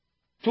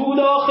 تو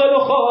داخل و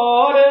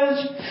خارج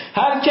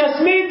هر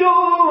کس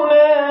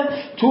میدونه،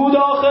 تو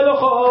داخل و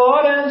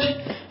خارج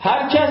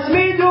هر کس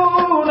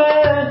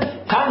میدونه،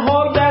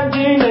 تنها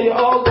گنجینه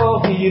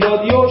آگاهی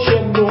رادیو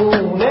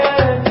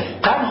شمرونه،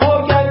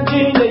 تنها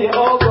گنجینه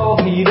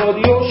آگاهی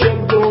رادیو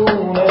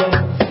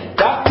شمرونه،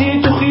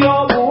 وقتی تو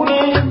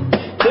خیابونی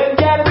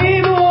دلگر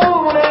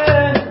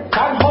میمونه،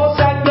 تنها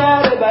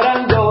سنگر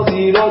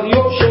براندازی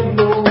رادیو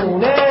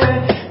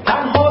شمرونه،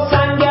 تنها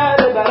سنگر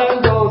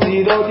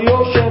براندازی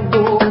رادیو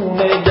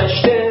شمرونه،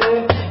 گشته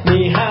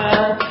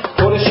میهن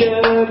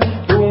پرشر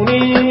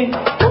دونی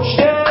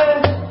پشته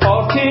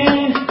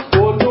آرتین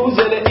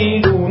بلدوزر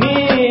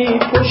ایرونی،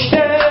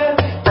 پشته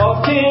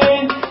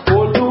آرتین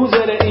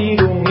بلدوزر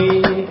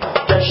ایرونی،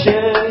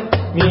 گشته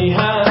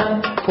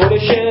میهن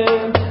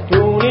پرشر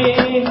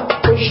دونی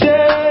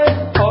پشته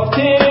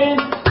آرتین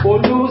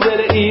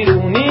بلدوزر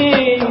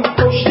ایرونی،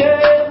 پشته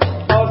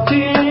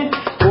آرتین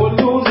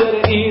بلدوزر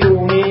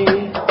ایرونی،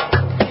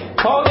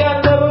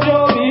 پاینده و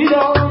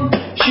جاویدان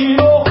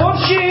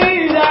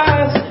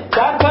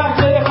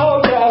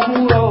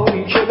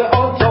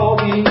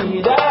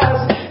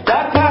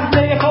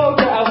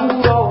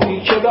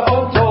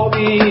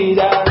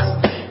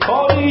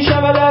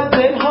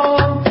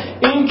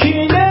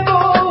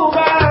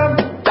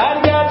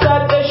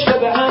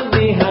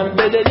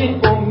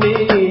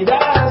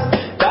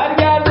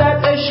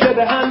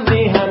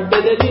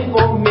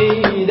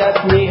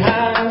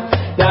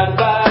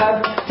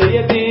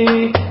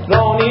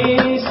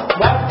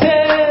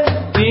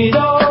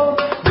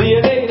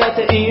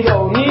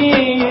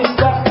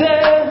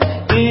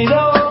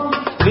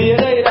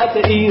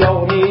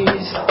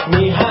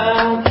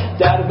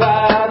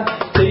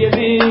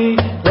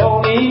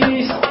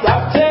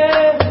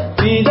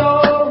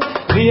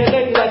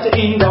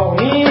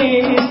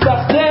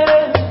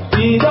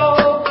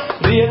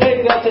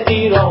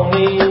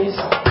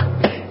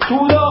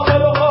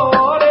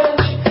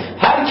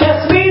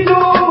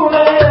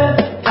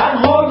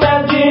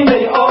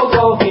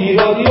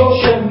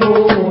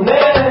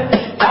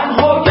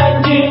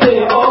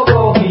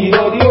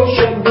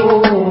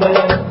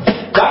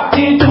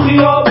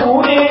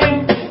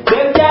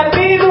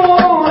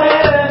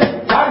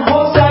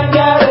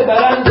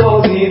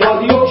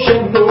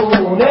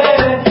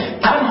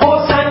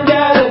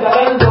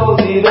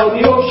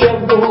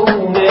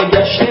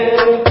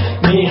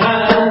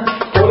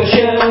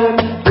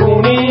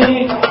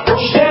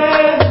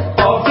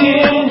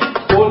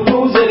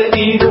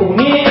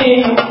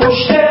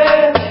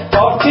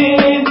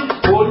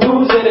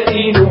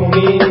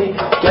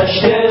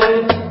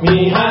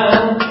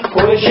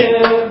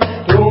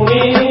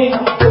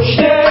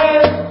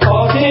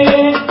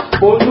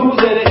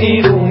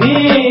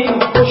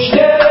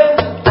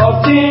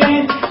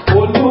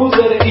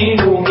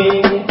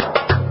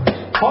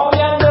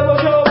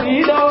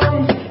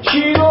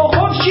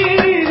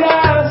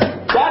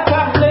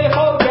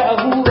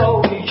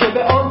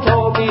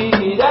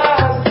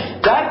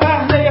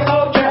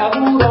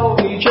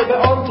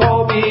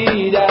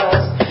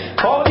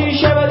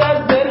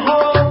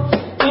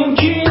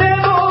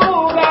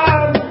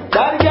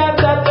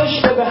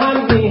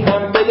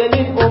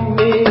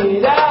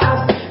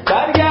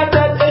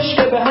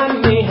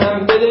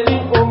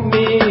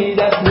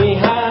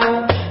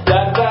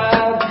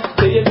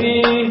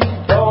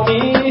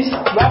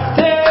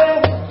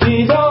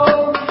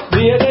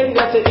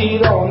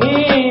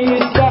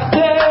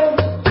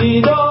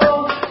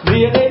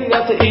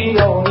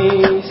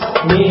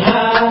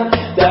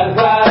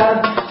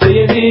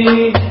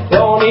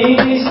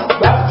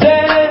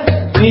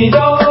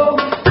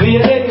بیدار روی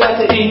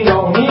غیرت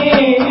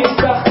ایرانی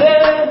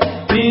سخته،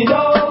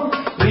 بیدار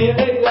روی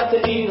غیرت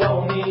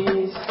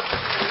ایرانی.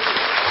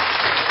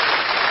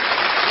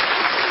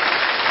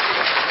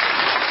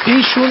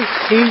 ایشون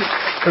این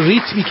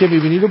ریتمی که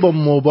میبینی رو با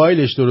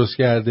موبایلش درست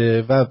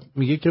کرده و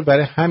میگه که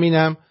برای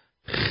همینم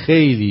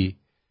خیلی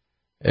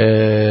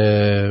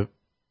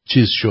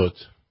چیز شد،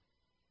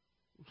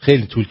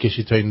 خیلی طول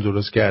کشید تا اینو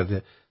درست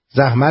کرده،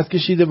 زحمت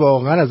کشیده،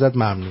 واقعا ازت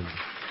ممنون.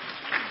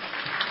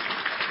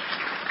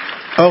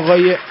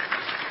 آقای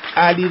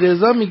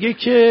علیرضا میگه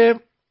که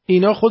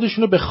اینا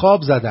خودشونو به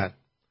خواب زدن،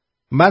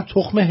 من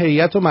تخم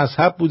هیئت و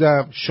مذهب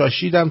بودم،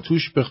 شاشیدم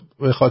توش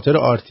به خاطر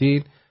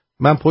آرتین،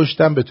 من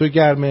پشتم به تو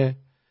گرمه،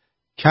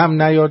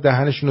 کم نیار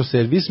دهنشونو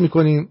سرویس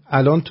میکنیم،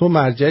 الان تو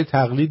مرجع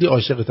تقلیدی،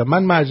 عاشقتم.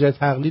 من مرجع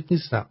تقلید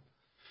نیستم،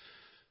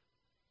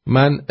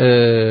 من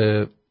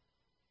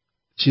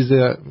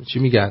چی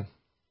میگن،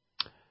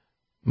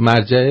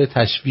 مرجع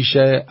تشویش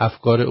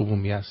افکار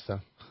عمومی هستم،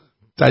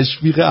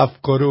 تشویق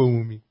افکار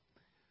عمومی.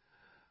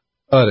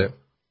 آره،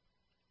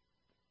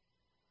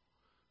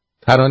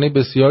 ترانه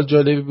بسیار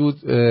جالبی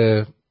بود.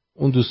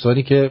 اون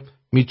دوستانی که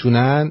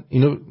میتونن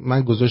اینو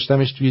من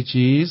گذاشتمش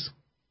توی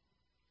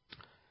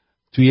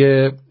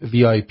توی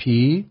VIP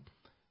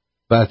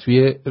و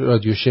توی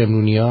رادیو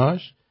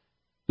شمرونیاش،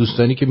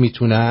 دوستانی که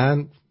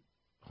میتونن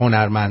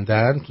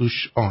هنرمندن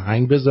توش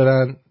آهنگ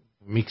بذارن،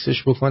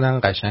 میکسش بکنن،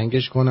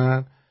 قشنگش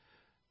کنن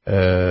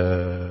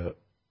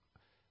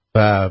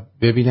و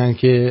ببینن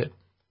که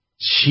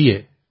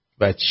چیه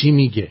و چی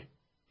میگه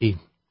این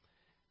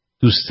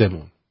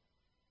دوستمون.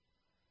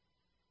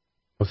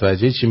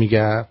 متوجه چی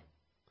میگه؟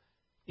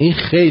 این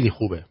خیلی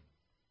خوبه،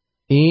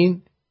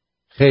 این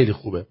خیلی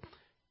خوبه.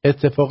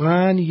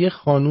 اتفاقا یه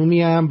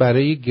خانومی هم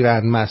برای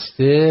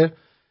گرندمستر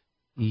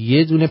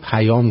یه دونه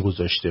پیام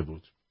گذاشته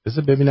بود،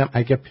 بذار ببینم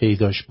اگه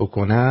پیداش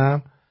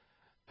بکنم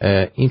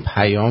این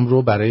پیام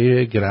رو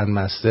برای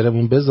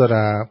گرندمسترمون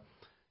بذارم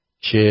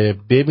که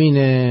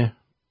ببینه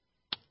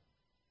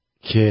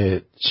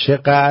که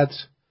چقدر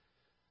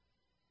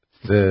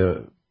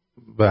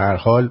به هر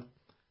حال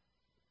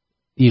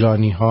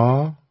ایرانی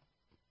ها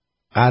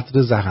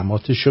قدر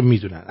زحماتشو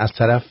میدونن. از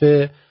طرف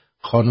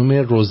خانم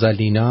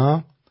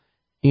روزالینا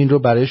این رو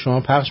برای شما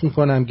پخش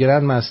میکنم،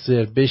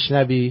 گرندمستر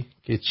بشنوی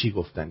که چی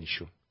گفتن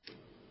ایشون.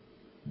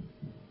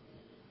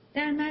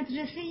 در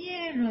مدرسه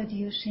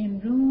رادیو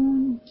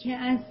شمرون که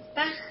از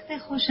بخت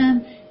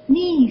خوشم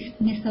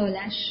نیست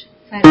مثالش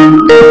فراری،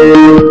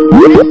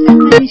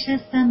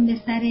 نشستم به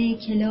سر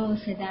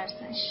کلاس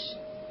درسش،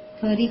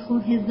 تاریخ و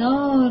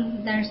 1000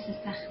 درس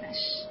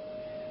سختش،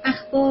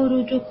 اخبار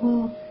و جوک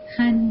و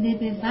خنده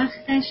به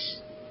وقتش،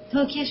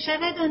 تا که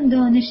شود آن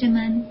دانش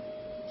من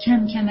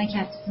کم کمک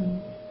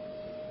افزون.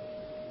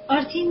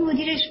 آرتین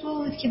مدیرش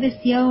بود که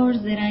بسیار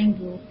زرنگ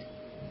بود،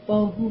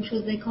 با هوش و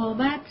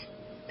ذکاوت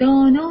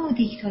دانا و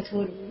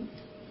دیکتاتور بود.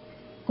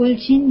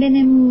 گلچین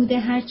بنموده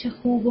هرچه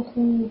خوب و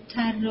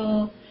خوبتر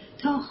را،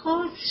 تا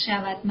خاص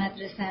شود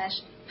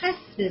مدرسش پس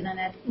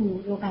بزند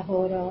او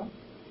رقبا را.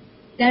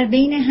 در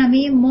بین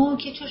همه ما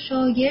که چو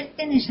شاگرد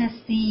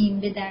بنشستیم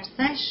به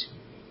درسش،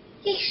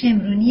 یک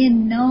شمرونی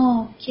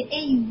ناب که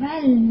ای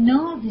ول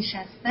نازش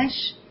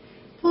هستش،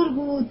 پر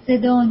بود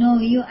ز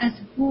دانایی و از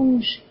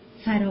هوش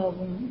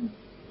فراوون.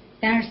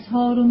 درس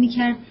ها رو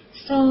میکرد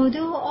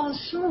ساده و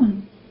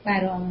آسون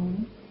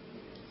برامون،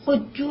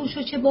 خود جوش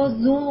و چه با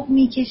ذوق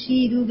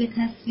میکشید و به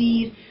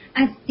تصویر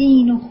از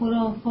دین و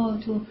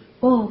خرافات و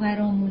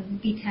باورامون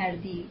بی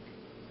تردید.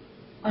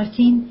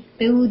 آرتین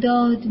به او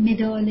داد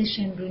مدال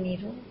شمرونی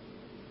رو،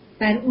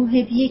 بر او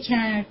هدیه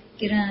کرد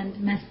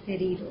گرند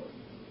مستری رو،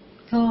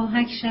 تا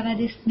حک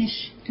شود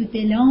اسمش تو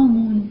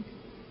دلامون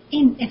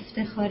این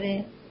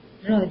افتخار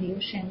رادیو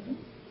شمرون.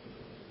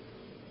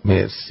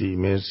 مرسی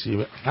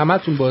مرسی،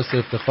 همتون باعث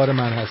افتخار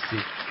من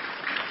هستید.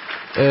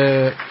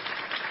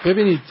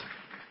 ببینید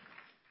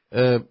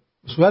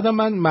شاید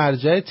من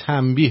مرجع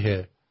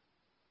تنبیه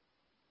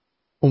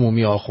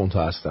عمومی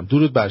آخوندها هستم.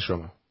 درود بر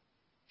شما.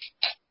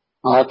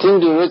 آرتین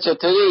درود،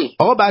 چطوری؟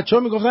 آقا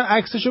بچه‌ها میگفتن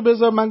عکسشو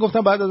بذار، من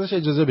گفتم بعد ازش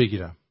اجازه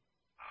بگیرم.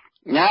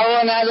 نه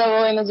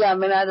بابا اینو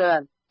جنبه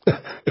ندارن.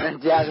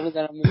 جغ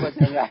میزنم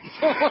میپاسن.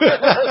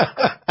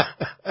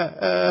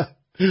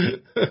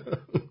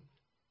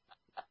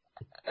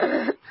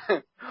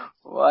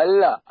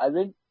 والا از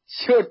این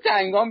شورت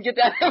تنگام که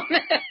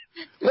تنمه،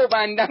 تو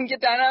بندم که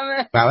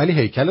تنمه، ولی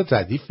هیکل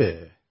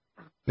ردیفه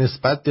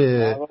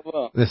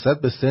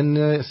نسبت به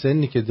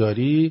سنی که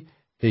داری،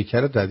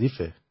 هیکل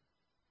ردیفه.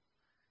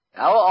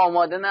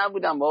 آماده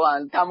نبودم بابا،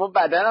 تمام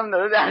بدنم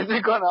داره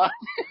درد کنه.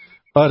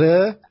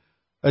 آره؟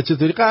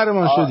 چطوری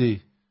قهرمان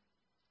شدی؟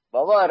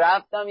 بابا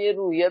رفتم یه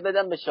روحیه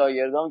بدم به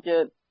شاگردام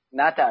که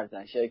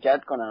نترسن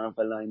شرکت کنن و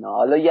فلان اینا.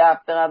 حالا یه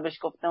هفته قبلش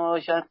گفتم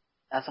شاید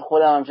اصلا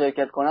خودم هم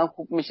شرکت کنم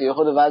خوب میشه، یه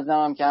خود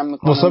وزنم هم کم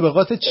میکنم.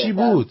 مسابقات چی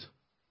بود؟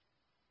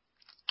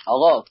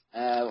 آقا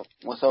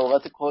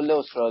مسابقات کل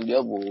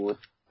استرالیا بود.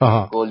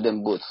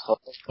 گلدن بوت. خب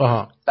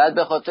بعد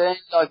به خاطر این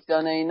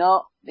لاکداون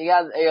اینا دیگه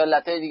از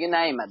ایالت‌های دیگه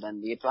نیومدن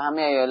دیگه، تو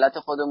همه ایالت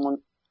خودمون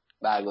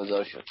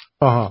برگزار شد.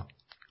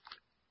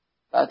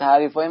 بعد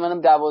حریفای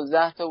منم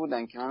 12 تا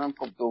بودن که منم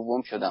خب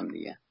دوم شدم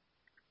دیگه،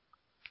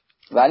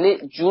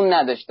 ولی جون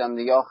نداشتم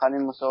دیگه.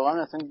 آخرین مسابقه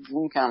اصلا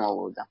جون کم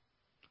آوردم.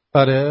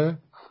 آره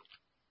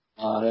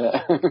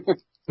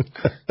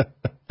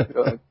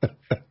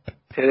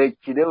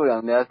ترکیده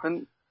بودم دیگه،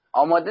 اصلا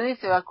آماده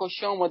نیستی و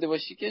کشتی آماده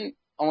باشی که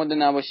آماده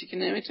نباشی که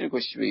نمیتونی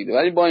کشتی بگیری،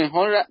 ولی با این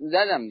حال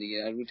زدم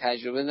دیگه، رو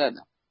تجربه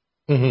زدم.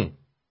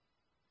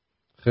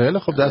 خیلی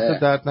خب،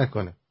 دست درد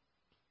نکنه.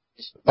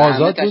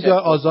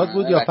 آزاد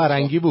بود یا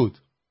فرنگی بود؟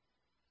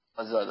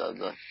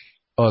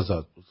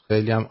 آزاد بود.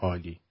 خیلی هم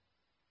عالی.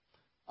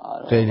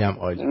 خیلی هم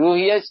عالی.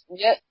 روحیه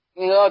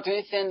نگاه تو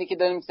این سنی که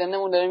داریم،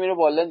 سنمون داره میره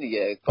بالا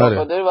دیگه.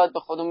 کارکادری باید به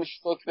خودمون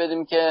شوک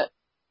بدیم که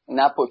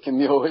نپاکه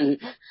میایی.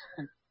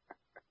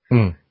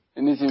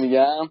 نیستی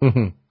میگم؟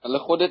 حالا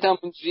خودت هم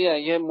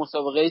اونجوریه، یه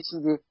مسابقه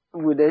چیزی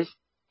بودش،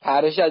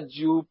 پرش از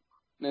جوب،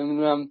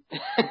 نمیدونم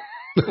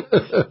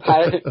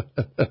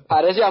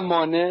پرش از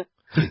مانه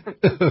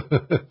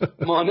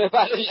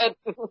پرش از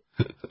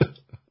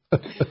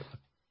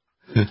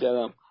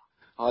کردم.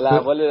 حالا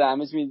اول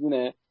رحمش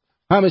میدونه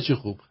همه چی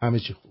خوب.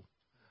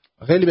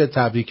 خیلی به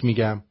تبریک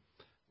میگم،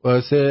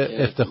 باعث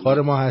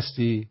افتخار ما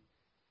هستی.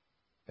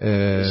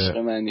 عشق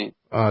منی.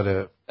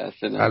 آره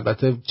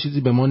البته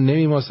چیزی به ما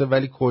نمیماسه،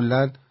 ولی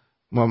کلا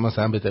ما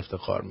مثلا به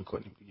افتخار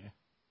میکنیم دیگه.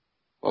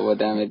 بابا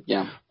دمت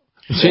گرم.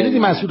 شنیدی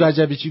مسعود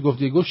رجبی چی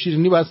گفتی؟ گفت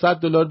شیرینی باید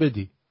 $100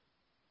 بدی.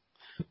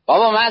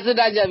 بابا مسعود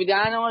رجبی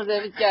دهن ما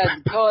زفت کرد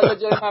که حالا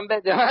جای من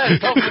بده.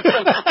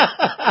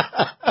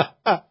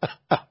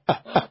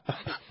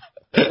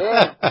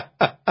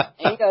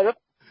 این یارو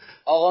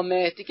آقا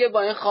مهدی که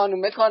با این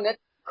خانومه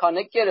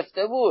کانک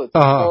گرفته بود.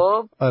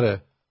 خب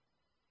آره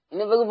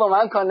اینو بگو با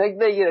من کانک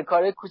بگیره،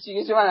 کار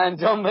کوچیکشو من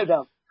انجام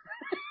بدم.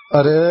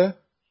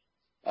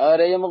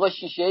 آره یه موقع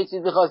شیشه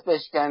چیزی خواست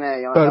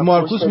بشکنه.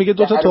 مارکوس میگه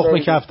 2 تا تخم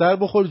کفتر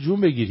بخور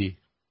جون بگیری.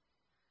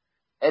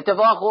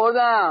 اتفاق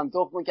خوردم،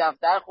 تخم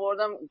کفتر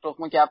خوردم،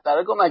 تخم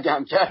کفتر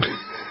کمکم کرد.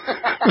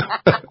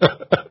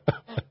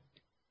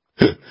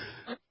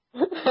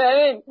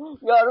 ببین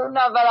یارو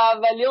نفر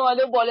اولی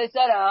اومده بالای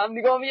سرم،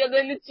 نگاه میگه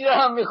این چی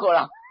دارم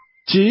میخورم.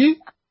 چی؟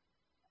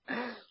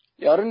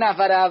 یارو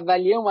نفر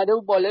اولیه اومده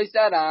بود بالای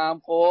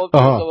سرم، خب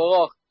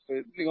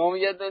نگاه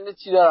میگه این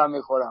چی دارم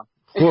میخورم.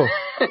 خب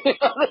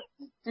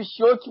تو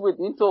شوک بود،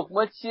 این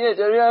تخما چیه؟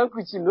 چرا هم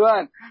کوچولو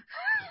ان؟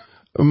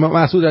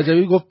 مسعود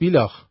رجبی گفت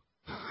بیلاخ.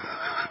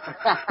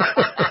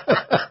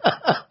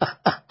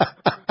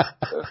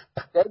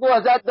 بگو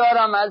ازت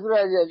دارم مسعود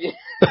رجبی.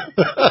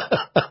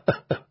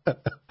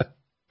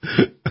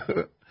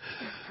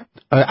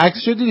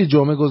 عکسشو دیدی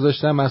جمعه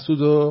گذاشتم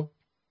مسعودو؟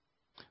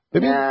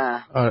 ببین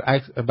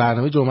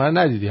برنامه جمعه رو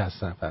ندیدی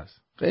هستن پس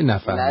خیلی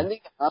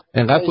نفهمید.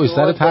 انقدر پشت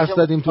سر ترس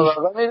زدیم توش،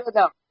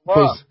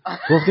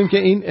 گفتیم که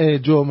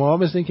این جمعه ها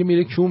مثل این که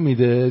میره کون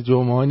میده،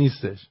 جمعه ها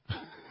نیستش،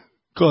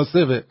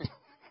 کاسبه.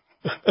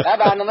 نه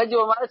برنامه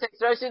جمعه رو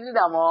تکرارش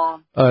دیدم.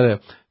 آره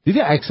دیدی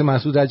عکس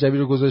مسعود رجبی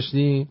رو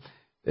گذاشتیم؟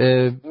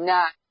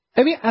 نه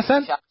ببین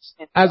اصلا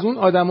از اون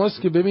آدم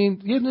هاست که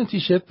ببین یه دونه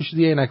تیشرت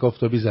پوشیده، یه عینک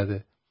آفتابی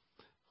زده،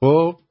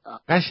 خب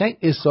قشنگ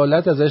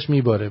اصالت ازش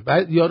میباره.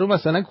 بعد یارو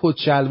مثلا کت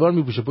شلوار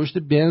میپوشه، پشت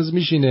بنز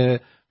میشینه،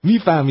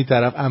 میفهمی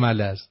طرف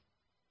عمل است.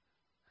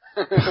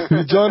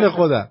 جان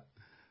خودم.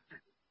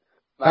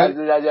 مسعود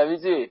رجبی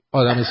چی؟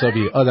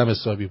 آدم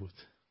حسابی بود.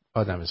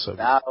 آدم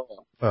حسابی.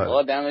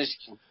 آدمش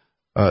کی؟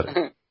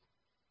 آره.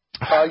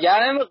 کارگر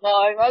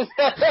نمیخوای؟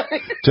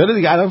 چرا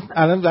دیگه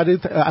الان برای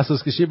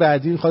اساس کشی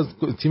بعدی میخواد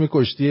تیم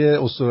کشتی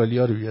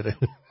استرالیا رو بیاره.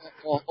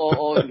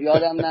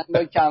 یادم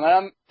نمیاد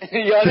کمرم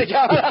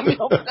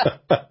میافتم.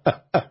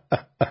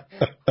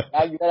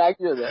 رگ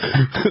شده.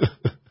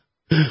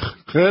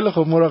 خیلی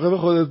خب مراقب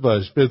خودت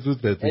باش.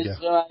 بدرود بهت میگم.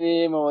 عشق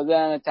منی،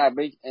 مواظب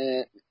تبریک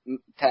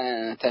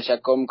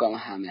تشکر میکنم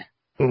همه.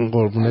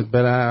 قربونت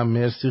برم،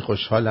 مرسی،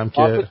 خوشحالم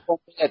که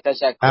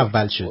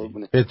اول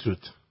شدی.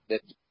 بدرود.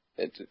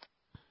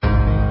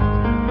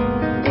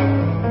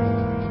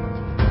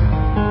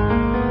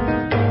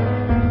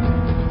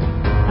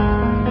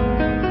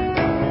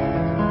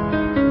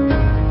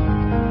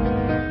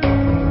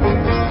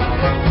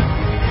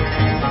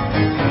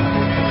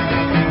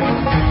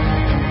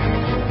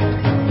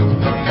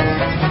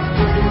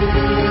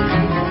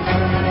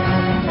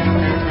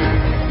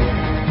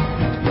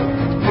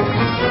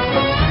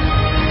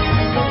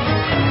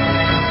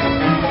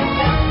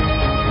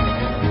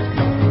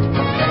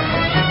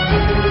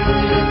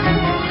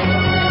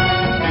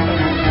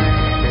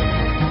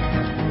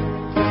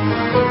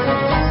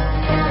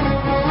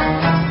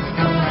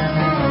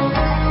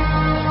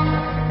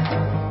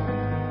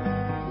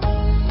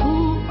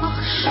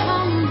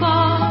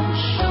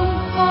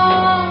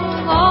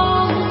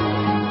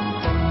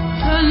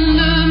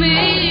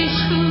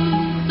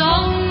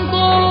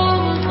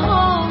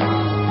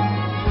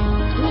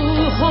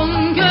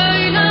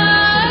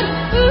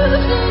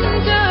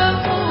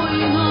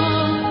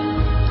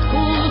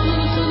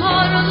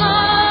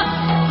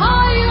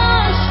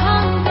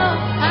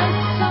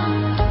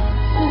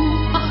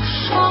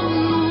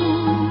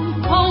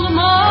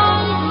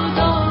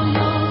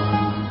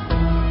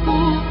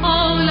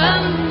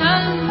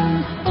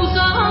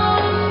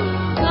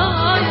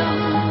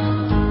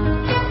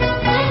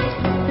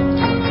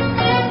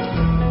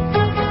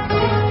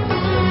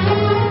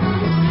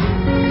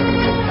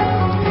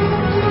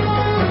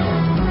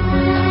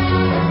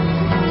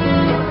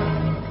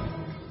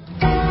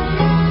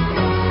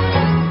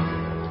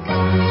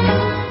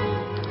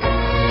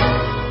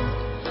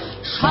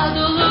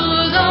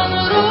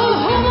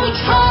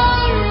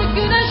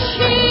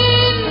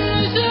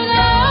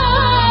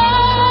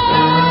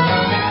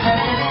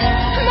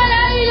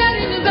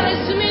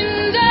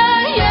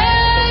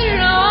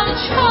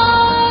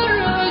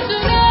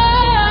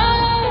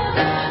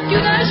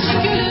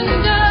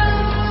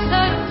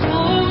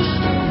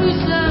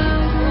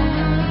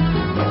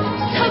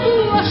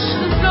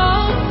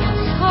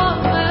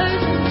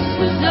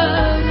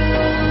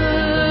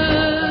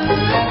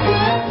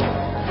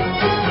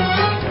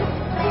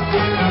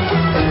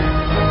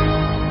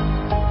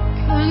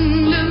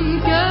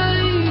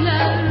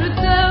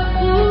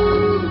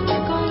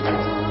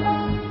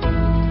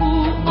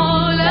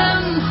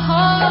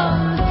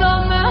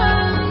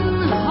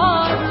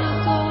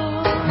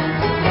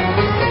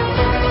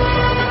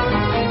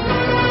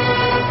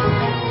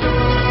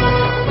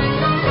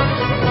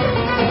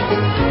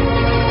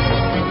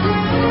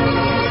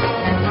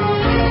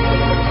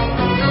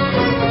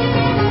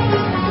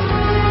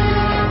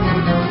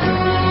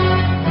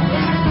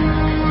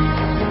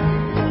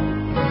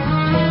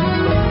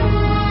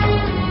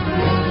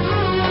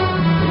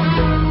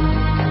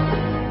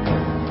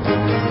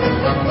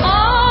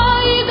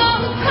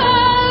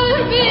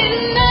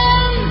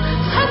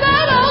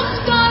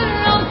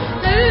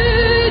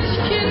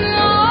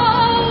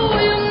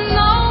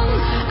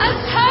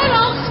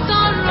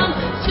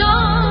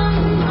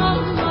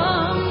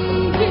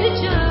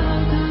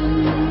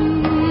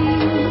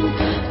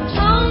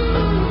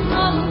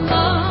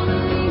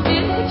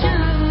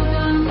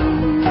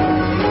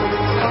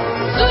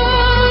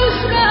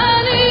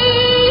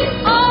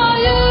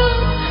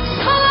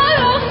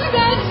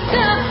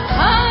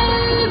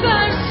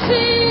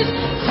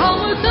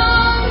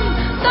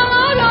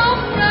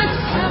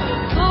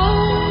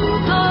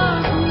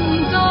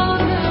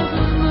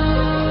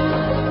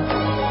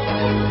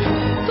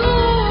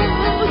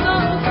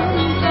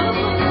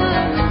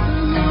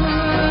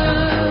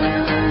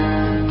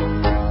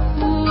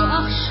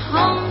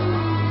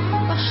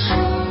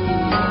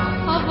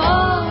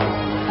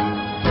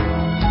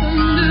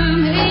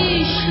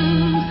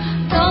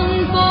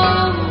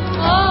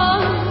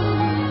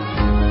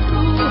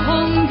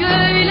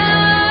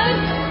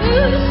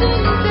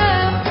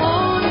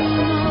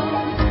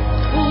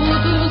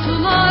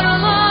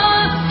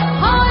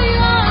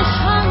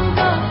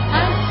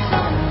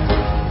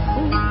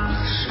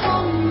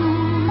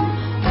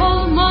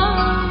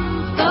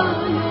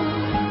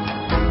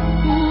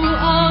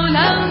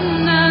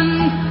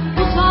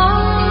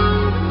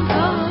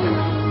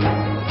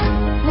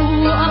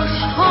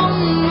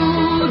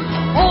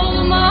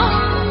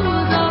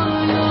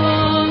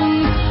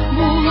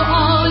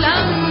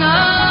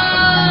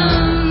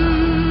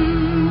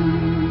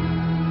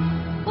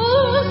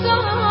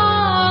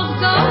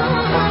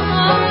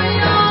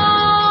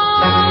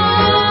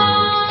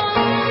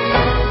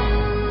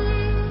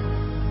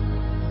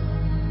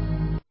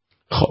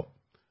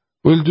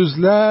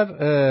 بلدوزلر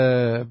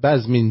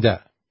بزمینده،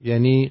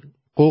 یعنی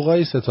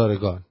قوقای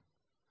ستارگان،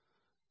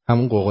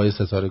 همون قوقای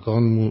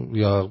ستارگان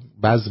یا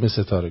بزم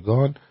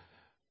ستارگان.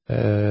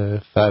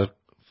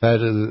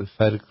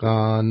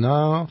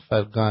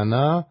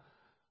 فرگانا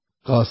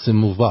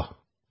قاسمووا،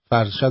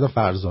 شاید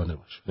فرزانه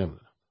باشه،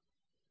 نمیدونم.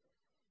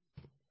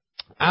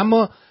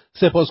 اما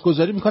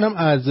سپاسگزاری میکنم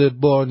از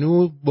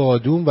بانو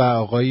بادون و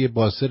آقای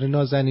باسر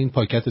نازنین،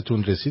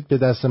 پاکتتون رسید به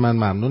دست من،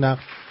 ممنونم.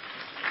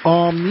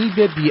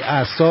 آمید بی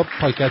اعصاب،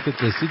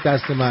 پاکتت رسید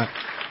دست من.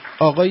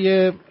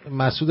 آقای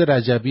مسعود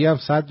رجبی هم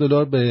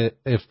 $100 به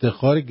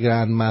افتخار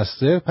گرند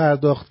مستر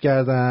پرداخت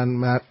کردن.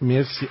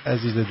 مرسی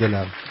عزیز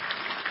دلم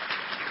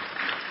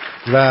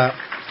و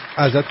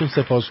ازتون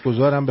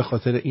سپاسگزارم به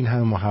خاطر این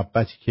همه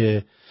محبتی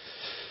که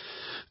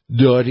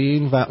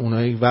دارین و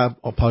اونایی و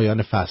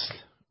پایان فصل.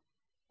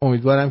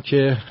 امیدوارم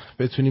که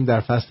بتونیم در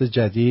فصل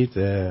جدید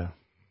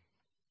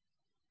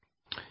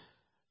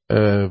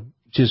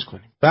چیز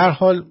کنیم. به هر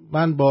حال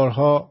من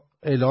بارها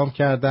اعلام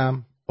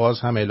کردم، باز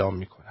هم اعلام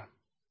میکنم،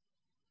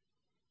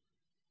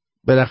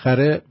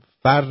 بالاخره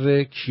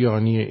فر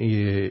کیانی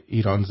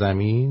ایران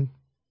زمین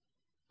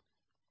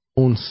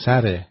اون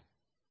سر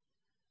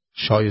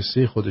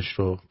شایسته خودش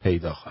رو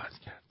پیدا خواهد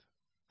کرد.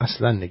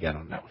 اصلا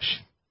نگران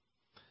نباشید،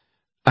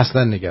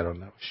 اصلا نگران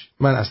نباشید.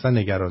 من اصلا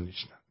نگران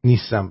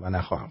نیستم و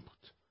نخواهم بود.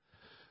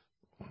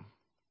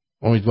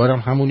 امیدوارم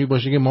همونی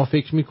باشه که ما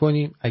فکر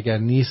میکنیم. اگر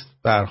نیست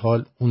به هر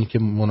حال اونی که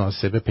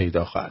مناسبه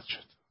پیدا خواهد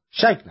شد.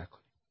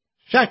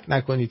 شک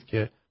نکنید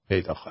که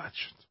پیدا خواهد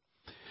شد.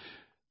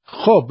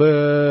 خب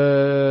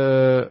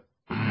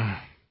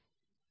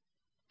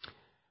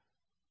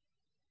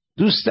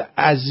دوست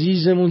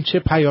عزیزمون چه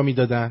پیامی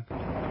دادن؟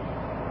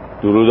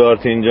 درود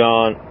آرتین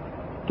جان،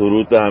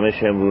 درود به همه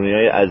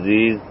شمرونی‌های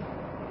عزیز.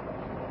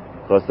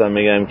 خواستم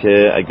بگم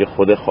که اگه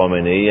خود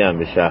خامنه‌ای هم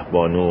به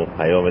شهبانو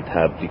پیام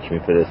تبریک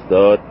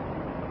میفرستاد،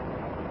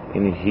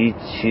 این هیچ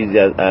چیزی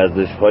از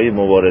ارزش‌های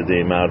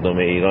مبارزه مردم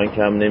ایران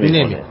کم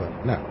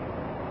نمی‌کنه. نه.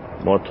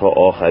 ما تا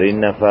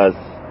آخرین نفس،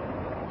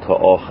 تا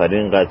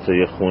آخرین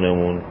قطره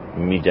خونمون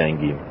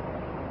می‌جنگیم.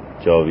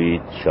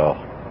 جاوید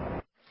شاه.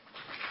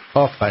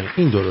 آفرین،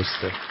 این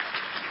درسته.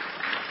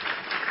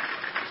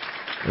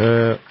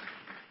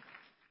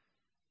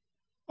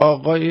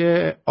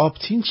 آقای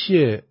آپتین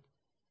چیه؟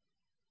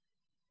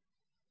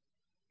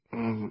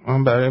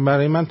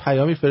 برای من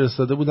پیامی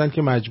فرستاده بودن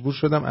که مجبور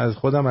شدم از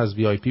خودم از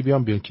VIP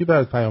بیام بیرون. کی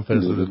برات پیام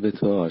فرستاده؟ درود به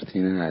تو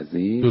آرتین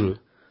عزیز. درود.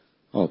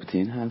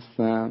 آپتین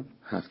هستم.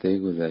 هفته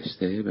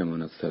گذشته به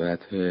مناسبت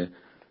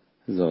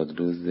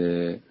زادروز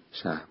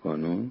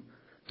شهبانو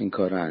این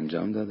کار رو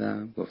انجام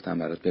دادم، گفتم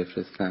برات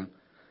بفرستم.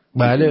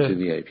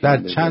 بله،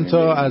 در چند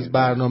تا از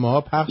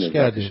برنامه‌ها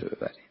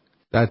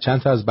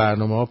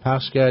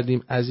پخش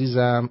کردیم.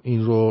 عزیزم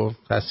این رو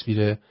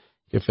تصویر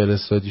که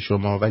فرستادی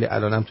شما، ولی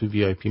الانم تو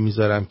VIP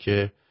میذارم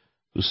که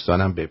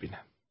دوستانم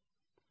ببینن.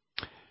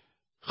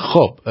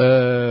 خب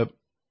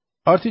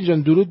آرتین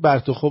جان درود بر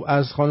تو. خب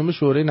از خانم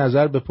شورای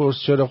نظر بپرس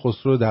چرا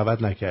خسرو رو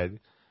دعوت نکردی.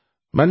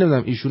 من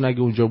نمیدونم ایشون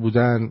اگه اونجا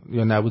بودن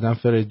یا نبودن.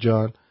 فرید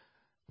جان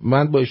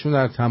من با ایشون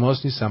در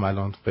تماس نیستم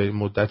الان، به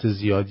مدت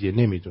زیادیه،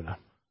 نمیدونم.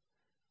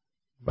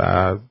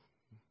 و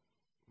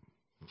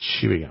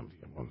چی بگم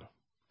دیگه مولا.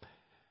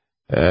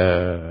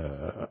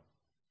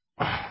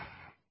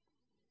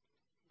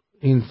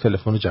 این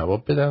تلفن رو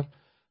جواب بدم.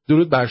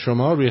 درود بر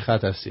شما، روی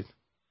خط هستید.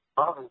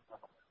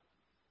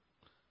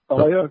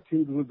 آقای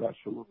آرتین درود بر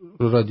شما.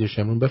 رو رادیو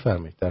شمرون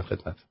بفرمایید، در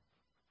خدمت.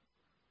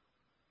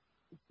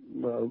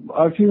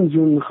 آرتین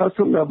جون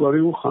میخواستم درباره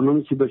اون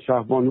خانمی که به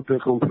شهبانو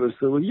پیغام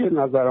فرستاده بود یه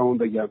نظرمو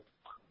بگم.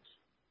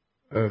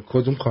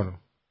 کدوم خانم؟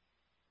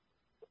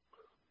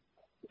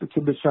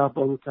 که به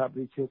شهبانو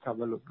تبریک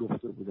تولد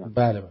گفته بودن.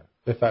 بله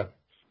بفرمایید.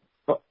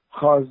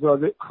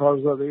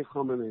 خارزاده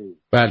خامنه‌ای.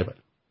 بله.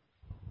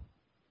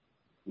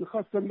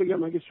 میخواستم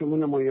بگم اگه شما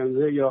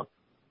نماینده یا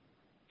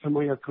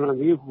حمایت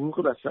کننده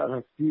حقوق بشر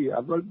هستی،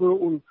 اول برو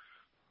اون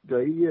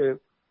دایی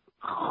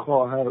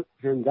خواهر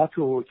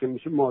هندتو که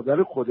میشه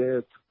مادر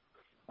خودت،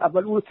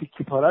 اول اون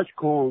تیکی پارش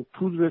کن،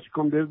 توزش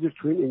کن، بریزش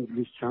تو این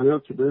انگلیس چنل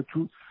که بره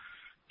تو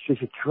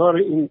ششکار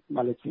این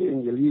ملکه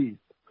انگلیس.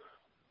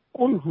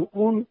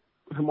 اون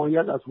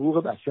حمایت از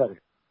حقوق بشره،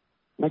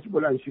 نه که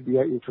بلندشی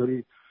بیا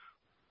اینطوری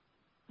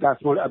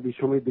دستمال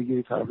ابریشمی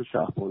بگیری طرف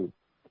شهبانو.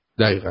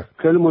 دقیقا.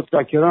 خیلی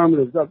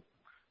متشکرم،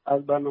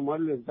 از برنامه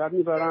لذت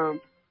میبرم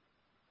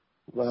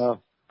و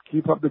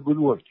keep up the good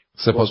work.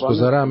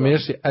 سپاسگزارم،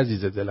 مرسی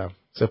عزیز دلم،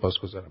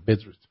 سپاسگزارم.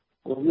 بدرود.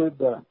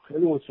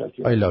 خیلی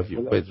متشکرم. I love you.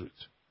 بدرود.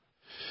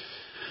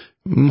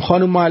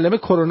 خانم معلم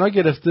کرونا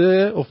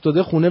گرفته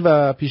افتاده خونه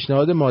و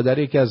پیشنهاد مادر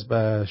یکی از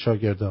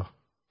شاگردا.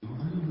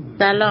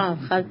 سلام،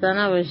 خسته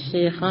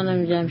نباشی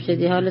خانم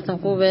جمشیدی، حالتون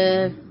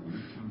خوبه؟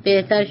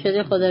 بهتر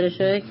شدی خدا رو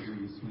شکر؟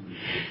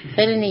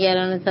 خیلی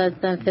نگرانت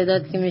هستم،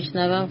 تعداد که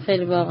میشنوم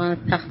خیلی واقعا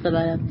سخت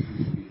برام.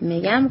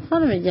 میگم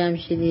خانم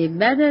جمشیدی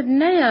بدت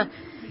نیا،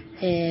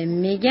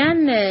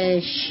 میگن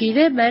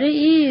شیره برای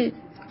این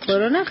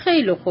کرونا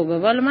خیلی خوبه.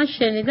 والا من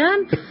شنیدم،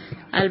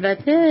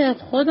 البته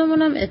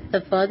خودمونم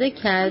استفاده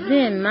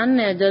کردیم.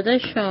 من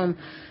داداشم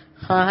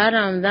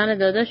خواهرم، زن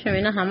داداشم،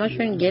 اینا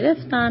همشون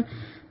گرفتن،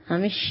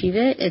 همه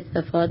شیره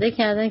استفاده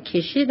کردن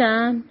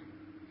کشیدن.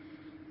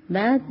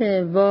 بعد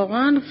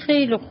واقعا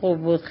خیلی خوب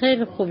بود،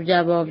 خیلی خوب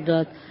جواب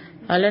داد.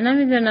 حالا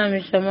نمیدونم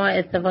شما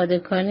استفاده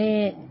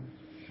کنی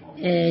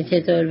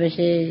چطور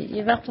بشه.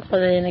 یه وقت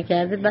خدای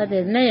نکرده بعد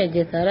نه یا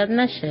جسارت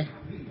نشه.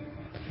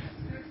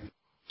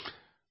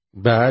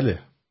 بله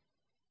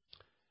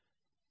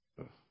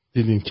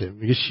دیدین که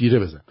میگه شیره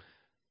بزن.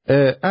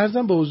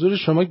 عرضم به حضور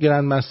شما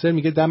گرندمستر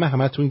میگه دم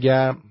همتون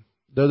گرم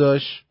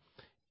داداش.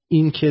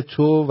 این که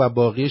تو و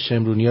باقی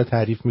شمرونیا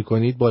تعریف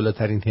میکنید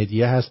بالاترین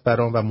هدیه هست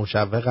برام و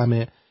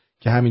مشوقمه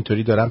که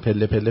همینطوری دارم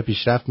پله پله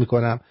پیشرفت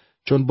میکنم،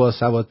 چون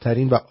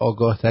باسوادترین و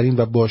آگاهترین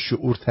و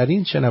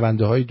باشعورترین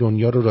شنونده های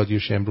دنیا رو رادیو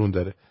شمرون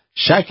داره.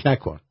 شک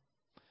نکن.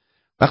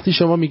 وقتی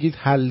شما میگید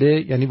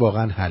حله یعنی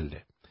واقعا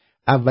حله.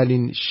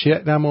 اولین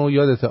شعرمو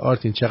یادت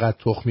آرتین چقدر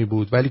تخمی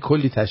بود ولی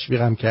کلی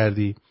تشویقم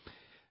کردی.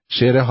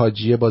 شعر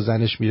حاجیه با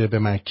زنش میره به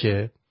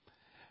مکه.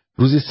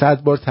 روزی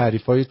 100 بار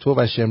تعریفای تو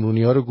و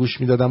شمرونی‌ها رو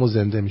گوش میدادم و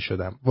زنده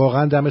میشدم.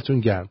 واقعا دمتون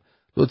گرم.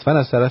 لطفاً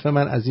از طرف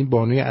من از این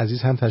بانوی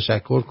عزیز هم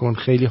تشکر کن.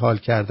 خیلی حال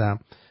کردم.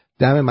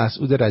 دم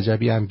مسعود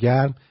رجبی هم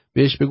گرم.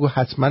 بهش بگو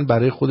حتما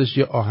برای خودش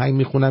یه آهنگ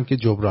میخونم که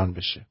جبران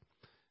بشه.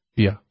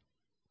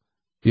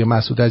 بیا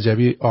مسعود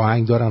رجبی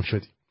آهنگ دارم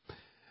شدی.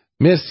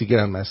 مرسی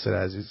گرندمستر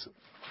عزیز.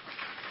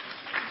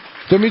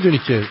 تو میدونی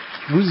که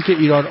روزی که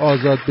ایران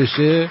آزاد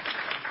بشه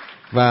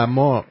و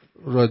ما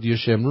رادیو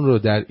شمرون رو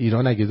در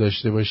ایران اگه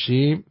داشته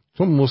باشیم،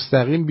 تو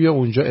مستقیم بیا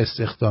اونجا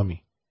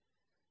استخدامی.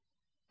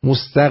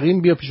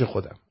 مستقیم بیا پیش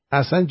خودم.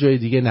 اصلا جای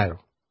دیگه نرو.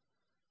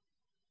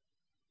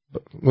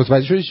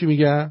 متوجه شدی چی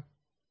میگم؟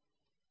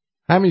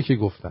 همین که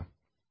گفتم.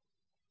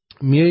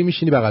 میای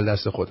میشینی بغل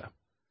دست خودم.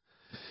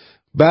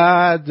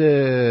 بعد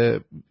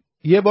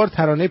یه بار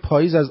ترانه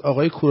پاییز از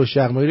آقای کوروش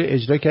یغمایی رو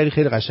اجرا کردی،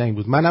 خیلی قشنگ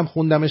بود. منم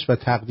خوندمش و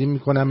تقدیم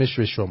میکنمش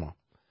به شما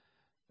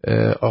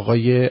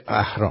آقای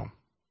اهرام.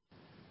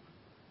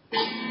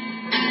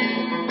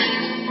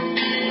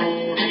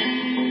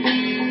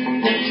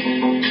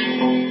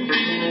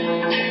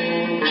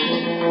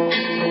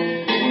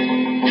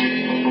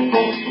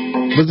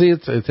 بذار یه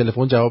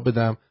تلفن جواب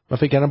بدم. من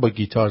فکر کردم با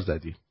گیتار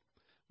زدی.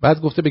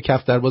 بعد گفته به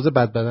کفترباز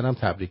بد بدنم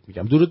تبریک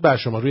میگم. درود بر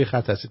شما. روی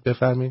خط هستید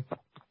بفرمایید.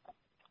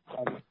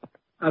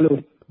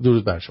 الو.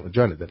 درود بر شما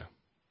جان دلم.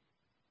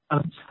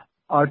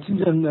 آرتین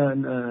جان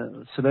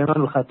صدای من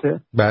رو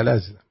خطه؟ بله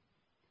عزیزم.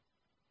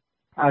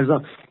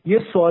 عرضم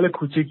یه سوال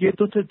کوچیکی،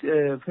 دو تا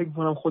فکر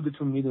کنم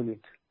خودتون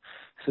میدونید.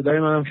 صدای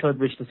منم شاید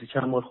بشناسی،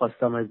 چند بار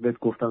خواستم از بهت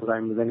گفتم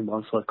زنگ بزنیم با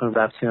هم صحبت کنیم،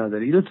 ربطی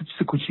نداره. یه دو تا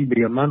چیز کوچیک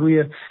بگم. من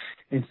روی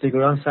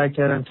اینستاگرام سعی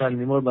کردم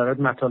چند بار برات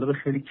مطالب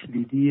خیلی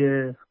کلیدی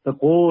به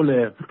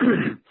قول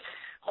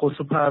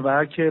خسرو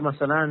پرور که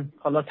مثلا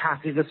حالا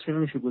تحقیقش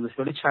نمیشه گذاشت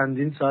ولی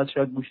چندین ساعت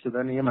شاید گوش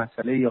دادن یه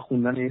مسئله یا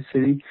خوندن یه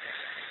سری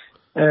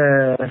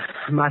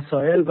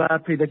مسائل و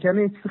پیدا کردن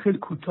یه چیز خیلی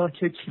کوتاه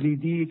که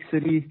کلیدی یک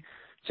سری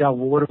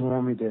جواب رو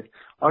ما میده.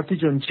 آرتی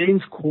جان،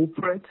 جیمز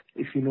کوپرت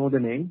if you know the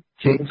name،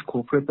 جیمز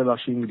کوپرت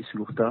ببخشید انگلیسی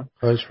گفتم.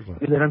 خواهش می‌کنم.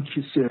 می‌ذارم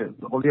چیز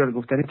قولی رو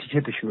گفتن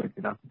تیکتشو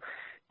بدم.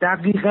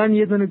 دقیقاً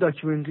یه دونه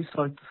داکیومنتری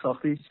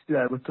ساخته یه چیزی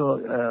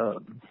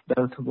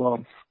در تو با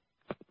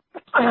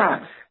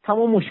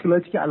تمام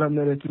مشکلاتی که الان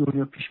داره تو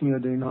دنیا پیش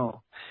میاد اینا.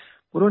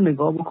 برو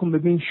نگاه بکن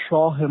ببین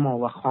شاه ما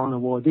و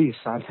خانواده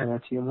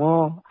سلطنتی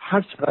ما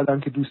هر چقدر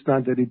که دوست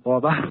ندارید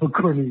باور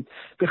بکنید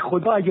به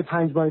خدا اگه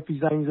 5 ماه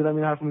پیش زنگ می‌زدم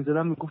این حرف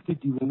می‌زدم میگفتید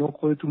دیوونه،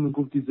 خودتون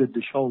میگفتید ضد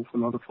شاه و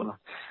فلان و فلان.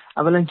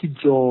 اولا که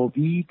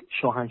جاوید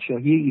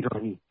شاهنشاهی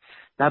ایرانی،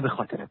 نه به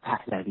خاطر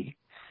پهلوی،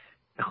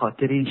 به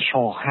خاطر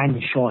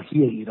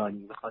شاهنشاهی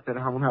ایرانی، به خاطر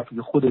همون حرفی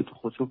که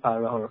خسرو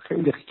پرور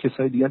خیلی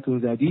کسای دیگه تون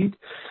زدید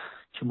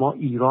که ما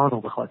ایران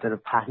رو به خاطر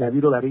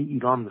پهلوی رو برای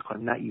ایران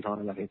می‌خوایم، نه ایران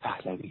رو برای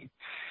پهلوی.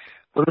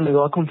 برو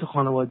نگاه کن که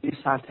خانواده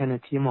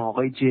سلطنتی ما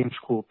آقای جیمز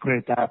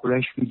کوپرت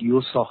دربارش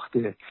ویدیو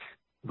ساخته،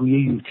 روی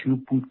یوتیوب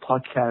بود،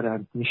 پاک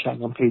کردن،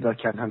 میشنم پیدا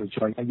کردن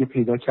جای، اگه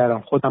پیدا کردم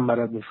خودم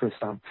برات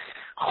میفرستم.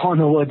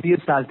 خانواده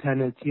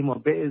سلطنتی ما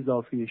به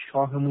اضافه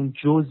شاهمون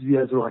جزوی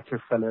از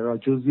راکفلرها،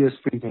 جزوی از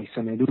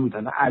فریمیسنری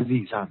بودن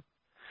عزیزم.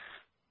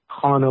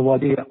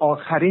 خانواده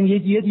آخرین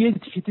یه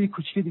تیکه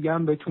کوچیک دیگه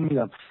هم بهتون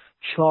میدم.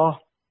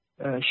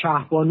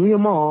 شهبانوی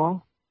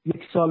ما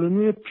 1 سال و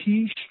نیم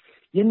پیش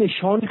یه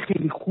نشان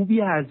خیلی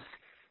خوبی از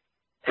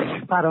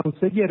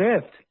فرانسه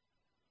گرفت.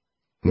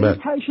 این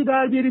تایشو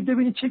در بیارید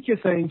ببینید چه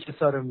کسایی این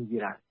کسا رو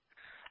میگیرن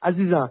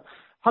عزیزم.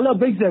 حالا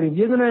بگذاریم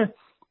یه دونه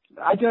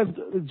اگر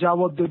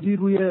جواب دادی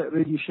روی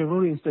رادیو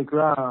شمرون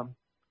اینستاگرام،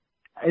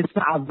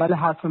 اسم اول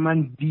حرف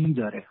من بی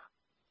داره،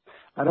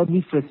 برات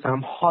میفرستم.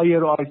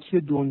 هایرارکی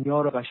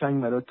دنیا رو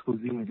قشنگ برات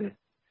توضیح میده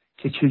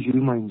که چجوری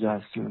ما اینجا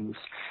هستیم امروز.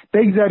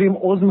 بگذاریم.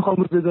 عذر میخوام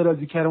روز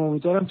درازی کردم،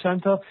 امیدوارم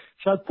چند تا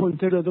شاید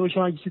پوینتر داده باشم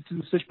اگه کسی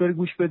دوستش بره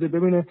گوش بده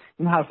ببینه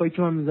این حرفایی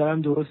که من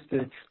میذارم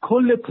درسته.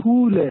 کل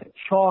پول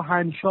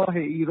شاهنشاه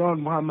ایران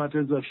محمد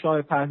رضا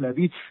شاه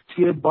پهلوی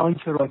توی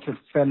بانک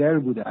راکفلر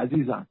بوده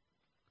عزیزم.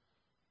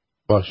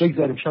 باشه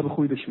بگذاریم. شب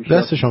خوبی داشته باشید.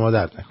 دست شما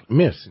درد نکنه.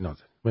 مرسی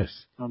ناظر.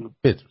 مرسی.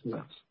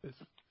 بدرود.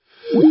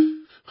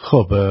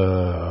 خب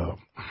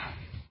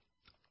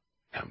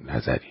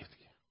نظریه.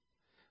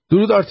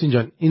 درود آرتین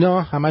جان،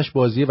 اینا همش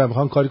بازیه و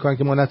میخوان کاری کنن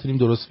که ما نتونیم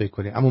درست فکر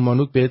کنیم. اما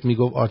مانوک بهت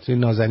میگفت آرتین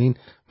نازنین،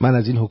 من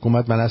از این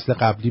حکومت من اصل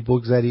قبلی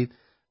بگذرید،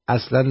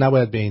 اصلا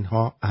نباید به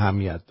اینها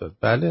اهمیت داد.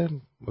 بله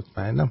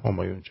مطمئنم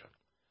همایون جان،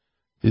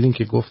 دیدین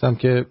که گفتم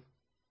که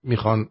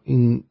میخوان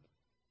این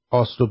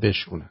آس رو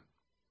بشکنن،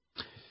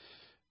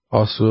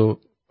 آس رو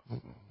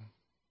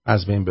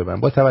از بین ببرن.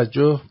 با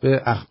توجه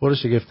به اخبار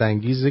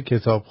شگفت‌انگیز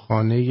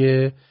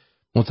کتابخانه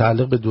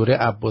متعلق به دوره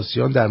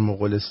عباسیان در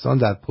مغولستان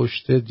در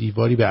پشت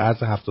دیواری به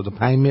عرض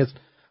 75 متر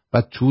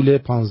و طول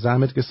 15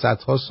 متر که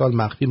صدها سال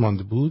مخفی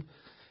مانده بود،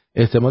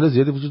 احتمال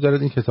زیادی وجود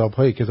دارد این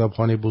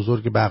کتابخانه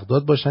بزرگ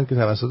بغداد باشند که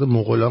توسط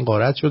مغولان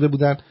غارت شده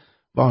بودند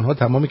و آنها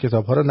تمام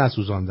کتابها را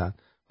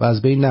نسوزاندند و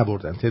از بین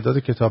نبردند. تعداد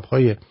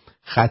کتاب‌های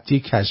خطی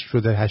کشف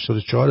شده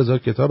 84000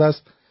 کتاب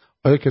است.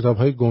 آیا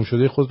کتاب‌های گم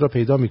شده خود را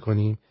پیدا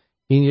می‌کنیم؟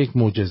 این یک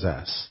معجزه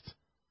است.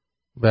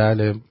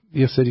 بله،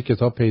 یه سری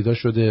کتاب پیدا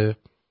شده،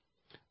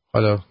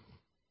 حالا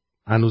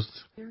هنوز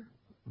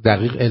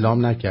دقیق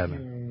اعلام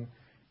نکردن.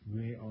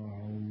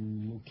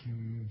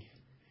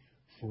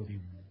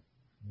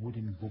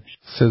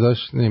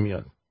 صداش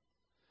نمیاد.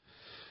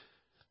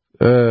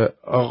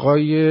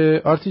 آقای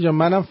آرتی جان،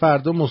 منم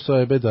فردا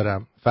مصاحبه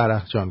دارم.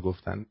 فرح جان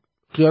گفتن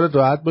خیالت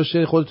راحت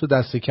باشه، خودتو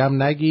دست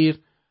کم نگیر،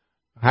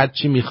 هر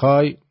چی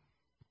میخوای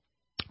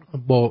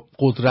با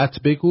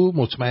قدرت بگو،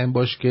 مطمئن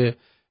باش که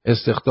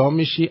استخدام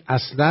میشی،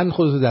 اصلا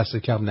خودتو دست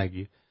کم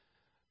نگیر،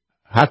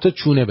 حتی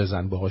چونه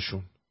بزن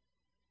باهاشون.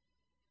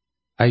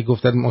 اگه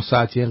گفتن ما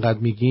ساعتی اینقدر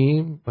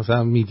میگیم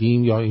مثلا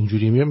میدیم یا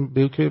اینجوری میگیم،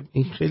 بگو که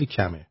این خیلی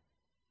کمه،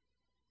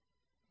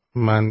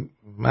 من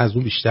از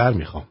اون بیشتر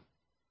میخوام.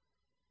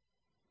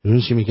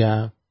 ببین چی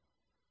میگم؟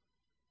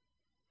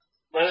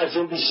 من از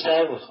اون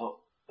بیشتر میخوام.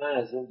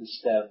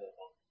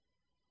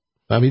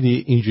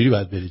 فهمیدی؟ اینجوری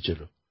باید بری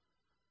جلو.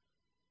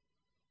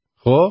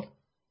 خب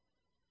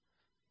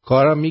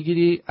کارم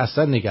میگیری،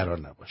 اصلا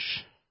نگران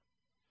نباش.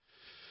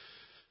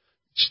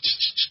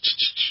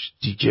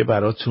 دیگه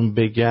براتون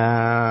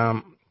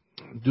بگم.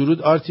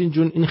 درود آرتین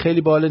جون، این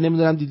خیلی باله،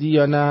 نمیدونم دیدی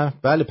یا نه.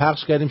 بله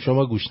پخش کردیم،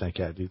 شما گوش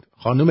نکردید.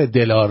 خانم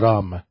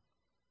دلارام،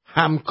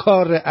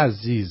 همکار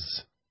عزیز.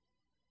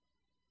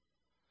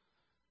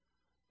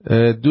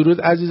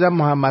 درود عزیزم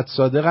محمد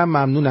صادقم،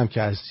 ممنونم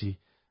که هستی.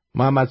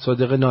 محمد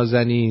صادق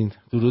نازنین،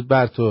 درود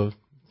بر تو.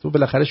 تو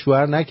بالاخره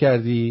شوهر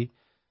نکردی؟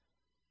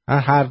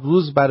 هر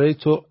روز برای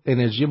تو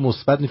انرژی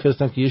مثبت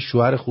میفرستم که یه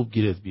شوهر خوب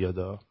گیرت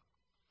بیاد.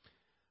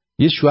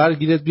 یه شوهر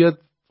گیرت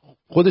بیاد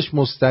خودش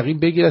مستقیم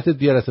بگیرتت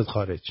بیارتت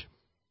خارج.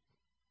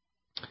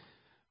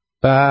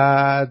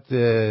 بعد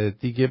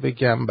دیگه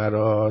بگم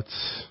برات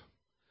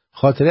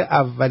خاطره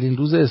اولین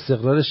روز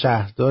استقرار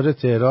شهردار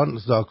تهران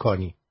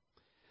زاکانی.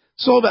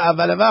 صبح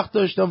اول وقت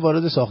داشتم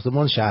وارد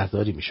ساختمان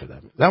شهرداری می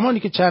شدم. زمانی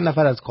که چند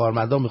نفر از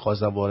کارمندان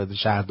می‌خواستن وارد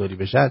شهرداری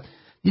بشن،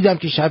 دیدم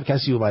که شب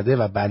کسی اومده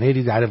و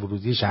بنری در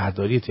ورودی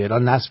شهرداری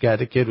تهران نصب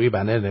کرده که روی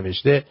بنر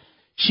نوشته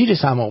شیر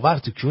سماور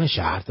تو کون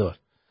شهردار.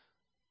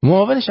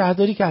 معاون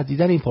شهرداری که از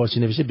دیدن این پارچه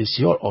نوشته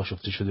بسیار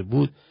آشفته شده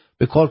بود،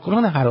 به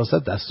کارکنان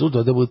حراست دستور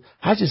داده بود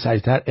هر چه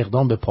سریعتر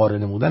اقدام به پاره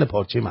نمودن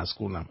پارچه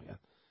مذکور نمایند.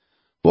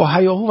 با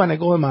هیاهو و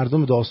نگاه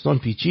مردم داستان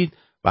پیچید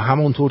و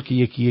همانطور که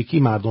یکی یکی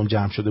مردم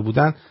جمع شده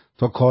بودند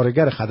تا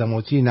کارگر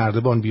خدماتی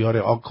نردبان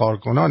بیاره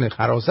کارکنان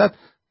حراست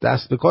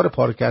دست به کار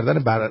پاره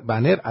کردن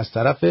بنر از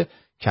طرف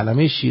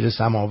کلمه شیر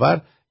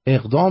سماور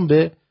اقدام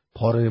به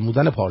پاره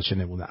نمودن پارچه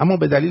نمودند. اما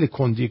به دلیل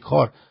کندی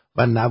کار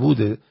و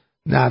نبود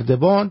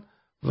نردبان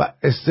و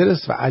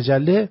استرس و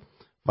عجله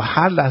و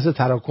هر لحظه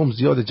تراکم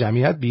زیاد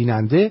جمعیت،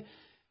 بیننده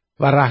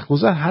و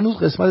رهگذر هنوز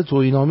قسمت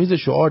توهین‌آمیز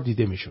شعار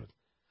دیده میشد.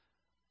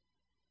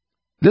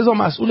 لذا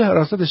مسئول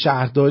حراست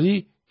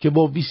شهرداری که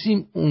با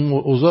بیسیم اون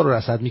اوضاع رو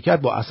رصد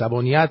میکرد، با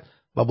عصبانیت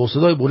و با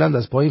صدای بلند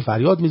از پایین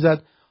فریاد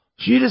میزد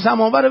شیر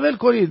سماور ول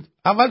کنید،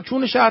 اول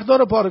چون شهردار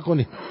رو پاره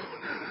کنید.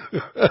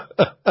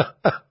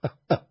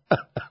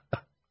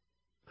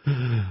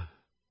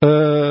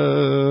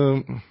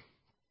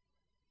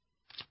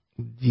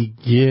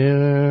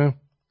 دیگه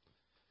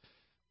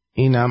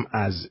اینم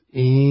از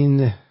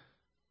این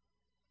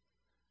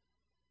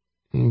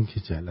که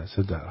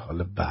جلسه در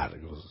حال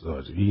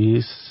برگزاری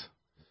است.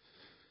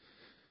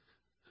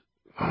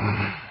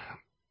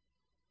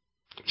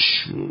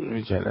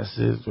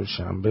 جلسه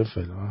دوشنبه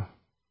فلان.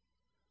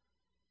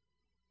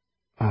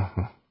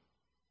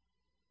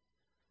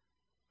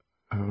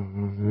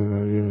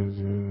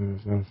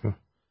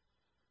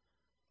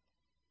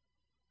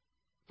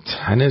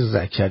 تن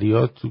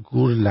زکریا تو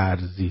گور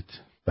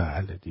لرزید.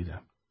 بله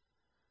دیدم.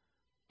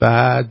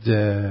 بعد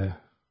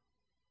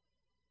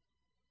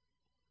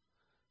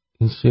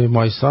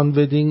My son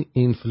wedding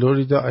in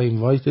Florida. I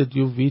invited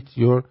you with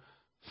your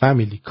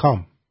family.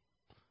 Come.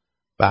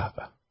 به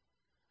به.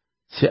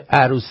 چه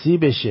عروسی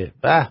بشه.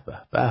 به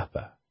به به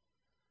به.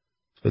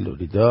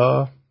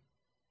 فلوریدا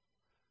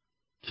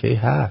کی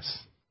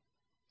هست؟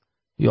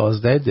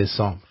 11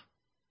 دسامبر.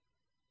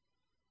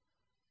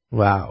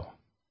 واو.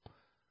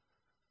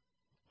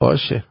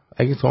 باشه.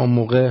 اگه تا اون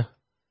موقع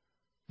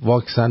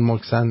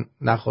واکسن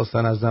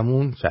نخواستن از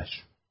زمون،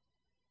 چشم.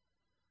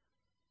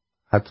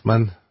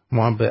 حتما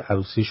ما هم به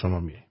عروسی شما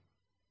میاییم.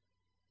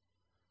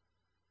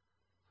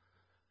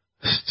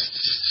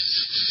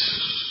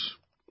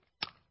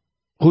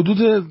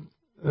 حدود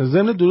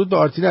ضمن درود به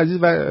آرتین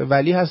عزیز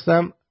ولی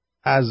هستم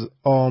از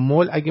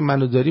آمل. اگه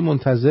منو داری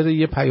منتظر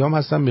یه پیام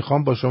هستم،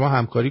 میخوام با شما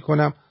همکاری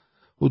کنم.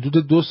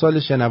 حدود 2 سال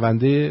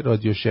شنونده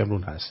رادیو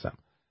شمرون هستم.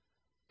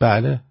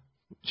 بله،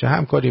 چه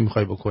همکاری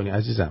میخوای بکنی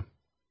عزیزم؟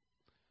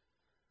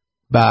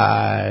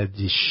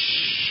 بعدیش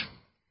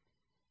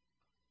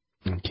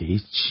که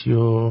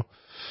هیچیو،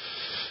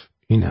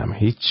 این هم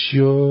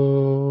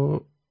هیچیو.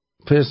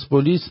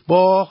 پرسپولیس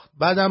باخت،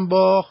 بعدم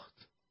باخت.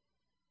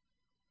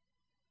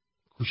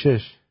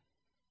 کوشش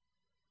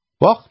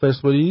باخت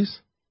پرسپولیس،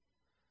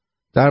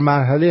 در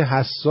مرحله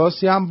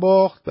حساسی هم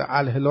باخت به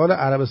الهلال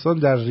عربستان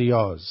در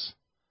ریاض.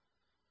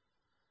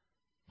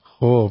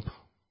 خب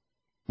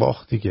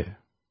باخت دیگه،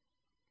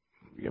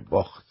 یه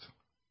باخت.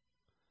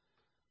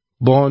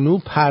 بانو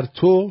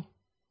پرتو،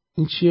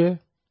 این چیه؟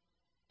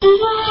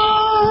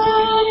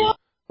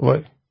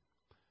 وای،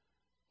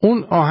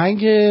 اون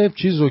آهنگ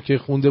چیزو که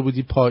خونده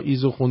بودی،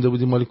 پاییزو خونده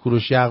بودی مال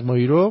کوروش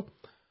یغمایی رو،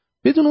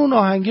 بدون اون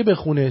آهنگ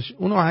بخونش.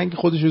 اون آهنگ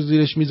خودشو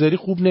زیرش میذاری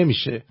خوب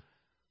نمیشه.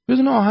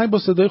 بدون آهنگ با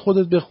صدای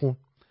خودت بخون.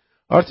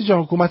 آرتی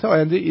جان، حکومت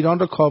آینده ایران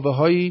را کاوه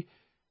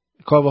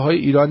های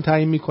ایران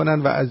تعیین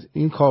میکنن و از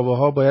این کاوه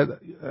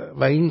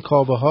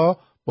ها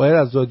باید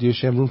از رادیو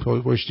شمرون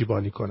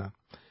پشتیبانی کنن.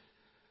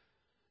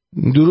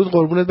 درود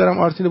قربونت برم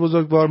آرتین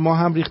بزرگوار. ما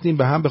هم ریختیم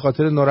به هم به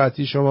خاطر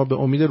ناراحتی شما. به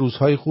امید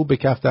روزهای خوب به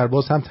کف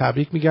درباز هم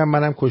تبریک میگم.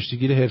 منم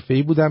کشتیگیر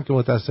حرفه‌ای بودم که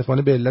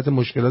متاسفانه به علت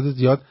مشکلات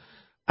زیاد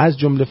از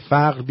جمله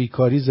فقر،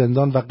 بیکاری،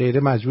 زندان و غیره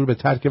مجبور به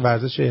ترک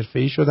ورزش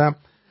حرفه‌ای شدم.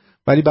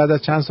 ولی بعد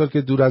از چند سال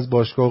که دور از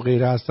باشگاه و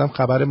غیره هستم،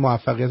 خبر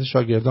موفقیت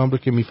شاگردام رو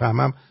که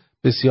میفهمم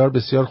بسیار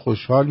بسیار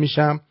خوشحال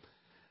میشم.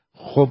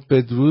 خب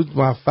بدرود،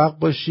 موفق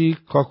باشی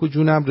کاکو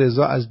جونم.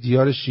 رضا از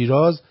دیار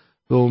شیراز،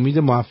 به امید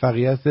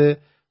موفقیت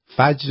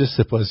فجر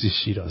سپاسی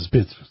شیراز.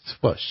 بدرود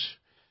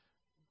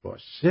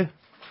باشه.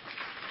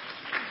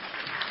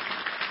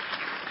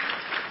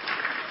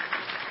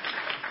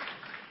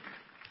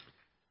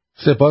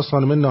 سپاس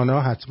خانم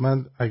نانا.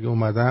 حتما اگه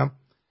اومدم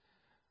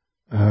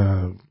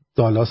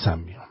دالاس هم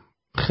میام.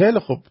 خیلی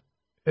خوب.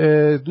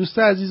 دوست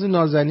عزیز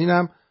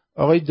نازنینم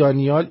آقای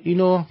دانیال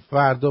اینو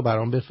فردا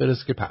برام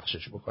بفرست که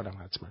پخشش بکنم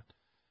حتما.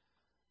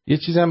 یه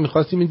چیزم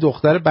میخواستیم، این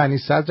دختر بنی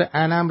صدر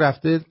انم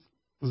رفته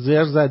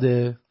زر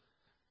زده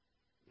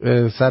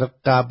سر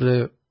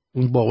قبر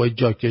اون بابای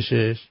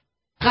جاکشش.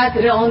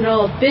 قدر آن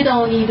را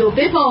بدانید و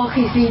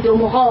بپاخیزید و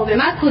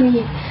مقاومت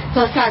کنید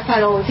تا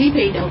سرفرازی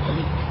پیدا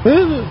کنید.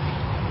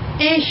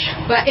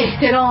 عشق و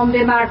احترام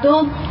به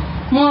مردم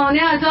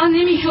مانع از آن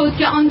نمیشد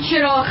که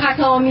آنچه را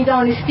خطا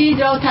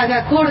می‌دانستید را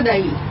تذکر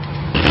دهید.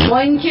 با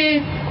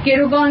اینکه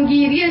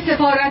گروگانگیری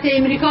سفارت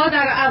امریکا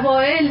در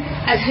اوایل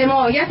از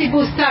حمایت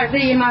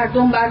گسترده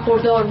مردم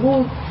برخوردار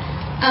بود،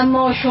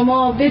 اما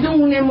شما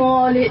بدون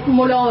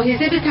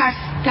ملاحظه به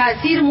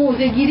تأثیر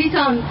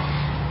موضع‌گیریتان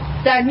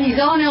در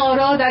میزان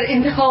آرا در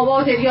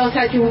انتخابات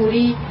ریاست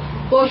جمهوری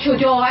با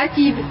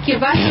شجاعتی که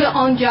وصف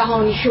آن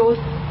جهانی شد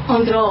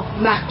آن را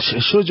چه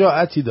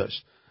شجاعتی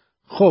داشت.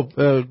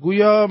 خب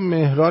گویا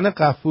مهران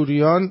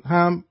غفوریان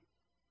هم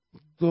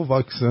دو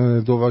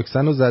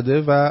واکسن رو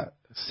زده و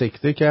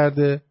سکته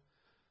کرده،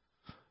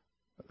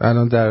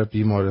 الان در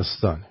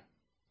بیمارستانه.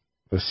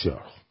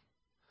 بسیار خوب.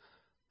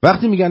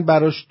 وقتی میگن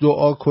براش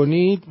دعا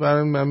کنید،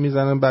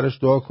 میزنن براش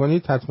دعا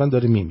کنید، حتما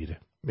داره میمیره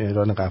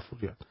مهران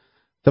غفوریان.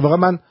 اتفاقا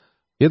من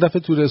یه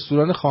دفعه تو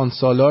رستوران خان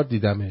سالار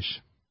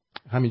دیدمش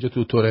همینجا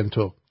تو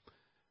تورنتو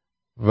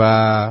و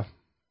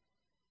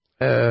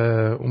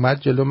اومد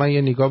جلو من،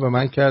 یه نگاه به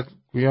من کرد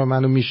گویا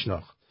منو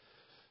میشناخت.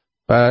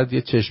 بعد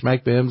یه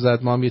چشمک بهم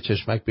زد، ما هم یه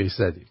چشمک بهش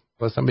زدیم.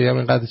 خواستم بگم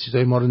اینقدر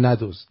چیزای ما رو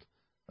ندزد،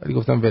 ولی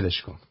گفتم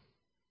ولش کن.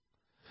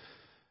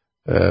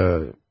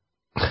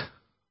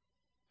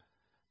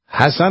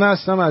 حسن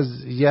هستم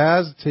از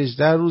یزد.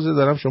 18 روزه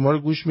دارم شما رو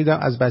گوش میدم.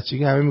 از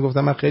بچگی همه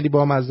میگفتم من خیلی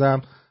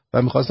بامزه‌ام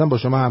و میخواستم با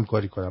شما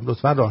همکاری کنم.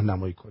 لطفاً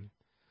راهنمایی کنید.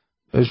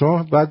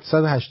 شما بعد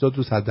 180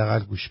 روز حداقل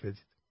گوش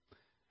بدید.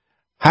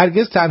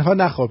 هرگز تنها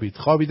نخوابید.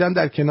 خوابیدن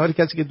در کنار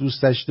کسی که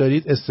دوستش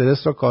دارید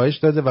استرس را کاهش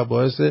داده و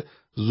باعث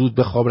زود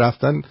به خواب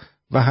رفتن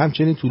و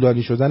همچنین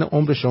طولانی شدن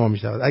عمر شما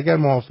میشود. اگر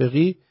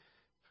موافقی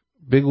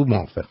بگو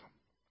موافقم.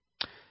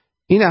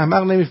 این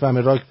احمق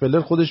نمیفهمه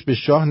راکفلر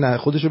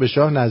خودشو به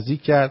شاه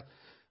نزدیک کرد.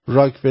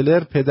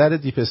 راکفلر پدر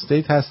دیپ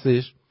استیت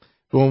هستش.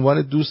 به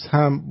عنوان دوست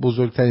هم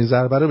بزرگترین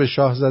ضربه رو به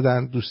شاه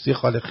زدن، دوستی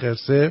خالق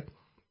خرسه.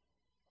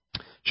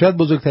 شاید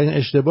بزرگترین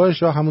اشتباه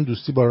شاه همون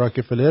دوستی با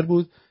راکفلر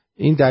بود.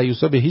 این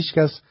دریوسا به هیچ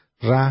کس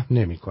رحم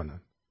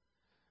نمی‌کنن.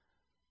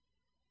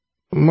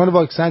 مال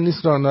واکسن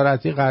نیست،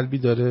 ناراحتی قلبی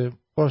داره،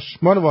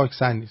 باش مال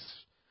واکسن نیست.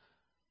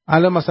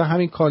 الان مثلا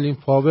همین کالین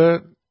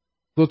پاور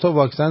 2 تا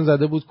واکسن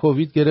زده بود،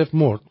 کووید گرفت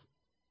مرد.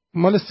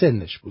 مال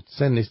سنش بود،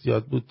 سنش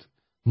زیاد بود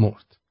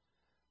مرد.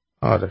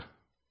 آره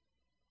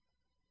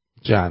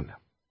جهنم.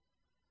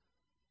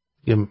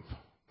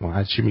 ما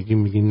هر چی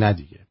میگیم نه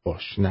دیگه،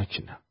 باش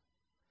نکنم.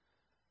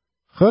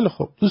 خیلی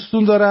خوب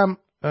دوستون دارم.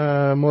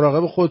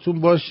 مراقب خودتون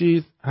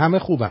باشید. همه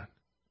خوبن،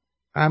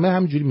 همه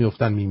همجوری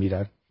میفتن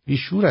میمیرن،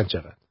 بیشورن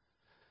چقدر.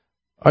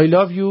 I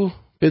love you.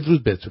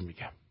 بدرود بهتون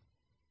میگم.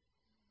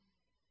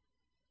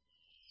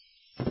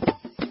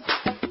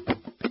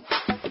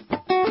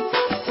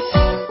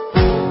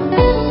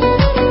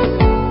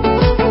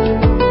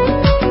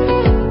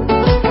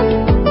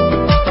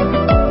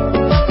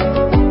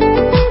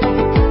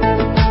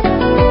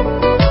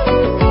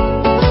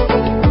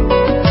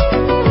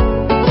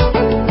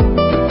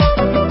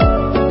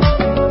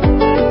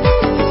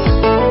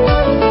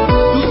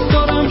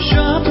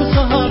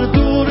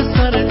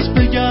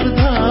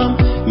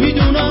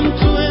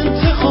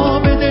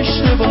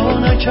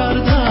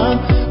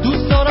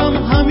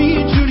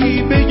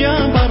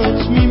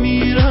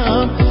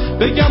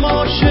 بگم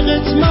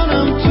عاشقت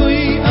منم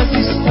توی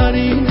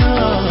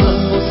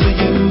عزیزترینم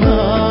واسه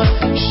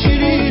من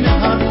شیرین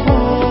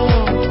حرفا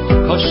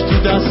کاش تو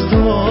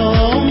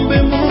دستام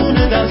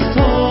بمونه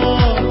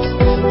دستات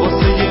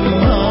واسه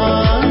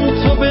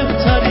من تو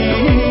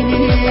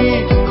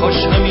بهترینی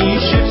کاش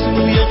همیشه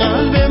توی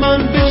قلب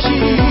من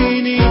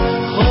بشینی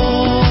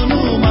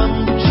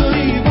خانومم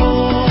توی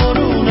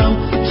بارونم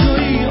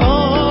توی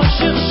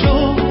عاشق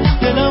شو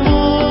دلم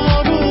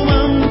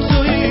آرومم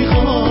توی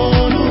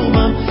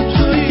خانومم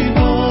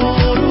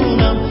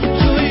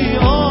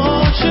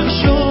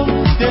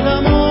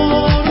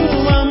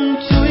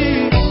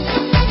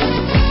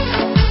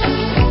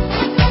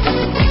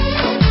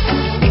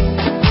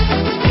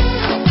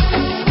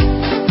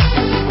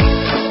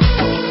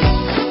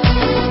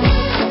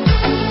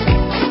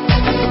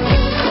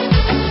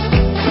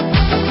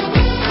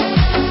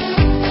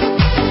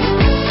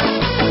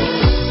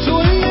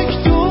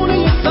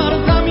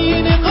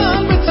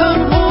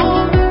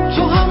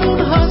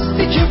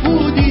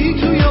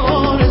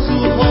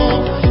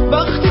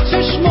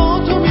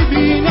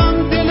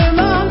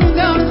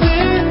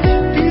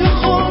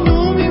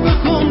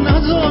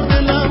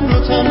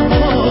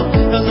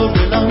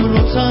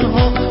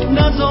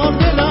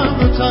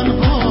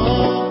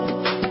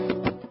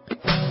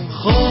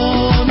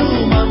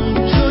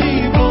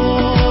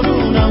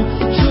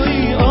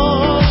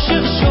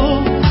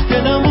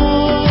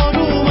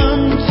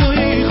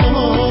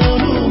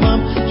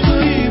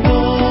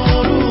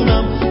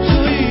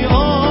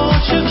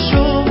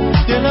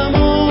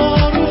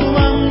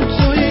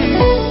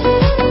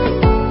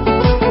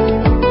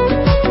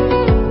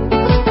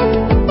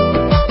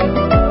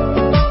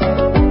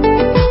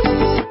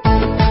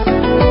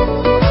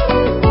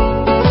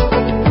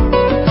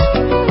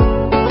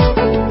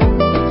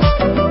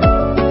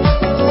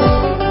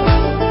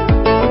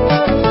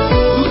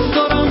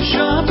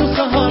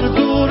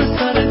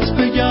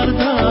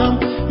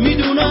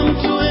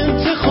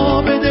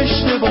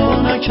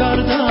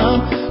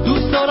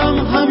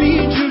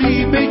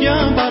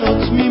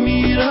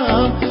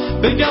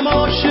بگم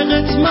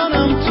عاشقت من